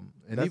so,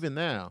 and That's- even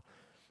now,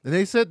 and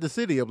they set the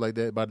city up like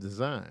that by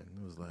design.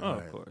 It was like, Oh, all of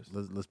right, course.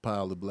 let's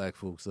pile the black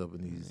folks up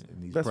in these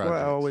That's projects. why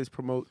I always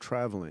promote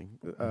traveling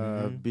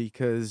Mhm.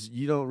 because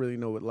you don't really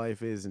know what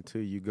life is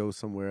until you go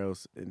somewhere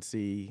else and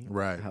see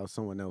Right. how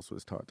someone else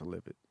was taught to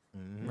live it.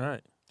 Mhm.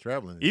 Right.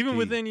 Traveling, is Even key.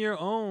 within your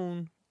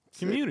own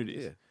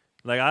communities. Yeah.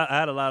 Like I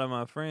had a lot of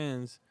my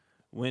friends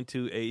went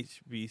to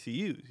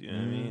HBCUs, you know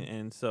what I mean?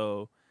 And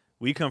so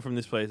we come from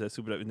this place that's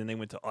super, and then they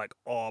went to like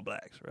all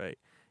blacks, right?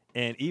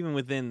 And even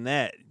within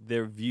that,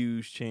 their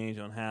views change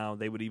on how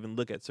they would even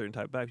look at certain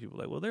type of black people.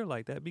 Like, well, they're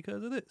like that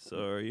because of this.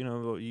 Or,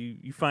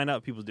 you find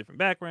out people's different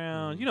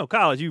backgrounds.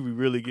 College, you be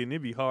really getting,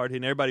 it'd be hard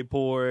hitting. Everybody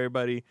poor,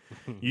 everybody,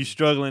 you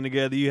struggling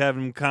together, you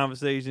having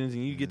conversations,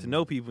 and you get to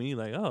know people, and you're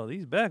like, oh,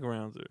 these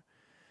backgrounds are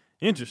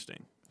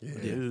interesting.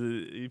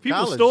 Yeah.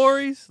 People's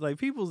stories, like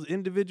people's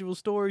individual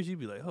stories, you'd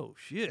be like, oh,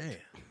 shit. Damn.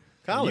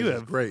 College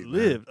is great.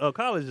 Lived. Man. Oh,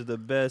 college is the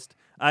best.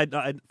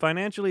 I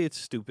financially, it's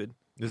stupid.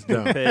 It's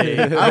dumb.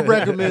 I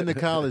recommend the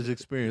college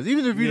experience,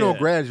 even if you don't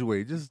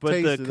graduate. Just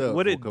taste it up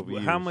for a couple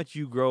years. How much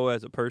you grow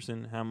as a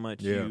person, how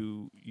much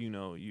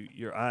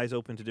your eyes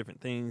open to different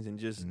things and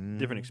just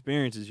different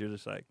experiences. You're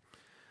just like,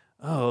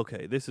 oh,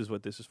 okay, this is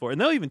what this is for.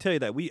 And they'll even tell you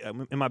that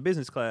in my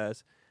business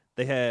class,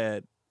 they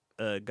had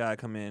a guy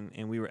come in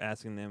and we were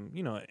asking them,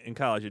 in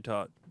college you're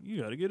taught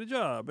you got to get a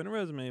job and a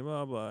resume,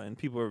 blah blah, and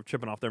people were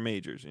tripping off their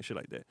majors and shit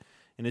like that.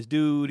 And this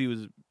dude, he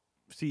was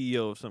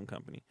CEO of some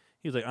company.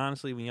 He was like,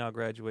 honestly, when y'all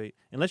graduate,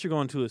 unless you're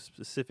going to a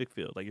specific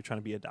field, like you're trying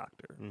to be a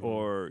doctor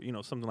or,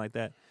 something like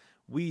that,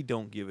 we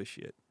don't give a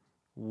shit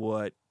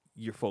what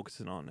you're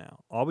focusing on now.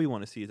 All we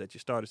want to see is that you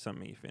started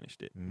something and you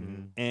finished it.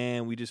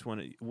 And we just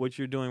want to, what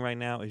you're doing right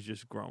now is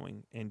just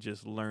growing and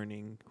just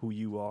learning who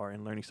you are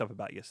and learning stuff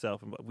about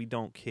yourself. And we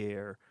don't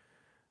care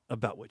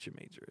about what your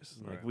major is.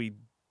 Right. Like, we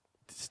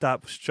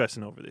stop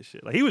stressing over this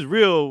shit. Like, he was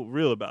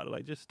real about it.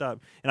 Like, just stop.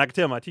 And I could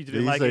tell my teacher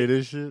didn't like it. Did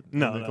he say this shit?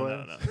 No.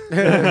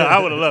 I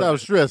would have loved it. Stop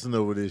stressing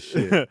over this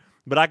shit.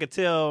 But I could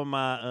tell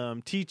my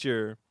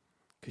teacher,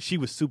 because she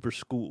was super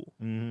school.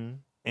 And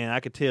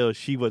I could tell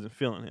she wasn't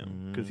feeling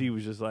him because he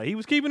was just like, he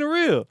was keeping it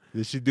real.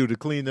 Did she do the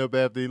cleanup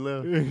after he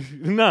left?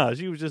 No,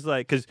 she was just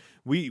like, because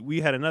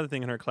we had another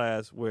thing in her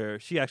class where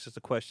she asked us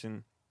a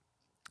question.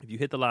 If you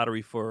hit the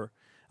lottery for,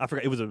 I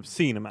forgot, it was an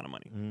obscene amount of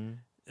money,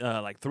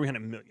 like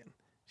 $300 million.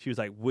 She was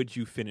like, would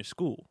you finish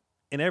school?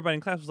 And everybody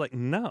in class was like,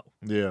 no.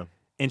 Yeah.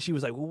 And she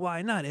was like, well,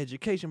 why not?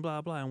 Education, blah,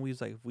 blah. And we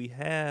was like, if we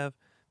have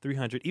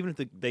 300, even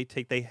if they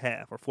take they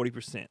half or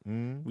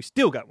 40%, we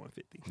still got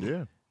 150.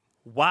 Yeah.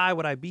 Why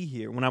would I be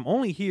here when I'm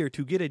only here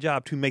to get a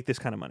job to make this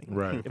kind of money?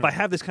 Right. If I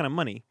have this kind of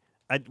money,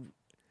 and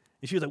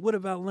she was like, what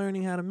about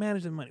learning how to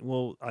manage the money?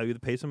 Well, I'll either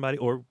pay somebody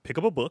or pick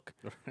up a book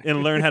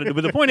and learn how to do it.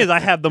 But the point is, I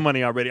have the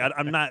money already.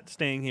 I'm not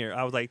staying here.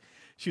 I was like,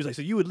 she was like,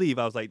 so you would leave.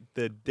 I was like,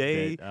 the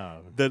day,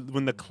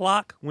 when the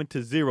clock went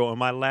to 0 on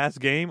my last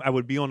game, I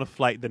would be on a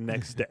flight the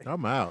next day.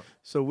 I'm out.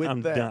 So with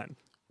I'm that, done.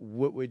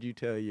 What would you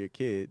tell your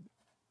kid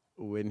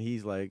when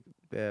he's like,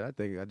 Dad, I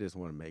think I just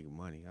want to make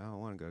money. I don't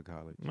want to go to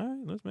college. All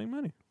right, let's make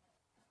money.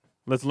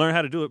 Let's learn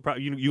how to do it.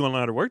 You want to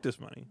learn how to work this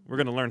money. We're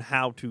going to learn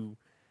how to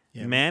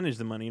manage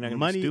the money. You're not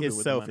money be stupid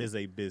itself with the money. is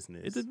a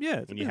business. It's and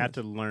business. You have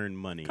to learn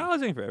money.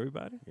 College ain't for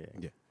everybody.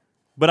 Yeah.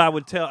 But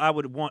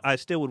I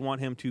still would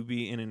want him to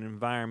be in an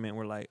environment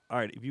where, like, all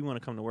right, if you want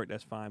to come to work,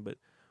 that's fine, but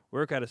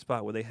work at a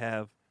spot where they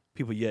have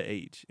people your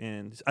age.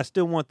 And I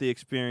still want the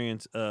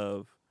experience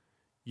of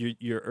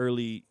your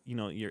early,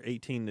 your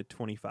 18 to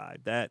 25,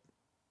 that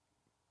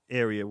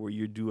area where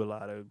you do a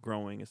lot of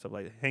growing and stuff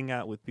like that. Hang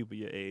out with people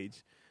your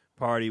age,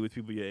 party with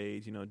people your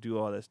age, do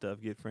all that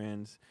stuff, get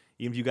friends.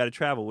 Even if you got to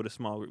travel with a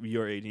small group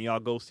your age and y'all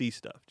go see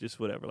stuff, just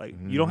whatever. Like,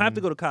 you don't have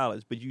to go to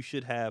college, but you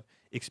should have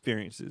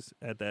experiences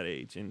at that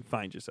age and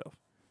find yourself.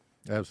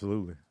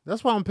 Absolutely.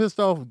 That's why I'm pissed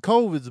off with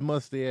COVID's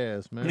musty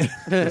ass, man.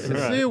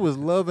 Sincere was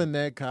loving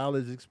that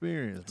college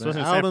experience, man.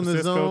 Out on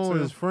his own,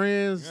 his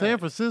friends. San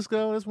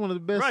Francisco, that's one of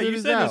the best cities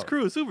you said out. His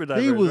crew is super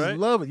diverse, He was right?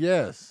 loving,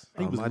 yes.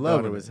 He was my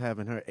loving daughter it. was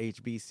having her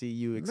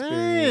HBCU experience.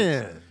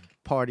 Man.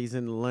 Parties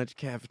in the lunch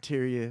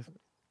cafeteria.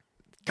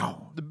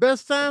 The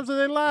best times of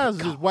their lives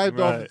just wiped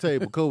off the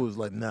table. COVID was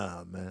like,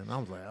 nah, man. I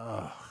was like,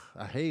 oh,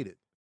 I hate it.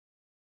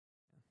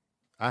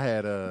 I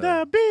had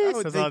the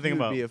beats. That's all I think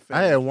about.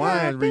 I had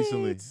wine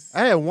recently.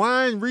 I had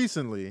wine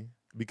recently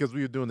because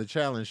we were doing the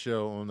challenge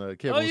show on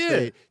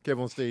Kev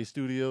on Stage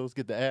Studios.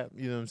 Get the app,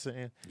 you know what I'm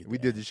saying? We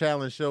did the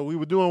challenge show. We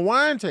were doing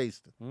wine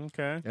tasting.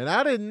 Okay. And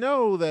I didn't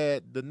know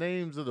that the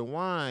names of the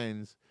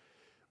wines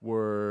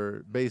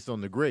were based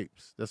on the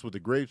grapes. That's what the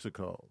grapes are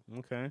called.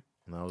 Okay.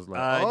 And I was like,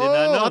 I did not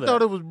know I that.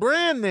 thought it was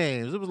brand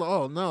names. It was like,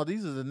 oh, no,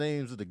 these are the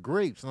names of the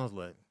grapes. And I was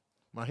like,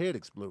 my head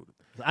exploded.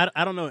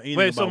 I don't know anything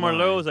Wait, about so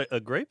Merlot wine. is a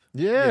grape?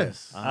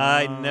 Yes.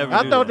 I never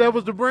I knew thought that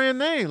was the brand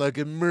name, like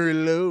a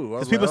Merlot.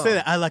 Because people say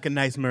that I like a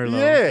nice Merlot.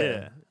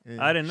 Yeah.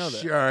 I didn't know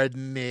that.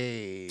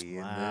 Chardonnay.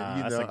 Wow,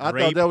 And, that's a I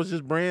grape. thought that was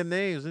just brand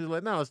names. He was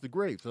like, no, it's the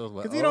grapes. I was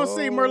like, Because you don't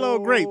see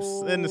Merlot grapes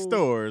in the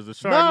stores. The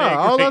Chardonnay No,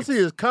 all I grapes. see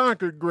is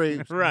Concord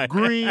grapes, Right.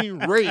 green,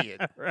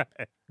 red, Right.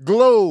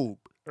 Globe.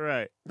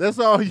 Right. That's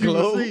all you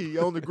Globe. see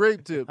on the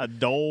grape tip. A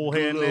Dole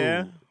here and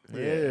there.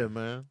 Yeah,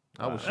 man.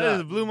 I was That shocked.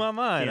 just blew my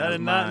mind. I Keon's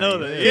did not know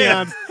that. mind.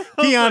 Yeah.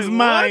 Keon's like,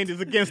 mind what?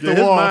 is against Yeah, the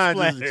his wall. mind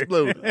just splattered.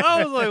 exploded.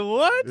 I was like,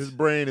 what? His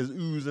brain is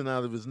oozing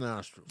out of his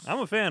nostrils. I'm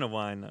a fan of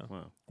wine, though.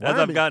 Wow. As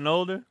I've gotten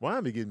older,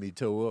 Wine be getting me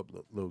toe up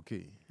low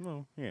key.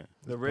 Well, yeah.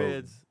 the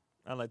reds,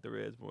 I like the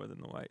reds more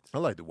than the whites. I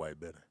like the white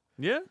better.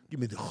 Yeah? Give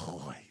me the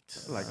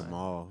white. I like them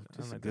all. I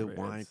Just like a the good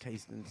wine reds.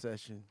 tasting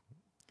session.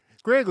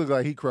 Greg look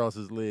like he crossed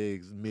his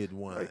legs mid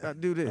wine. I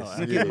do this. Oh, I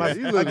yeah. get my He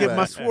look my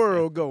like-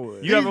 swirl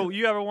going. You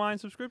have a wine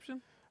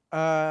subscription?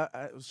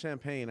 It was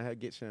champagne. I had to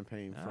get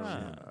champagne from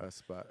Ah. a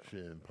spot.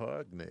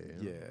 Champagne.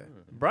 Yeah.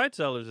 Bright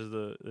Cellars is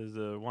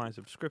the wine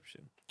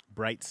subscription.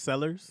 Bright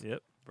Cellars.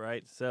 Yep,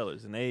 Bright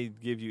Cellars, and they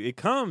give you. It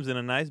comes in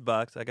a nice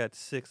box. I got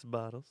 6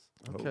 bottles.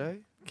 Okay.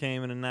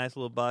 Came in a nice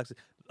little box.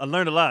 I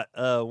learned a lot.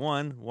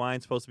 One,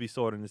 wine's supposed to be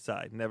stored on the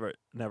side, never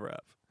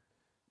up.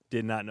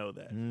 Did not know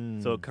that.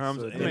 So it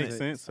comes. So it in makes a-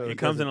 sense. So it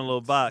comes in a doesn't-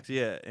 little box,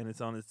 yeah, and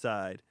it's on its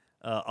side.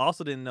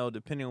 Also, didn't know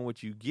depending on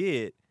what you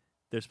get,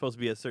 they're supposed to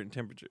be at certain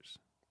temperatures.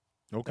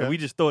 Okay. And we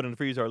just throw it in the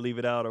freezer or leave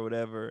it out or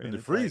whatever. In and the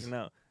it's like, freezer?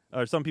 no.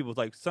 Or some people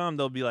like some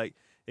they'll be like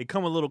they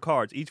come with little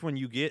cards. Each one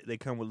you get, they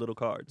come with little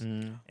cards.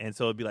 And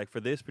so it'd be like for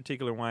this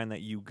particular wine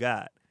that you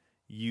got,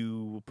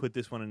 you put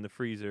this one in the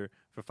freezer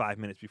for 5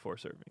 minutes before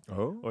serving.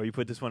 Oh. Or you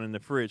put this one in the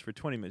fridge for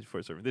 20 minutes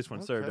before serving. This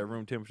one served Okay. at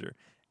room temperature.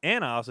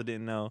 And I also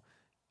didn't know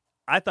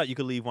I thought you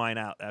could leave wine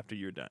out after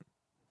you're done.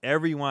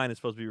 Every wine is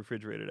supposed to be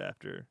refrigerated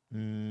after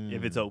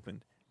if it's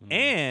opened.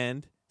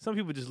 And some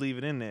people just leave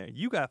it in there.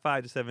 You got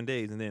 5 to 7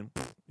 days and then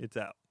it's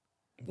out.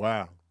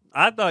 Wow.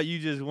 I thought you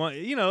just want,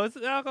 it's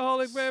an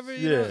alcoholic beverage.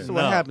 you know? Yeah. So No.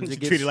 what happens? You It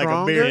gets treat it like a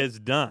stronger. beer. It's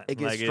done. It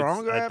gets Like,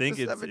 stronger I after think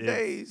 7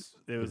 days.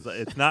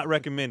 It's not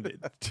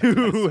recommended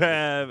to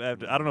have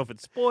after. I don't know if it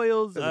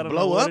spoils. Does I it don't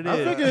blow know what up? it I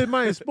is. think it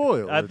might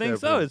spoil. I at think that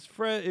so. point. It's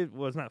fresh. It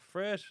was not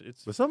fresh.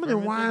 It's But some of them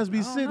fermented. wines be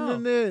I don't sitting know.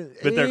 in there,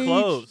 but they're aged.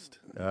 closed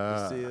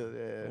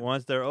Yeah.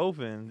 once they're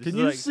open. This Can is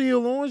you like-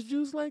 seal orange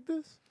juice like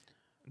this?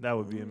 That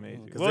would be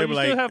amazing. 'Cause Well, they you were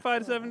still like- have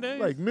 5 to 7 days.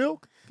 Like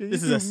milk? Can you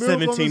This is do a milk on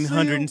the seal?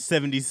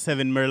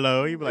 1777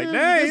 Merlot. You'd be like, Yeah,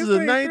 dang, this is this a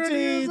thing 30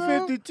 years old.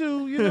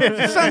 1952. You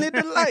know, Sunny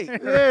delight.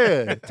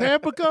 yeah,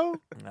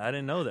 Tampico. I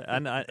didn't know that.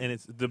 And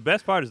it's the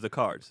best part is the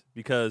cards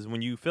because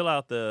when you fill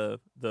out the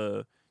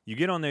you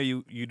get on there,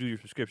 you do your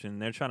prescription.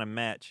 And they're trying to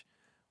match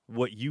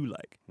what you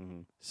like.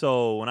 Mhm.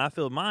 So when I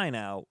filled mine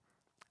out,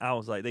 I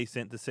was like, they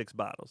sent the 6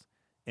 bottles,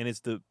 and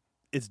it's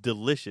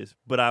delicious.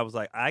 But I was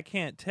like, I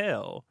can't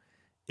tell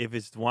if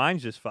it's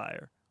wine's just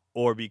fire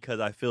or because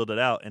I filled it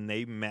out and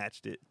they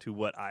matched it to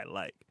what I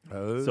like.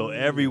 So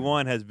every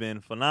one has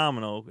been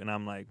phenomenal, and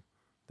I'm like,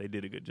 they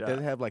did a good job. Does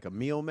it have like a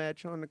meal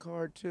match on the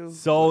card too?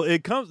 So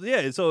it comes,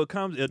 it'll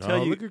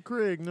tell you. Look at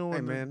Craig knowing. Hey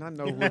that. man, I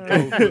know who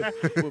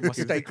goes with my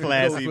steak. who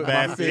Classy goes with my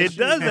bastard. fish. It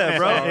does that,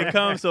 bro.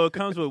 Sorry. It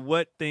comes with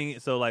what thing.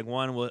 So like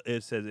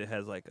it says it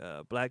has like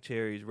black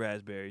cherries,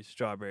 raspberries,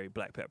 strawberry,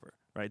 black pepper.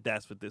 Right,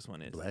 that's what this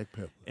one is. Black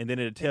pepper. And then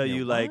it'll tell Damn,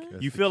 you like wine?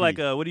 you That's feel the like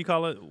key. what do you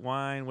call it?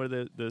 Wine? What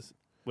are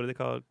what are they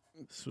called?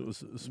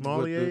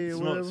 Sommelier or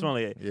whatever?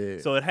 Sommelier. Yeah.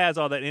 So it has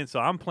all that in. So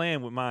I'm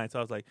playing with mine. So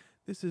I was like,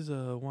 this is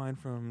a wine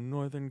from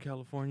Northern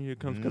California. It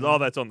comes because all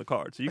that's on the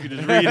card. So you can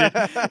just read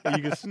it. And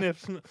you can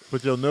sniff.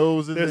 Put your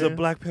nose in There's there. a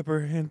black pepper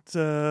hint.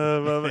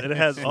 It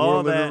has swirl all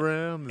it that.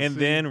 around And see.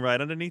 then right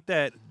underneath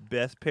that,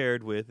 best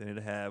paired with, and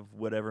it'll have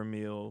whatever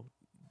meal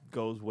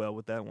goes well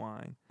with that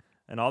wine.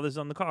 And all this is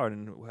on the card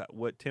and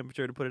what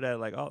temperature to put it at.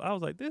 Like I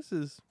was like,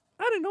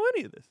 I didn't know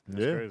any of this.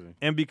 yeah. Crazy.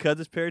 And because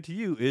it's paired to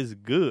you, it's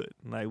good.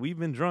 Like we've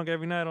been drunk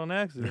every night on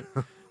accident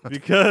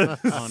because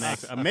On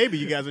accident. Maybe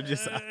you guys are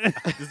just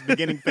this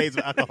beginning phase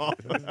of alcohol.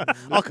 This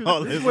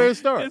Alcoholism. is where it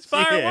starts. it's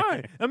fire Yeah.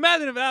 wine.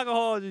 Imagine if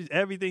alcohol, just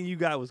everything you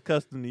got was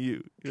custom to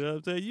you. You know what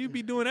I'm saying? You'd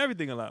be doing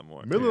everything a lot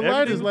more. Miller Everything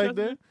Lite is was like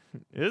custom.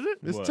 Is it?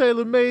 It's What?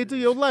 tailor made to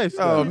your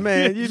lifestyle. Oh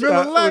man, you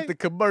Miller start Lite. with the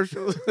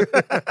commercials.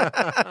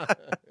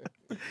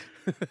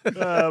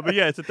 But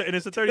yeah, it's a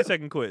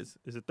 30-second quiz.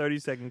 It's a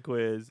 30-second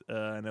quiz,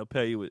 and they'll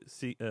pair you with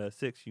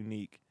 6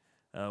 unique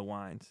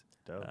wines.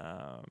 Dope.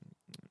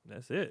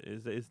 That's it.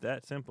 It's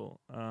that simple.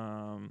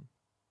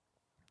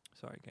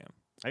 Sorry, Cam.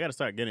 I got to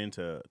start getting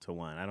into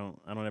wine. I don't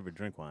ever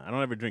drink wine. I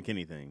don't ever drink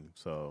anything.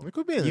 So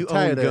Quit being You a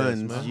tight own ass,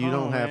 guns. man. You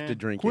don't Oh, have man. to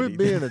drink Quit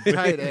anything. being a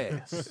tight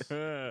ass.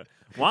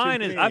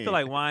 Wine is. I feel mean?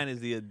 like wine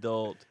is the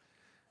adult.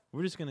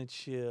 We're just gonna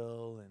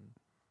chill and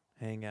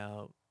hang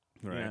out.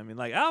 You know what I mean?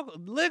 Like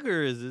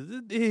liquor it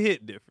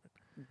hit different.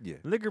 Yeah.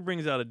 Liquor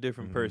brings out a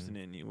different person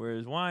in you,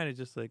 whereas wine is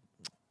just like,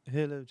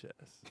 hello,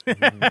 Jess.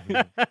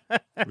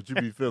 But you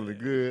be feeling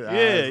good.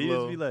 Yeah, eyes you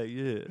low. just be like,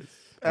 yes.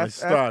 My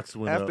stocks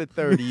went After up.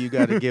 30, you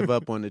got to give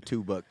up on the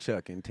 $2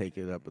 chuck and take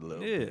it up a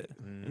little. Yeah, bit.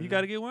 and you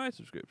got to get wine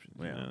subscriptions.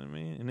 You Yeah. know what I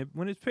mean? And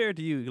when it's paired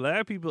to you, a lot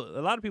of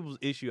people's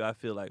issue, I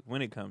feel like,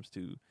 when it comes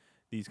to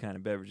these kind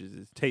of beverages,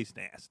 is taste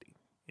nasty.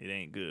 It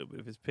ain't good, but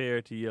if it's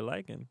paired to your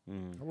liking,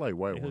 I like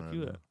white it hook wine.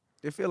 you though. up.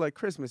 It feel like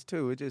Christmas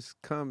too. It just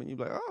come and you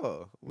be like,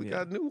 oh, we Yeah.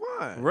 got new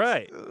wine.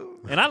 Right.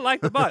 And I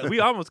like the box.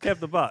 We almost kept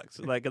the box,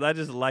 like, 'cause I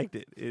just liked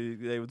it.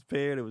 It was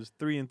paired. It was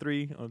 3 and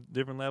 3 on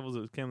different levels.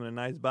 It came in a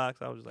nice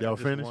box. I was just like, Y'all I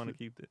just finished want to it?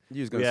 keep it.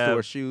 You was We gonna have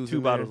store shoes. 2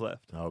 in there? bottles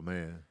left. Oh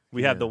man.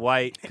 We have the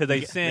white because they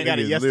They sent. got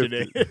it Get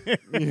yesterday.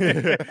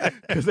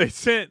 Because they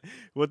sent.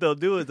 What they'll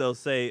do is they'll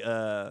say,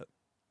 they'll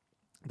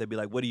be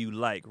like, "What do you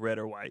like, red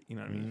or white?" You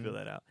know what I mean? You fill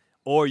that out,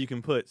 or you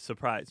can put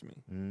 "surprise me,"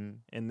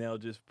 and they'll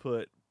just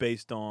put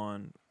based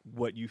on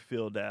what you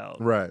filled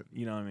out. Right.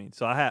 You know what I mean?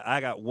 So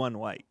I got 1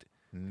 white,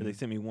 Because they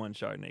sent me one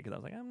Chardonnay because I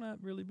was like, I'm not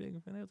really big a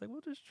fan. They was like, well,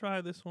 just try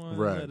this one.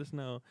 Right. Let us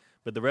know.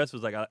 But the rest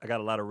was like, I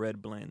got a lot of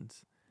red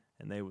blends,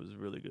 and they was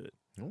really good.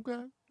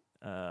 Okay.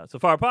 So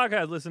for our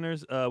podcast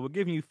listeners, we're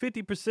giving you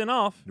 50%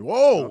 off.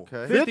 Whoa.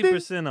 Okay.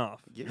 50%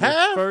 off. Yeah.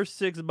 Half? First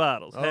 6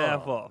 bottles, Oh,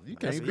 half off. You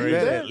That's can't great. beat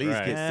better that. at least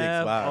Right. get 6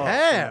 Half bottles. off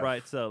Half. from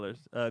Bright Sellers.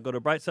 Go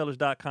to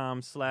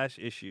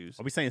brightsellers.com/issues.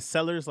 Are we saying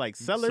sellers like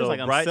sellers? So like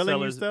I'm Bright selling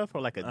Sellers- you stuff,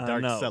 or like a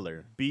dark no.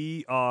 seller?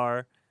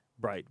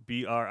 Bright,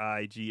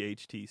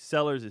 BRIGHT.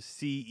 Sellers is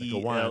Like a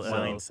wine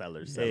Wine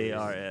seller. sellers.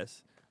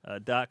 CELLARS.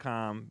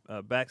 .com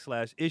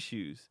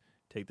 /issues.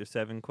 Take the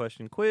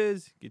 7-question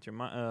quiz. Get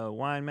your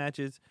wine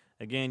matches.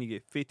 Again, you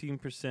get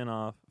 50%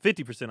 off.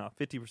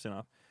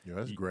 Yeah,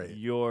 that's great.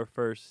 Your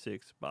first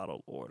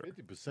 6-bottle order.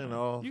 50%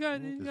 off. You got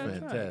It's to try it.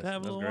 fantastic.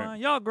 Have a little great. wine.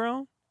 Y'all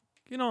grown.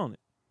 Get on it.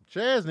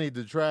 Chaz needs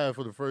to try it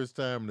for the first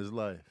time in his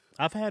life.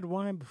 I've had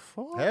wine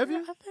before. Have you?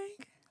 I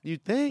think. You I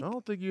think?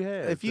 don't think you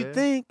have. If you Chaz.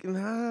 think,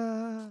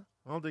 nah.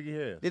 I don't think you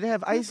have. Did it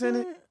have ice in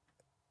it?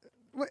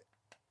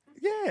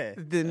 Yeah.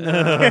 Then,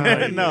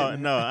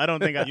 no, I don't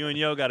think I. You and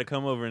Yo got to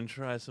come over and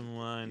try some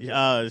wine. She's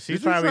Did you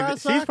probably try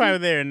she's sake? probably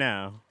there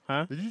now,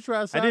 huh? Did you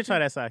try I sake? did try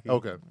that sake.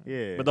 Okay.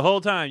 Yeah. But the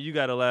whole time, you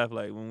got to laugh.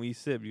 Like, when we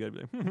sip, you got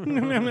to be like,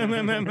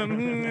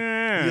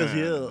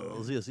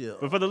 yes.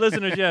 But for the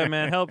listeners, yeah,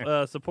 man, help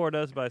support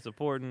us by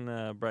supporting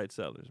Bright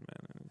Sellers,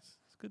 man. It's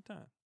a good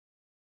time.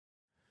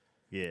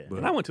 Yeah. But-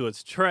 And I went to a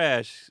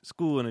trash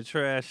school in a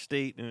trash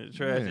state in a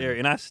trash Man. area,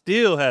 and I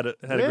still had a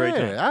great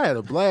time. I had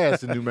a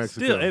blast in New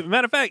Mexico. Still, as a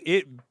matter of fact,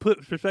 it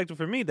put perspective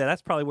for me that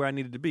that's probably where I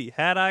needed to be.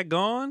 Had I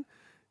gone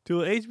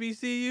to a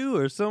HBCU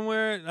or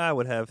somewhere, I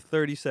would have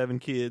 37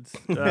 kids.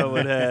 I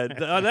would have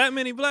that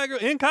many black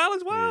girls in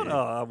college. Wild? Yeah. Oh,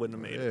 I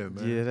wouldn't have made it. Yeah,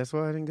 man. yeah, that's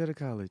why I didn't go to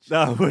college. No,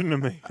 I wouldn't have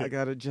made I it.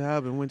 got a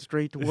job and went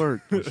straight to work.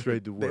 Went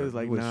straight to work. They was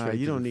like, Went nah, straight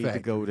you to don't the need to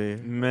factory. go there.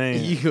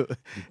 Man. You-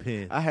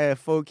 Depends. I had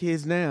 4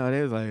 kids now.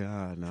 They was like,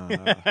 nah.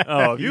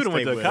 Oh, if You you'd have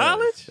went stay to with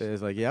college? They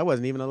was like, yeah, I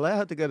wasn't even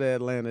allowed to go to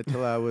Atlanta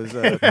till I was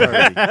 30.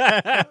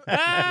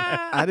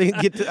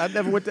 I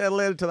never went to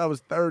Atlanta till I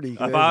was 30.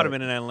 If I would have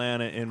been in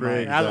Atlanta in my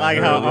Great. I like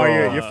how all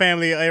your Oh.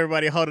 family,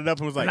 everybody huddled up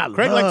and was like, I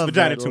Craig likes love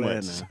vagina too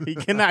much. Atlanta. He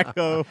cannot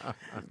go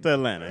to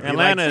Atlanta. He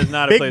Atlanta likes is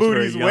not a big place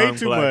booties for a way young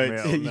too black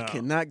much. male. you No.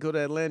 cannot go to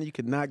Atlanta. You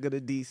cannot go to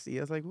D.C.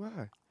 I was like,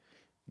 why?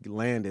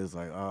 Land is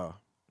like, oh.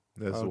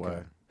 That's Okay.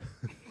 why.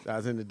 I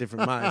was in a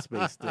different mind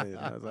space then.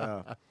 I was like,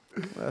 oh.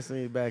 Well, I seen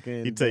you back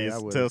in. You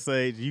tell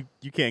Sage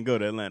you can't go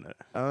to Atlanta.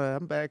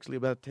 I'm actually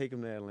about to take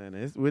him to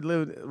Atlanta. We're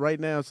living right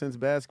now since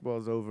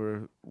basketball's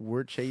over.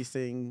 We're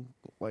chasing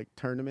like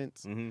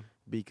tournaments Mm-hmm.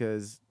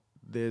 because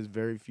there's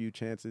very few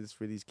chances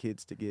for these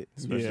kids to get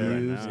Especially right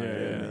views now,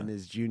 yeah. in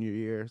his junior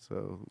year.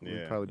 So we'll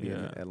Yeah. probably be in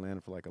Yeah. Atlanta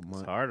for like a It's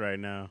month. hard right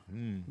now.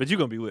 Mm. But you're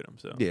going to be with him,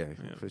 so. Yeah,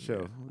 for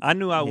sure. I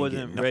knew I He ain't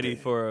wasn't getting ready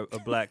nothing. for a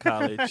black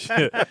college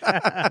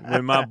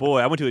when my boy.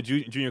 I went to a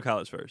junior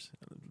college first.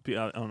 I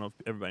don't know if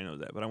everybody knows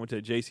that, but I went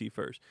to JC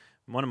first.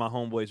 One of my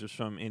homeboys was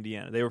from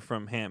Indiana. They were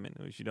from Hammond,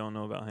 which you don't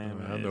know about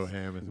Hammond. I know is-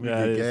 Hammond. We Yeah,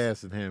 get it's-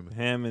 gas in Hammond.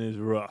 Hammond is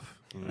rough.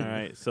 All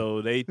right,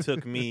 so they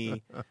took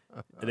me.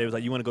 They was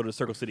like, "You want to go to the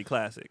Circle City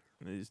Classic?"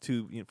 And it's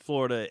to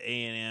Florida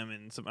A&M,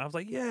 and some. I was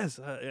like, "Yes."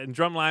 And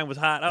Drumline was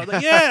hot. I was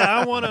like, "Yeah,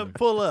 I want to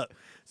pull up."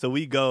 So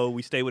we go.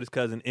 We stay with his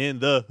cousin in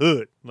the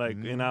hood, like,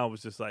 and I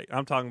was just like,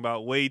 I'm talking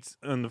about weights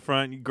in the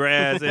front,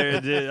 grass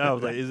area. I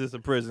was like, "Is this a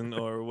prison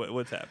or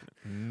what's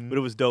happening?" But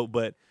it was dope.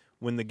 But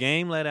when the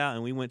game let out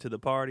and we went to the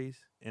parties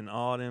and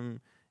all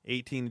them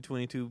 18 to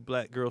 22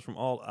 black girls from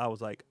all, I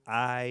was like,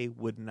 I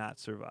would not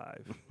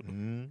survive.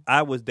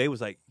 Mm. They was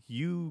like,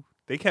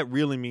 they kept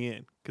reeling me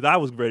in because I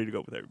was ready to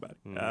go with everybody.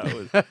 I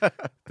was,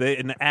 they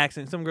in the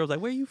accent, some girls like,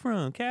 where you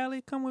from?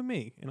 Cali? Come with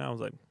me. And I was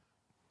like,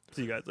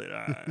 see you guys later.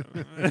 All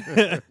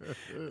right.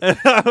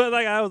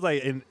 I was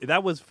like, and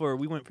that was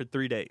we went for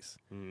 3 days.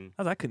 I was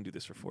like, I couldn't do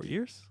this for 4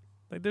 years.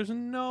 Like, there's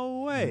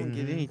no way. Didn't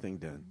get anything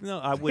done. No,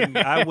 I wouldn't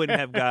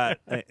have got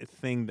a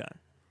thing done.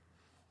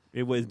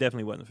 It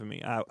definitely wasn't for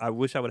me. I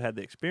wish I would have had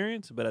the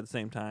experience, but at the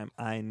same time,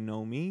 I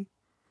know me.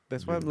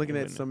 That's why I'm looking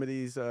at Wouldn't. some of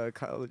these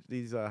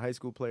high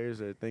school players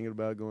that are thinking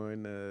about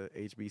going to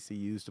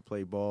HBCUs to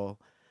play ball,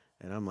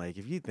 and I'm like,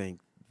 if you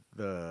think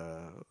the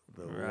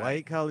Right.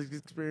 white college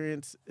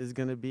experience is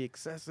gonna be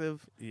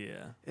excessive,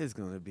 Yeah. it's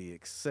gonna be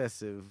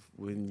excessive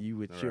when you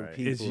with your Right.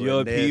 people. It's your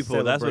and they're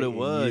people. That's what it celebrating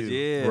was. you.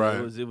 Yeah,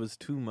 Right. it was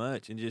too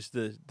much, and just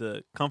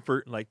the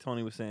comfort, like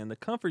Tony was saying, the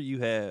comfort you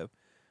have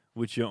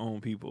with your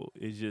own people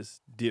is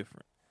just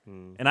different.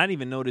 And I didn't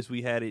even notice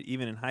we had it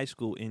even in high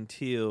school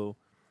until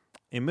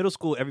in middle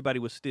school. Everybody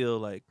was still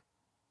like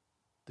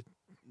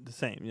the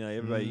same,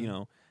 everybody,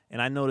 Mhm.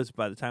 And I noticed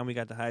by the time we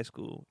got to high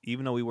school,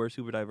 even though we were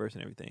super diverse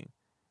and everything,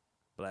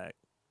 black,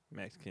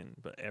 Mexican,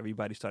 but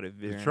everybody started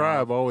veering. The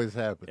tribe off. always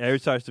happens. Everybody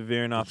starts to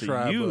veering off.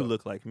 tribe You up.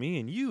 look like me,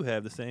 and you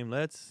have the same.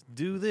 Let's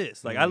do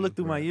this. Like I looked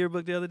through my right.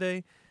 yearbook the other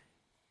day,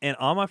 and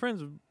all my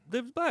friends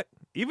lived black.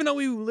 Even though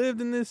we lived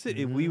in this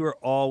city, we were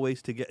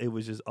always together. It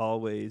was just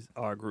always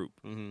our group,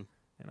 Mm-hmm.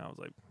 and I was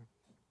like,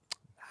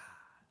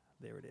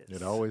 There it is.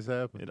 It always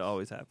happens. It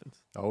always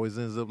happens. Always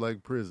ends up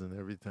like prison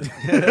every time.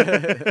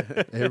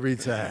 Every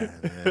time.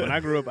 Man. When I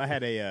grew up, I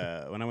had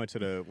when I went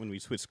to when we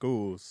switched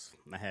schools,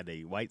 I had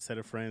a white set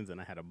of friends and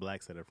I had a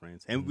black set of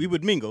friends. And we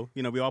would mingle.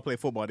 You know, we all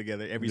played football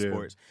together, every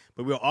sports.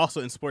 But we were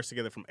also in sports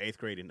together from 8th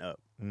grade and up.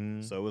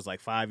 So it was like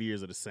 5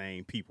 years of the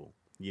same people.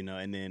 You know,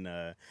 and then,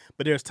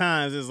 but there's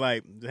times it's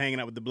like hanging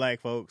out with the black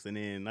folks. And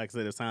then, like I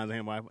said, there's times I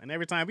hang out. And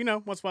every time, you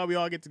know, once in a while we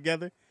all get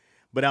together.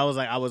 But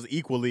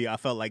I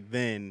felt like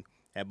then.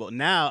 But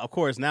now, of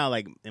course,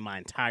 like in my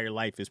entire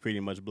life is pretty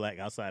much black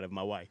outside of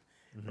my wife,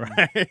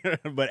 right?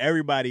 But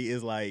everybody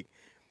is like,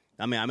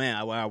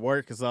 I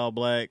work is all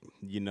black.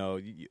 You know,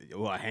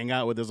 I hang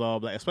out with is all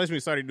black. Especially when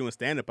we started doing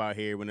stand up out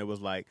here, when it was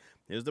like,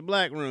 there's the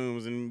black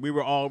rooms, and we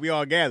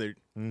all gathered.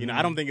 You know,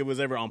 I don't think it was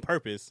ever on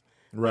purpose.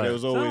 Right, but it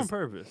was always on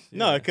purpose.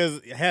 No,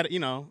 because have you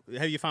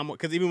found more?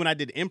 Because even when I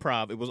did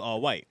improv, it was all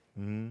white.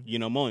 You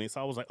know, Moni. So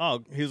I was like,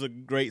 oh, here's a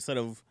great set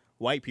of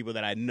white people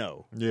that I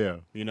know. Yeah.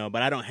 You know,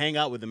 but I don't hang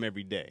out with them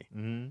every day.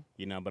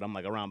 You know, but I'm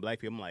like around black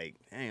people. I'm like,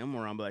 hey, I'm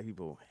around black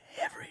people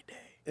every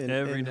day.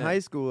 In high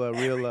school, I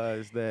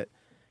realized that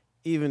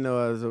even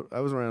though I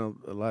was around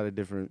a lot of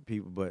different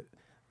people, but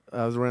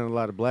I was around a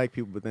lot of black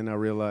people, but then I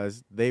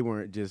realized they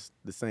weren't just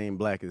the same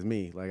black as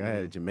me. Like I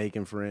had a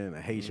Jamaican friend,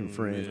 a Haitian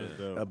friend,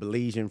 a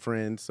Belizean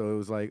friend. So it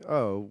was like,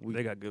 oh,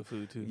 they got good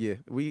food too. Yeah,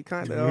 we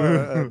kind of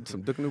are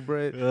some Dukanoo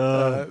bread.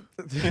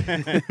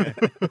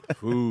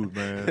 Food,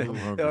 man. I'm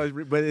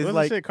hungry. But it's what's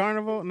like the shit,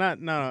 Carnival.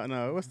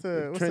 No. What's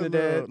the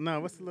Trinidad?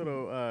 What's the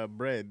little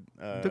bread?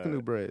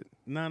 Dukanoo bread.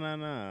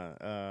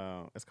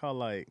 No. It's called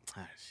like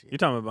shit. You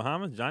talking about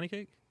Bahamas, Johnny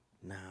Cake?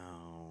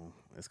 No,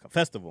 it's called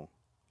Festival.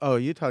 Oh,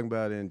 you're talking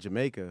about in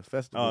Jamaica,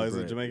 festival. Oh, is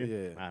bread. it Jamaica?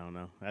 Yeah. I don't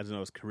know. I just know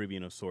it's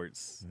Caribbean of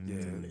sorts. Yeah.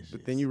 Delicious.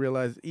 But then you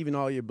realize even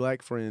all your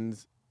black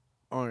friends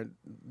aren't.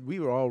 We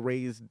were all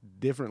raised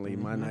differently.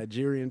 My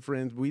Nigerian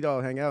friends, we'd all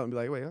hang out and be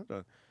like, "Wait, hold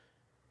on,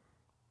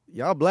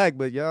 y'all black,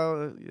 but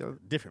y'all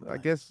different. I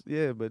guess,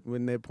 yeah. But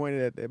when they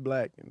pointed at they're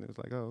black, and it was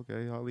like, oh,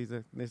 okay, all these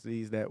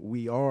ethnicities that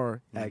we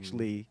are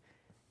actually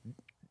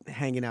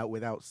hanging out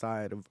with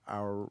outside of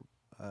our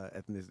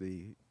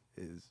ethnicity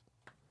is.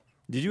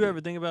 Did you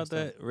ever think about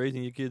that,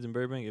 raising your kids in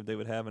Burbank, if they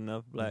would have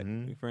enough black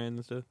friends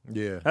and stuff?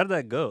 Yeah. How did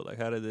that go? Like,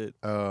 how did it?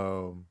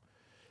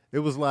 It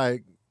was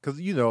like,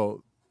 because, you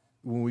know,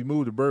 when we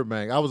moved to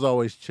Burbank, I was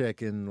always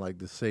checking, like,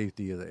 the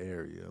safety of the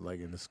area,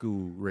 like, in the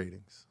school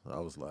ratings. I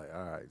was like,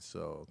 all right,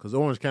 so, because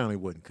Orange County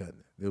wasn't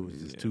cutting it. It was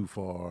just too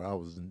far. I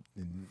was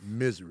in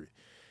misery.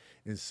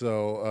 And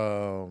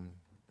so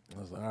I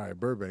was like, all right,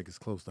 Burbank is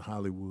close to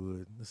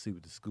Hollywood. Let's see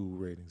what the school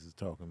ratings is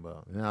talking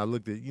about. And I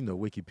looked at, you know,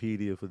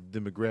 Wikipedia for the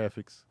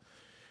demographics.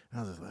 I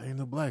was just like, ain't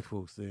no black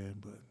folks there,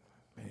 but,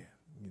 man,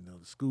 you know,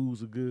 the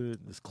schools are good.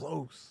 It's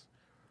close.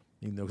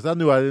 You know, because I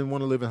knew I didn't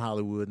want to live in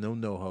Hollywood,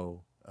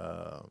 no-ho.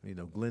 You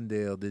know,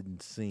 Glendale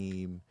didn't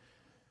seem,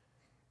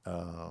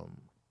 I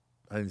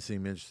didn't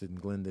seem interested in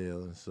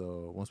Glendale. And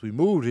so once we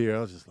moved here, I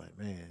was just like,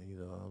 man, you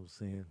know, I was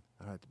seeing,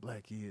 all right, the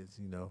black kids,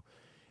 you know,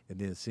 and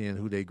then seeing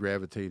who they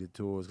gravitated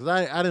towards.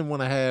 Because I didn't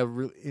want to have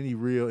any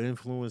real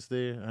influence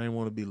there. I didn't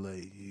want to be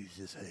like, you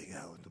just hang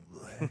out with the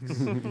blacks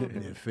and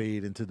then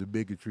fade into the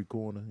bigotry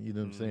corner. You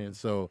know what I'm saying?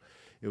 So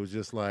it was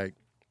just like,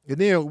 and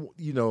then,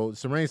 you know,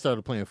 Serene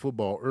started playing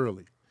football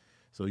early.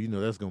 So, you know,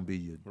 that's going to be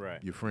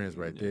your friends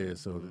right there.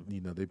 So,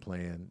 you know, they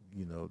playing,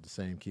 you know, the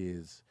same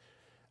kids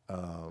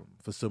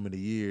for so many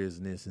years.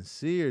 And then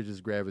Sincere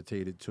just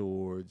gravitated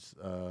towards,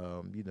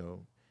 you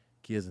know,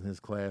 kids in his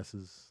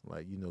classes,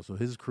 like, you know, so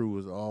his crew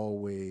was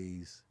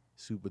always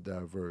super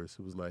diverse.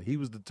 It was like he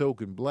was the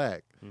token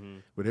black,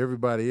 but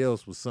everybody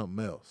else was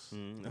something else.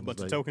 A bunch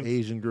of like tokens.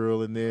 Asian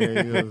girl in there,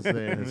 you know what I'm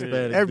saying?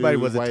 Hispanic Everybody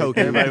dude, was a white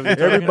token. dude.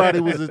 Everybody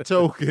was a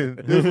token.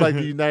 It was like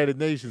the United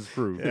Nations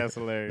crew. That's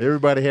hilarious.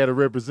 Everybody had a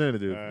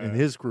representative in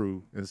his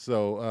crew, and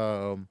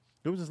so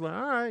it was just like,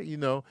 all right, you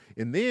know.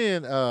 And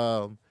then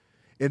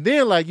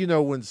like, you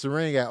know, when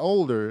Serene got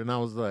older, and I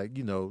was like,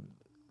 you know,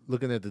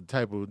 looking at the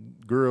type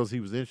of girls he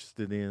was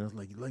interested in, I was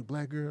like, you like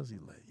black girls?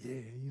 He's like,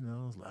 yeah, you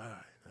know. I was like, all right.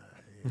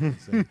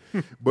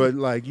 Yeah. But,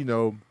 like, you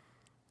know,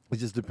 it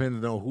just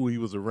depended on who he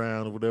was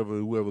around or whatever,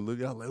 whoever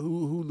looked. I was like,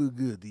 who looked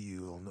good to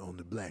you on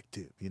the black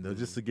tip, you know,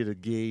 just to get a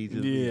gauge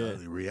of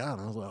Rihanna.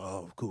 I was like,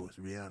 oh, of course,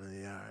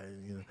 Rihanna, yeah, all right,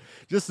 you know,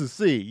 just to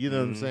see, you know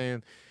what I'm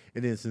saying?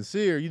 And then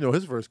Sincere, you know,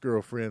 his first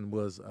girlfriend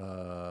was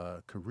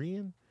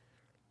Korean.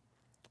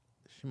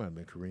 She might have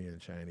been Korean,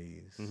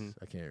 Chinese.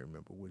 I can't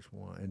remember which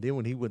one. And then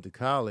when he went to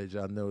college,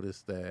 I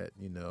noticed that,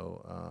 you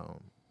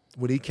know,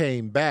 when he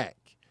came back,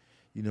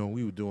 you know,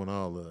 we were doing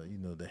all the, you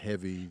know, the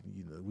heavy,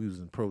 you know, we was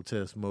in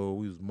protest mode.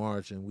 We was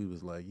marching. We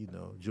was like, you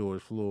know,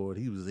 George Floyd.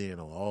 He was in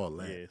on all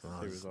that. Yes,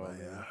 I was all like,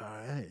 that. all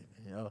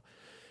right,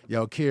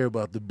 y'all care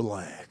about the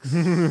blacks. So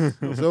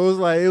it was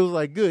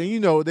like good. And,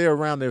 you know, they're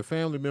around their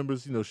family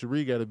members. You know,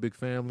 Cherie got a big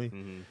family.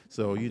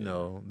 So, you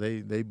know,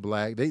 they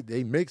black.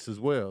 They mix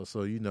as well.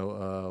 So, you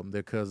know,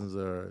 their cousins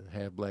are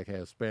half black,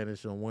 half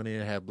Spanish on one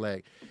end, half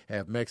black,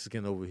 half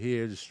Mexican over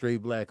here, just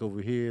straight black over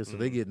here. So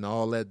they getting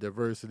all that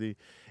diversity.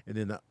 And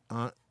then the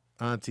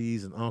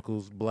aunties and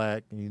uncles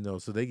black, you know,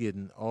 so they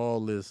getting all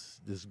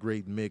this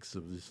great mix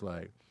of just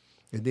like,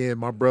 and then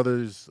my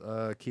brother's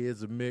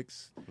kids are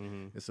mixed,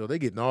 and so they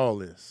getting all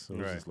this. So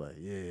it's just like,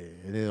 yeah.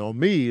 And then on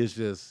me, it's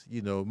just,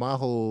 you know, my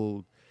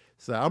whole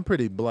side. I'm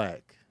pretty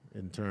black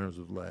in terms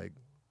of like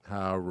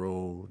how I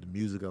roll, the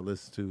music I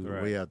listen to,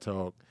 the way I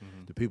talk,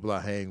 the people I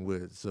hang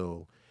with.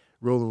 So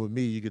rolling with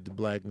me, you get the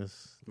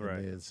blackness. Right.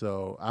 And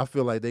so I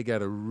feel like they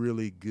got a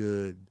really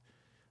good,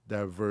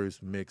 diverse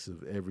mix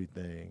of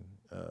everything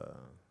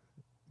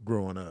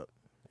growing up.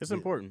 It's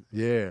important.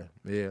 Yeah,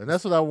 and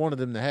that's what I wanted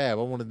them to have.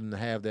 I wanted them to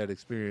have that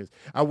experience.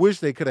 I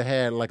wish they could have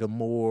had like a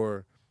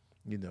more,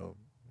 you know,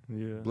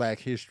 Black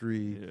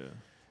history,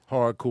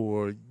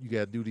 hardcore. You got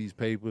to do these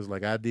papers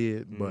like I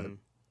did, but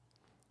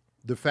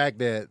the fact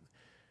that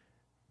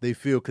they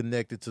feel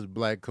connected to the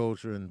Black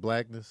culture and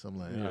blackness, I'm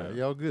like, all right,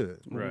 y'all good.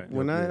 Right.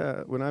 When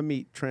I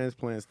meet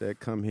transplants that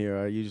come here,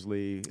 I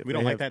usually we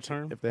don't like that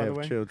term. If they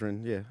have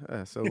children,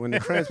 so when the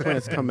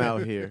transplants come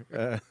out here,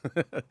 the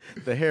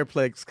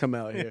hairplegs come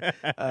out here.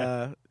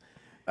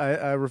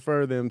 I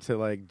refer them to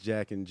like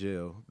Jack and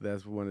Jill.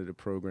 That's one of the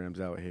programs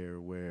out here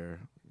where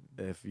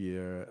if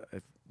you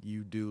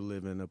do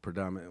live in a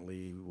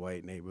predominantly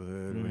white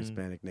neighborhood or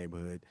Hispanic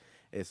neighborhood,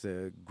 it's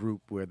a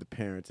group where the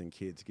parents and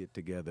kids get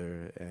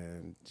together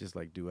and just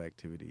like do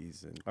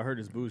activities. And I heard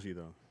it's bougie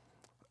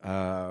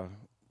though.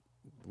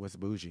 What's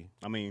bougie?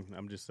 I mean,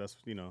 that's the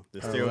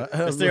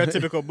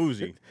stereotypical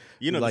bougie.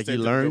 You know, like the you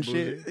learn bougie.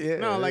 shit. Yeah.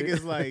 No, like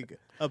it's like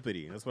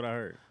uppity. That's what I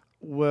heard.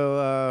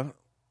 Well,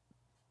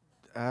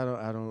 I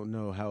don't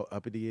know how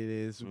uppity it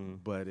is,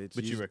 but it's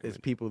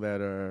people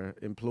that are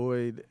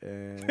employed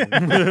and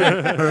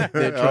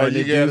they're trying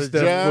to do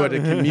stuff for the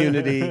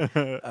community.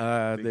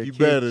 You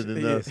better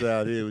than us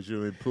out here with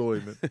your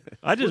employment.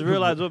 I just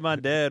realized what my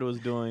dad was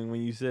doing when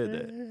you said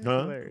that.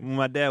 Huh? When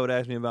my dad would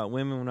ask me about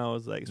women when I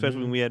was like,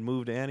 especially when we had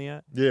moved to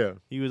Antioch. Yeah.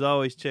 He was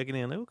always checking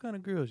in, like, what kind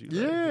of girls you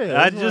like?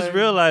 Yeah. I just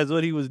realized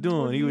what he was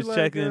doing. He was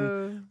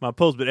checking my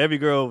post, but every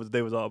girl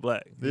they was all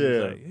black. He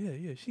was like,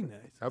 yeah, she nice.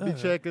 I'll be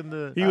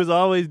checking He was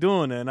always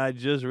doing that, and I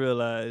just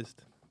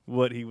realized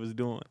what he was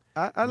doing.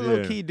 I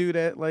low key do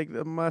that. Like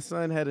my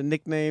son had a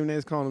nickname, they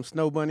was calling him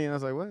Snow Bunny, and I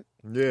was like, what?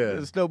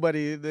 Yeah. Snow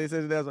Bunny. They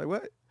said that. I was like,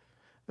 what?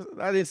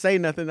 I didn't say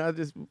nothing. I was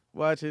just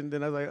watching.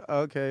 Then I was like,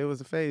 okay, it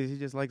was a phase. He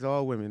just likes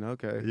all women.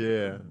 Okay.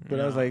 Yeah. But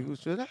I was like,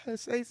 should I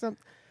say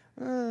something?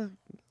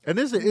 And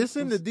it's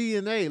in the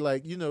DNA.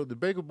 Like, you know, the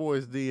Baker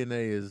Boys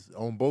DNA is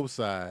on both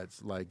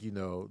sides. Like, you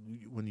know,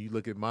 when you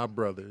look at my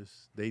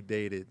brothers, they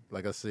dated,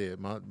 like I said,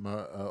 my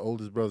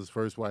oldest brother's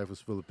first wife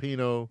was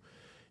Filipino.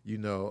 You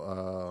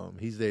know,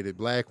 he's dated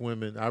black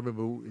women. I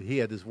remember he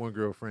had this one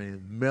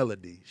girlfriend,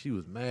 Melody. She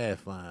was mad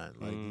fine.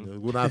 Like, you know,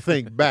 when I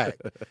think back,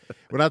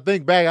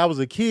 I was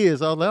a kid,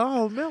 so I was like,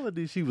 oh,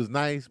 Melody. She was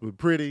nice but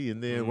pretty.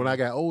 And then when I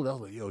got older, I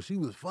was like, yo, she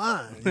was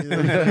fine. You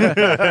know?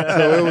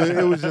 So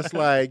it was just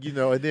like, you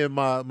know. And then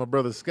my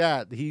brother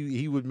Scott,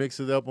 he would mix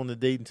it up on the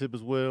dating tip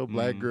as well.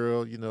 Black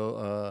girl, you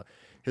know.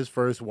 His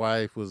first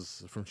wife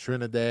was from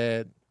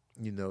Trinidad.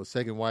 You know,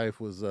 second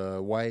wife was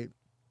white,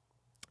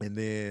 and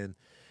then.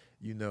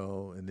 You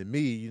know, and then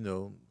me, you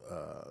know,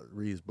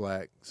 Reed's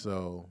black.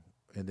 So,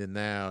 and then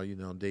now, you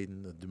know, I'm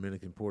dating a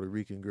Dominican, Puerto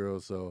Rican girl.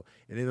 So,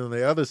 and then on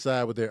the other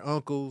side with their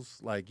uncles,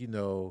 like, you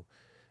know,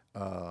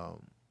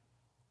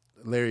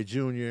 Larry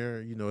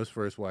Jr., you know, his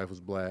first wife was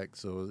black.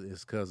 So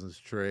his cousin's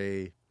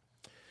Trey,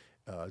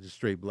 just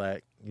straight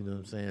black, you know what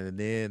I'm saying? And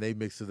then they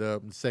mix it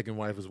up. And the second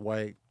wife is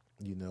white.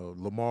 You know,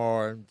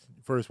 Lamar,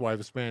 first wife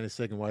is Spanish,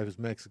 second wife is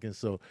Mexican.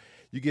 So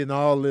you're getting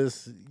all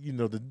this, you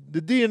know, the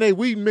DNA,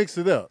 we mix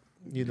it up.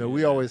 You know,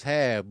 we always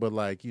have, but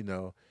like, you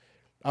know,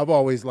 I've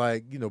always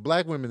like, you know,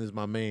 black women is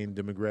my main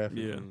demographic.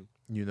 Yeah.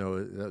 You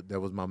know, that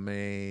was my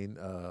main,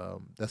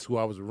 that's who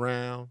I was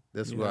around.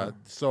 That's who I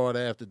saw it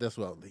after. That's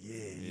what I was like,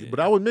 yeah. But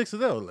I would mix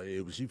it up. Like,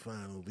 yeah, but she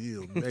fine over here,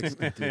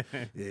 Mexican too.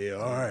 Yeah,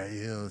 all right,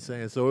 you know what I'm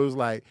saying? So it was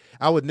like,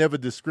 I would never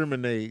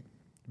discriminate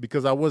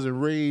because I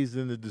wasn't raised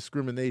in the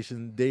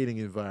discrimination dating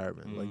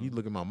environment. Like, you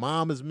look at my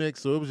mom is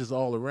mixed, so it was just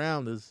all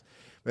around us.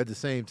 But at the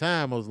same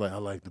time, I was like, I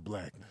like the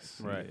blackness.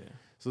 Right. Yeah.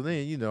 So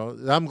then, you know,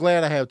 I'm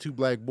glad I have two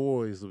black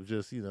boys of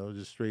just, you know,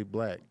 just straight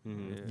black.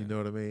 You know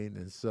what I mean?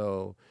 And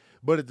so,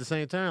 but at the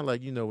same time,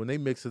 like, you know, when they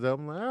mix it up,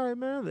 I'm like, all right,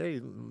 man, hey,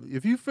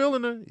 if you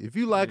feeling her, if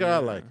you like her, I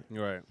like her.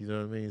 Right. You know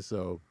what I mean?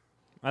 So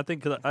I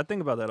think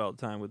about that all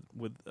the time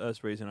with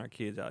us raising our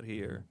kids out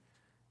here.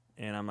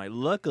 And I'm like,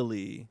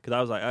 luckily, because I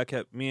was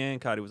like, me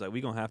and Cody was like,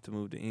 we going to have to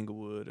move to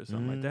Inglewood or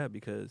something like that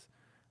because,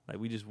 like,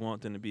 we just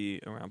want them to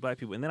be around black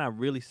people. And then I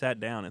really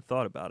sat down and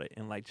thought about it.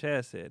 And like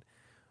Chad said,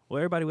 well,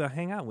 everybody we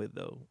hang out with,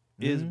 though,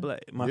 is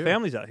black. My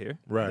family's out here.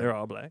 Right. They're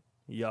all black.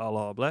 Y'all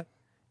all black.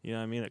 You know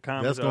what I mean?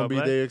 That's going to be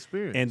their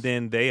experience. And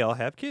then they all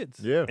have kids.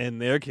 Yeah.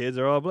 And their kids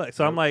are all black.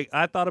 So I'm like,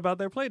 I thought about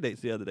their play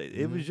dates the other day.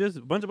 It was just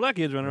a bunch of black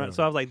kids running around.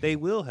 So I was like, they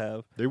will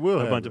have a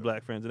bunch of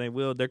black friends,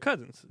 and they're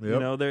cousins. Yep. You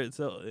know,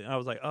 so I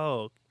was like,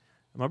 oh,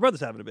 my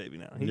brother's having a baby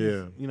now.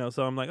 You know,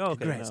 so I'm like, oh,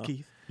 okay. Congrats,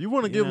 Keith. You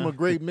want to give them a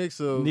great mix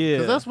of, Yeah.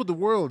 because that's what the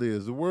world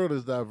is. The world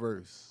is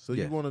diverse, so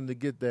Yeah. you want them to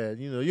get that.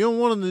 You know, you don't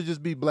want them to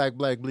just be black,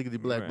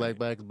 blickety, black, Right.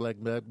 black,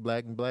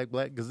 and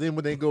black, because then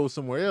when they go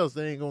somewhere else,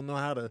 they ain't gonna know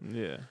how to.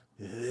 Yeah.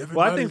 Everybody's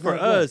Well, I think for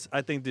like us,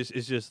 I think this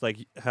is just like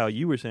how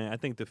you were saying. I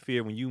think the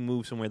fear when you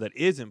move somewhere that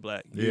isn't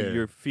black, Yeah.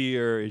 your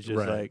fear is just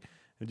Right. like,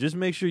 just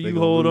make sure They you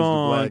gonna hold lose the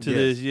on black, to yes.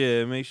 this.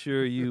 Yeah, make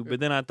sure you. But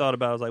then I thought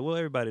about, it, I was like, well,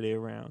 everybody they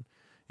around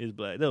is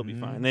black. They'll be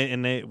fine.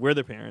 We're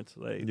their parents.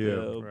 Like,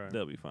 Yeah.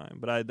 they'll be fine.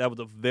 But that was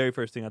the very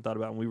first thing I thought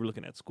about when we were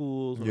looking at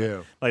schools. And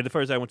Yeah. Like the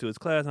first day I went to his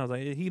class, and I was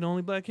like, he the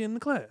only black kid in the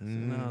class.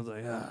 And Mm-hmm. I was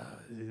like,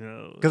 you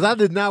know. Because I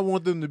did not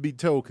want them to be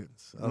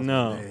tokens. I was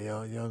No. like, man,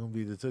 y'all gonna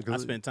be the token. I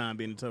spent time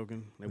being a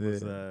token. It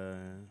was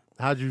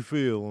How'd you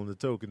feel on the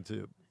token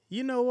tip?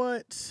 you know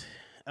what?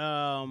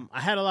 I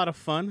had a lot of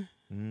fun.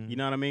 You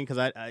know what I mean? Because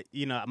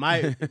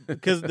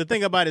because the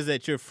thing about it is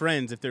that your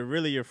friends, if they're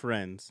really your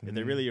friends, they're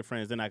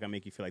not gonna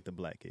make you feel like the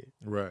black kid.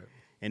 Right.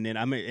 And then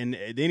and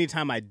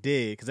anytime I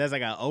did, because as I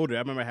got older, I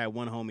remember I had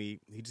one homie.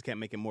 He just kept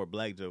making more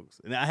black jokes,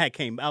 and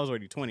I was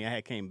already 20. I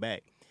came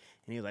back,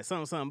 and he was like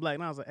something black,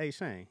 and I was like, hey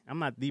Shane, I'm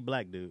not the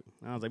black dude.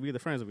 And I was like, we either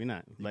friends or we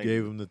not. You Like,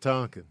 gave him the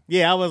Tonkin.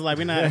 yeah, I was like,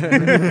 we're not.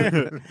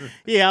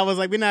 Yeah, I was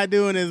like, we're not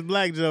doing this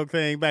black joke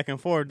thing back and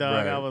forth, dog.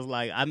 Right. I was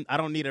like, I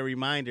don't need a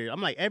reminder.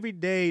 I'm like, every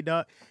day,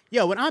 dog.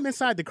 Yo, when I'm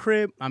inside the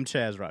crib, I'm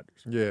Chaz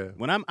Rogers. Yeah.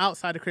 When I'm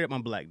outside the crib,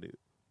 I'm black dude.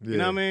 Yeah. You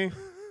know what I mean?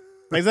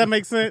 Like, does that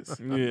make sense?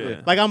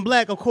 Yeah. Like, I'm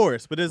black, of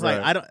course, but it's like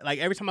Right. I don't like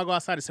every time I go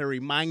outside, it's a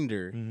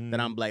reminder that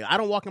I'm black. I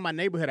don't walk in my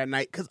neighborhood at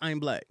night because I'm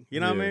black.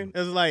 You know what I Yeah. mean?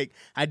 It's like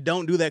I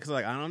don't do that because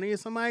like I don't need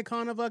somebody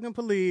calling the fucking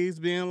police,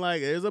 being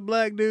like, "There's a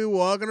black dude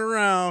walking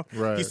around.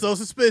 Right. He's so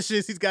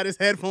suspicious. He's got his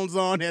headphones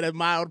on at a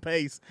mild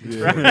pace.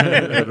 Yeah.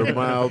 At a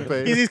mild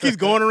pace. He just keeps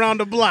going around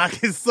the block.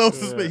 It's so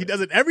suspicious. He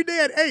does it every day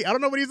at 8. I don't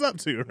know what he's up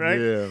to, right?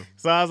 Yeah.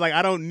 So I was like,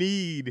 I don't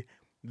need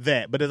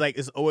that, but it's like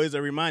it's always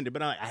a reminder.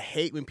 But I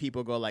hate when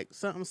people go like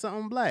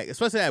something black,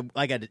 especially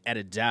at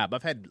a job.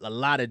 I've had a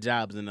lot of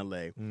jobs in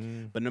LA,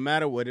 but no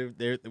matter what, if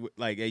they're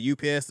like at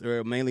UPS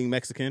or mainly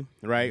Mexican,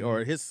 right,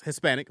 or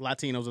Hispanic,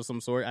 Latinos of some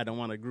sort. I don't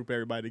want to group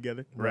everybody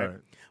together, right?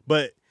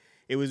 But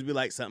it would be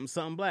like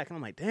something black, and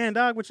I'm like, damn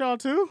dog, with y'all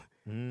too.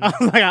 I'm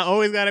like, I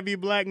always got to be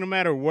black no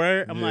matter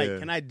where. I'm like,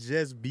 can I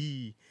just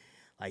be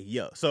like,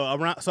 yo? So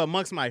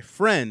amongst my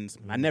friends,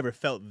 I never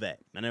felt that.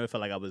 I never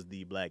felt like I was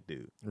the black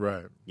dude.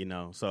 Right. You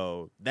know,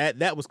 so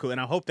that was cool, and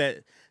I hope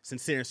that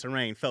Sincere and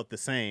Serene felt the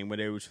same, where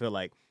they would feel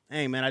like,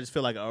 "Hey, man, I just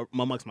feel like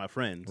amongst my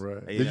friends."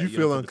 Right. Hey, Did you know,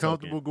 feel for the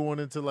uncomfortable token. going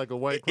into like a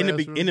white in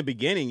classroom? the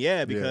beginning?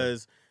 Yeah,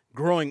 because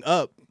growing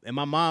up, and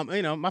my mom,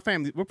 you know, my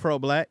family, we're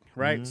pro-black,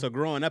 right? So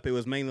growing up, it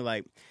was mainly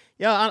like,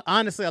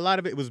 honestly, a lot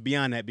of it was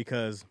beyond that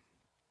because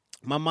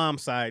my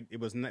mom's side, it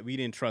was we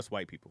didn't trust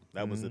white people.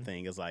 That was the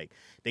thing. It's like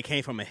they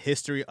came from a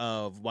history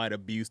of white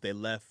abuse. They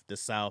left the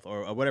South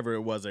or whatever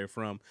it was they're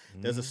from.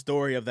 There's a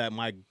story of that.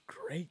 My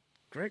great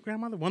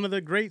grandmother, one of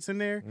the greats in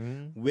there,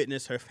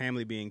 witnessed her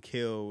family being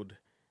killed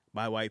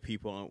by white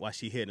people while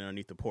she hid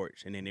underneath the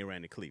porch, and then they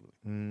ran to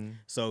Cleveland.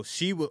 So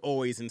she would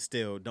always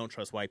instill, don't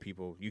trust white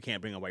people. You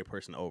can't bring a white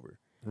person over.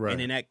 Right.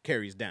 And then that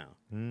carries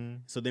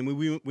down. So then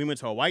we went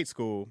to a white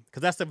school,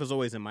 because that stuff was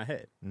always in my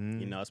head.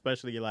 You know,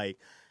 especially like,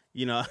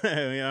 you know,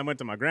 I went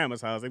to my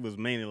grandma's house. It was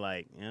mainly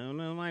like,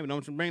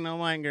 don't you bring no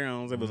white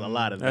girls. It was a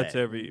lot of That's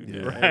that.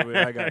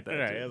 I got that.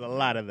 Right, too. there's a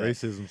lot of that.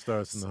 Racism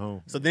starts in the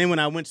home. So then when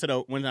I went to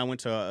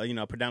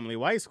a predominantly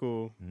white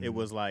school, it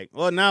was like,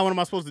 well, now what am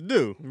I supposed to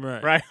do?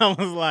 Right. Right. I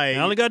was like, I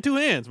only got 2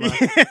 hands.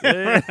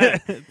 Man.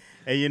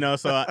 and you know,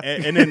 so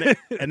and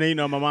then you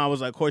know, my mom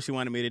was like, of course she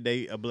wanted me to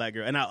date a black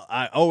girl, and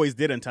I always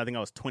did until I think I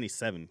was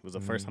 27. It was the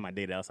first time I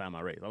dated outside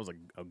my race. I was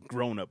a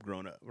grown up,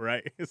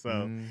 right?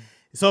 So.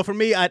 So for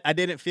me, I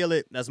didn't feel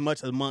it as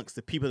much amongst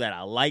the people that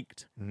I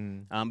liked.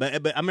 But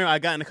I remember I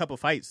got in a couple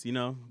fights, you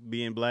know,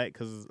 being black,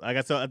 because I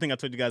think I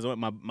told you guys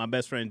my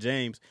best friend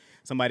James.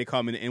 Somebody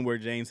called me the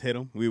N-word. James hit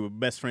him. We were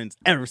best friends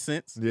ever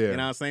since. Yeah. You know what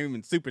I'm saying? We've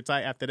been super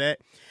tight after that.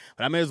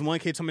 But I remember this one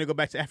kid told me to go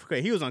back to Africa.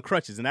 He was on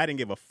crutches, and I didn't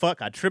give a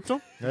fuck. I tripped him,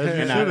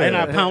 and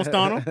I pounced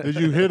on him. Did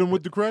you hit him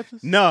with the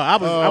crutches? No, I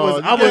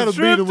was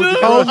beat him with the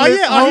Oh, crutches.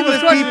 yeah.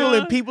 Homeless people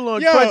and people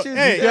on crutches.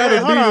 Hey, You gotta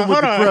beat him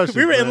with the crutches,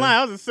 We were in man. line.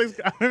 I was in 6th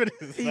grade. I remember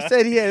this. He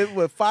said he had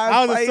 5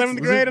 I was in fights.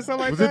 7th grade or something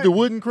like Was that. it the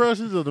wooden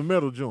crutches or the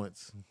metal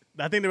joints?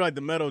 I think they were like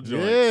the metal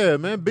joints. Yeah,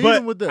 man, beat But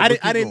him with that. I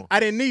But keep didn't. going. I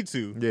didn't need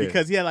to Yeah.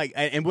 because he had like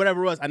and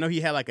whatever it was. I know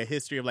he had like a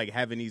history of like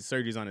having these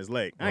surgeries on his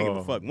leg. I didn't give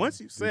a fuck. Once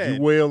you Did said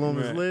you wail on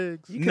his Right.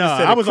 legs? You no, could've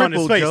said I a was on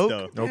his cripple face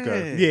joke. though.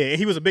 Okay. Yeah,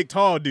 he was a big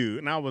tall dude,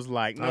 and I was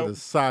like, I'd no, have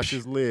socked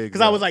his legs.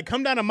 because I was like,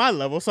 come down to my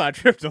level, so I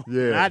tripped him.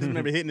 Yeah. And I just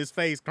remember hitting his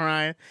face,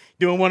 crying,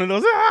 doing one of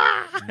those,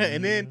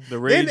 and then The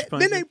rage then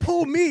punches. they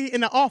pulled me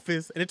in the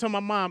office and they told my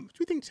mom, "Do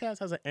you think Chaz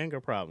has an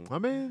anger problem?" I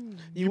mean,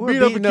 You you were beat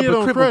up a beating up kid a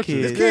on crippled crutches.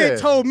 kid. This kid Yeah.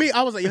 told me,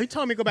 I was like, he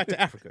told me to go back to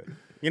Africa.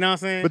 You know what I'm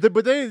saying?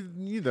 But they,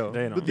 you know,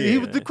 They don't- but he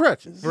was yeah. the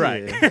crutches.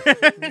 Right.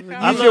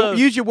 I Use love-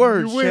 use your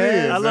words, You win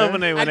Chaz. it. I love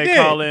when they I they did.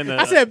 call in.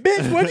 I said,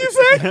 "Bitch, what'd you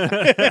say?"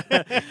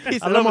 He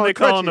said, I love "I'm when on they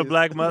call on the crutches."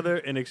 black mother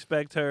and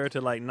expect her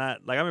to like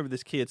not like. I remember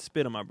this kid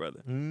spit on my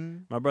brother.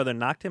 My brother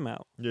knocked him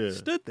out. Yeah.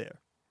 Stood there,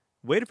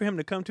 waited for him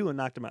to come to and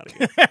knocked him out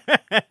again.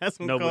 That's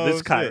some No, but cold this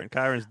is Kyron. shit.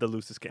 Kyron's the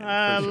loosest cannon.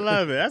 I for sure.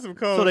 love it. That's some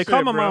cold So they shit,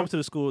 called my bro. mom to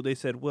the school. They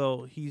said,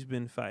 well, he's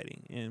been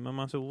fighting. And my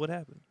mom said, well, what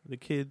happened? The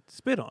kid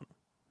spit on him.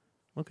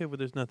 Okay, well,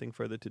 there's nothing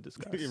further to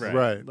discuss.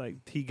 Right. Like,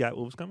 he got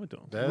what was coming to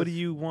him. That's- What do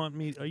you want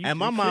me? Are you? And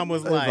my you mom shitting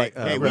was me? like,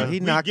 "Hey, well, we he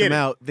knocked get him it."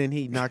 out. Then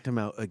he knocked him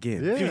out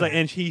again. Yeah. She was like,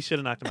 and he should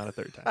have knocked him out a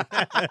third time.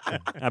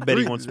 I bet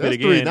he won't spit That's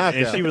three again. And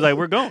knockouts. she was like,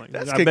 we're going.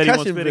 That's I bet he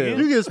won't spit Concussionville. again.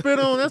 You get spit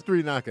on, that's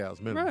 3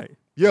 knockouts, man. Right.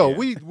 Yo,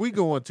 Yeah. we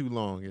going too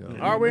long, yo.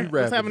 Are we? Let's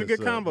wrapping having a good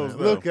this up, combos, man.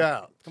 though. Look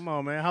out. Come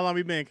on, man. How long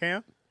we been,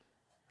 Cam?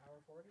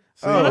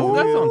 Oh,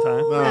 that's on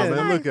time. Nah,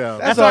 man, look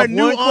out. That's off our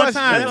new one on question.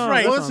 time. That's That's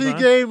right. on Once he time.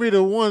 gave me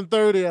the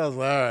 130, I was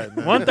like, all right,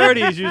 man.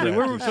 130 is usually, Wrap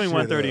we're this between shit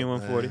 130 up, and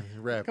 140.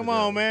 man. Wrap Come it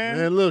on, up. man.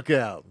 Man, look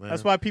out, man.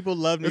 That's why people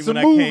loved me It's when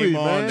a I movie, came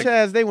man. on.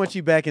 Chaz, they want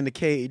you back in the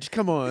cage.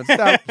 Come on,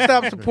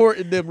 stop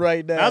supporting them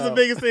right now. That was the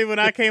biggest thing when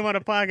I came on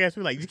the podcast. We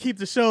were like, you keep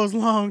the shows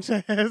long,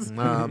 Chaz.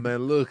 Nah,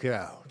 man, look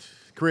out.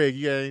 Craig,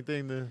 you got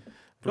anything to...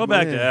 Go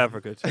back to Man.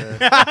 Africa, Chad.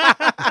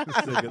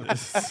 Sick of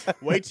this.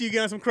 Wait till you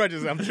get on some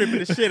crutches. I'm tripping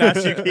the shit out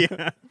you.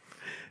 Keon.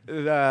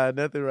 Nah,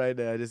 nothing right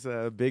now. Just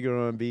bigger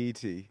on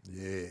BET.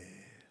 Yeah.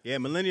 Yeah,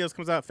 Millennials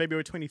comes out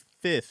February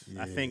 25th,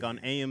 I Yeah. think, on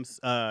AMC.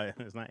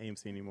 It's not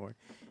AMC anymore.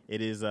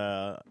 It is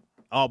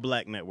All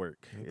Black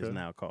Network is Okay.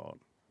 now called.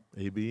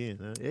 ABN,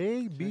 huh?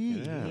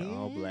 ABN. Yeah,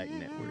 All Black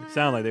Network.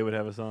 Sound like they would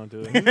have a song to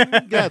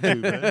it. Got to,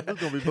 man. It's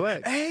going to be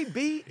black. Hey,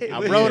 B.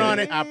 I wrote on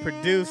it. I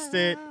produced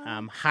it.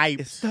 I'm hyped.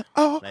 It's the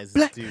All Let's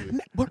Black do it.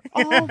 Network.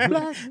 All Black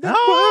Network.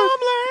 All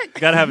Black.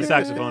 Gotta have a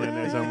saxophone in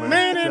there somewhere.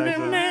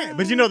 Saxophone.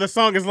 But you know the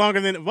song is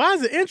longer than. Why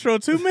is the intro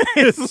 2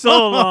 minutes? It's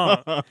so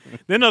long.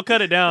 Then they'll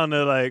cut it down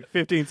to like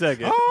 15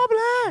 seconds. All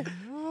Black.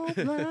 All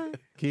black.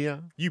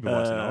 Keon. You've been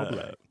watching All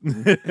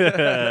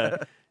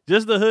Black.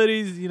 Just the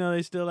hoodies, you know,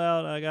 they still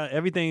out. I got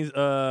everything's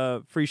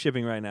free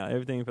shipping right now.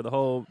 Everything for the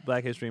whole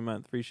Black History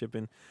Month, free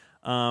shipping.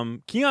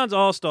 Keon's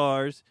All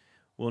Stars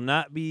will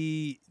not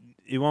be.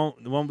 It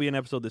won't be an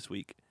episode this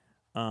week.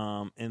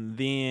 And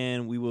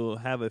then we will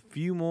have a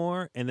few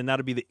more, and then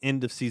that'll be the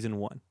end of season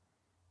 1.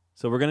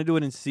 So we're gonna do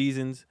it in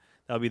seasons.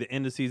 That'll be the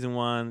end of season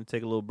 1.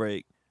 Take a little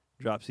break.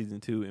 Drop season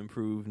 2.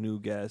 Improve, new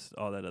guests,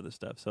 all that other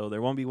stuff. So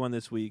there won't be one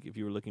this week if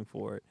you were looking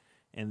for it.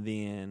 And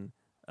then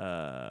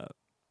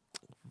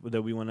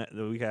there'll be one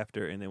the week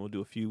after, and then we'll do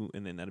a few,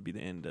 and then that'll be the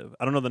end of.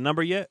 I don't know the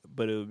number yet,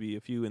 but it'll be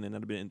a few, and then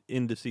that'll be the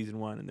end of season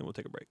 1, and then we'll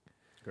take a break.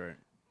 Great.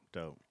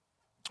 Dope.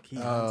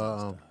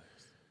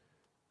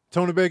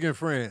 Tony Baker and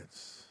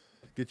Friends.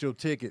 Get your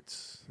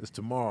tickets. It's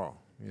tomorrow.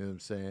 You know what I'm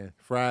saying?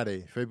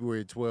 Friday,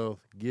 February 12th.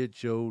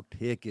 Get your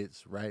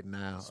tickets right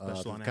now.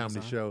 Special The on comedy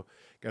Amazon. show.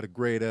 Got a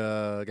great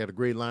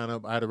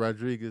lineup. Ida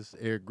Rodriguez,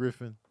 Eric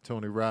Griffin,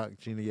 Tony Rock,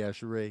 Gina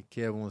Yashere,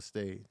 Kevin on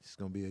stage. It's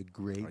gonna be a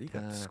great You got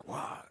time. the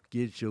squad.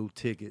 Get your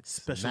tickets.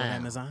 Special now. on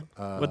Amazon.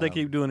 What they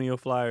keep doing in your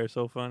flyer is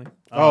so funny.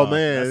 Oh,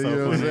 man, that's so you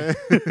know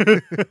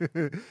what I'm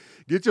saying?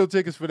 Get your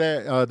tickets for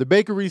that. The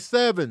Bakery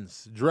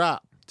Sevens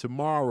drop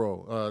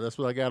tomorrow. That's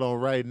what I got on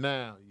right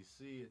now. You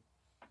see it.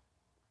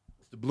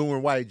 It's the blue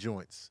and white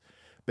joints.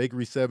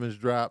 Bakery Sevens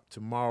drop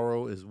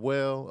tomorrow as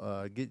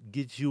well.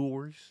 Get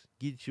yours.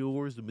 Get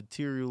yours. The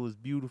material is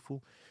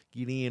beautiful.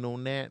 Get in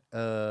on that.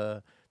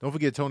 Don't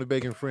forget Tony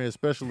Baker and Friends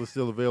special is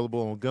still available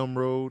on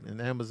Gumroad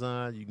and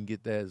Amazon. You can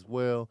get that as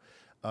well.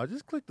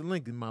 Just click the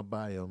link in my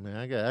bio, man.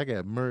 I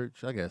got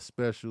merch, I got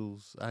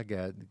specials, I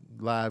got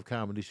live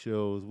comedy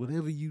shows.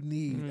 Whatever you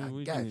need,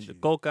 We I got need you. the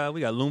Coca,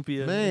 we got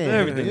Lumpia, Man,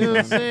 everything. you know what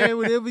I'm saying?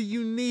 Whatever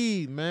you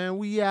need, man.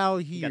 We out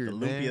You here, got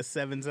the man. Lumpia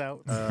 7s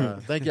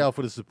out. Thank y'all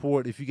for the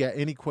support. If you got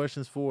any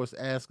questions for us,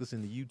 ask us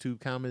in the YouTube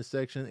comment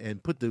section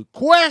and put the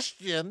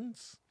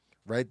questions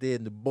right there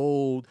in the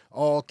bold,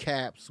 all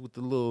caps with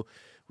the little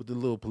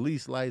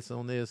police lights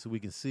on there so we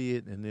can see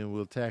it, and then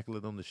we'll tackle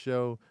it on the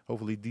show.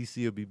 Hopefully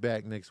DC will be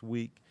back next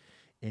week.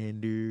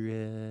 And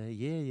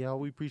yeah, y'all,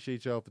 we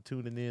appreciate y'all for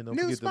tuning in. Don't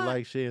New forget spot. to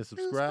like, share, and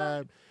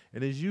subscribe.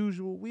 And as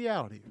usual, we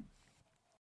out here.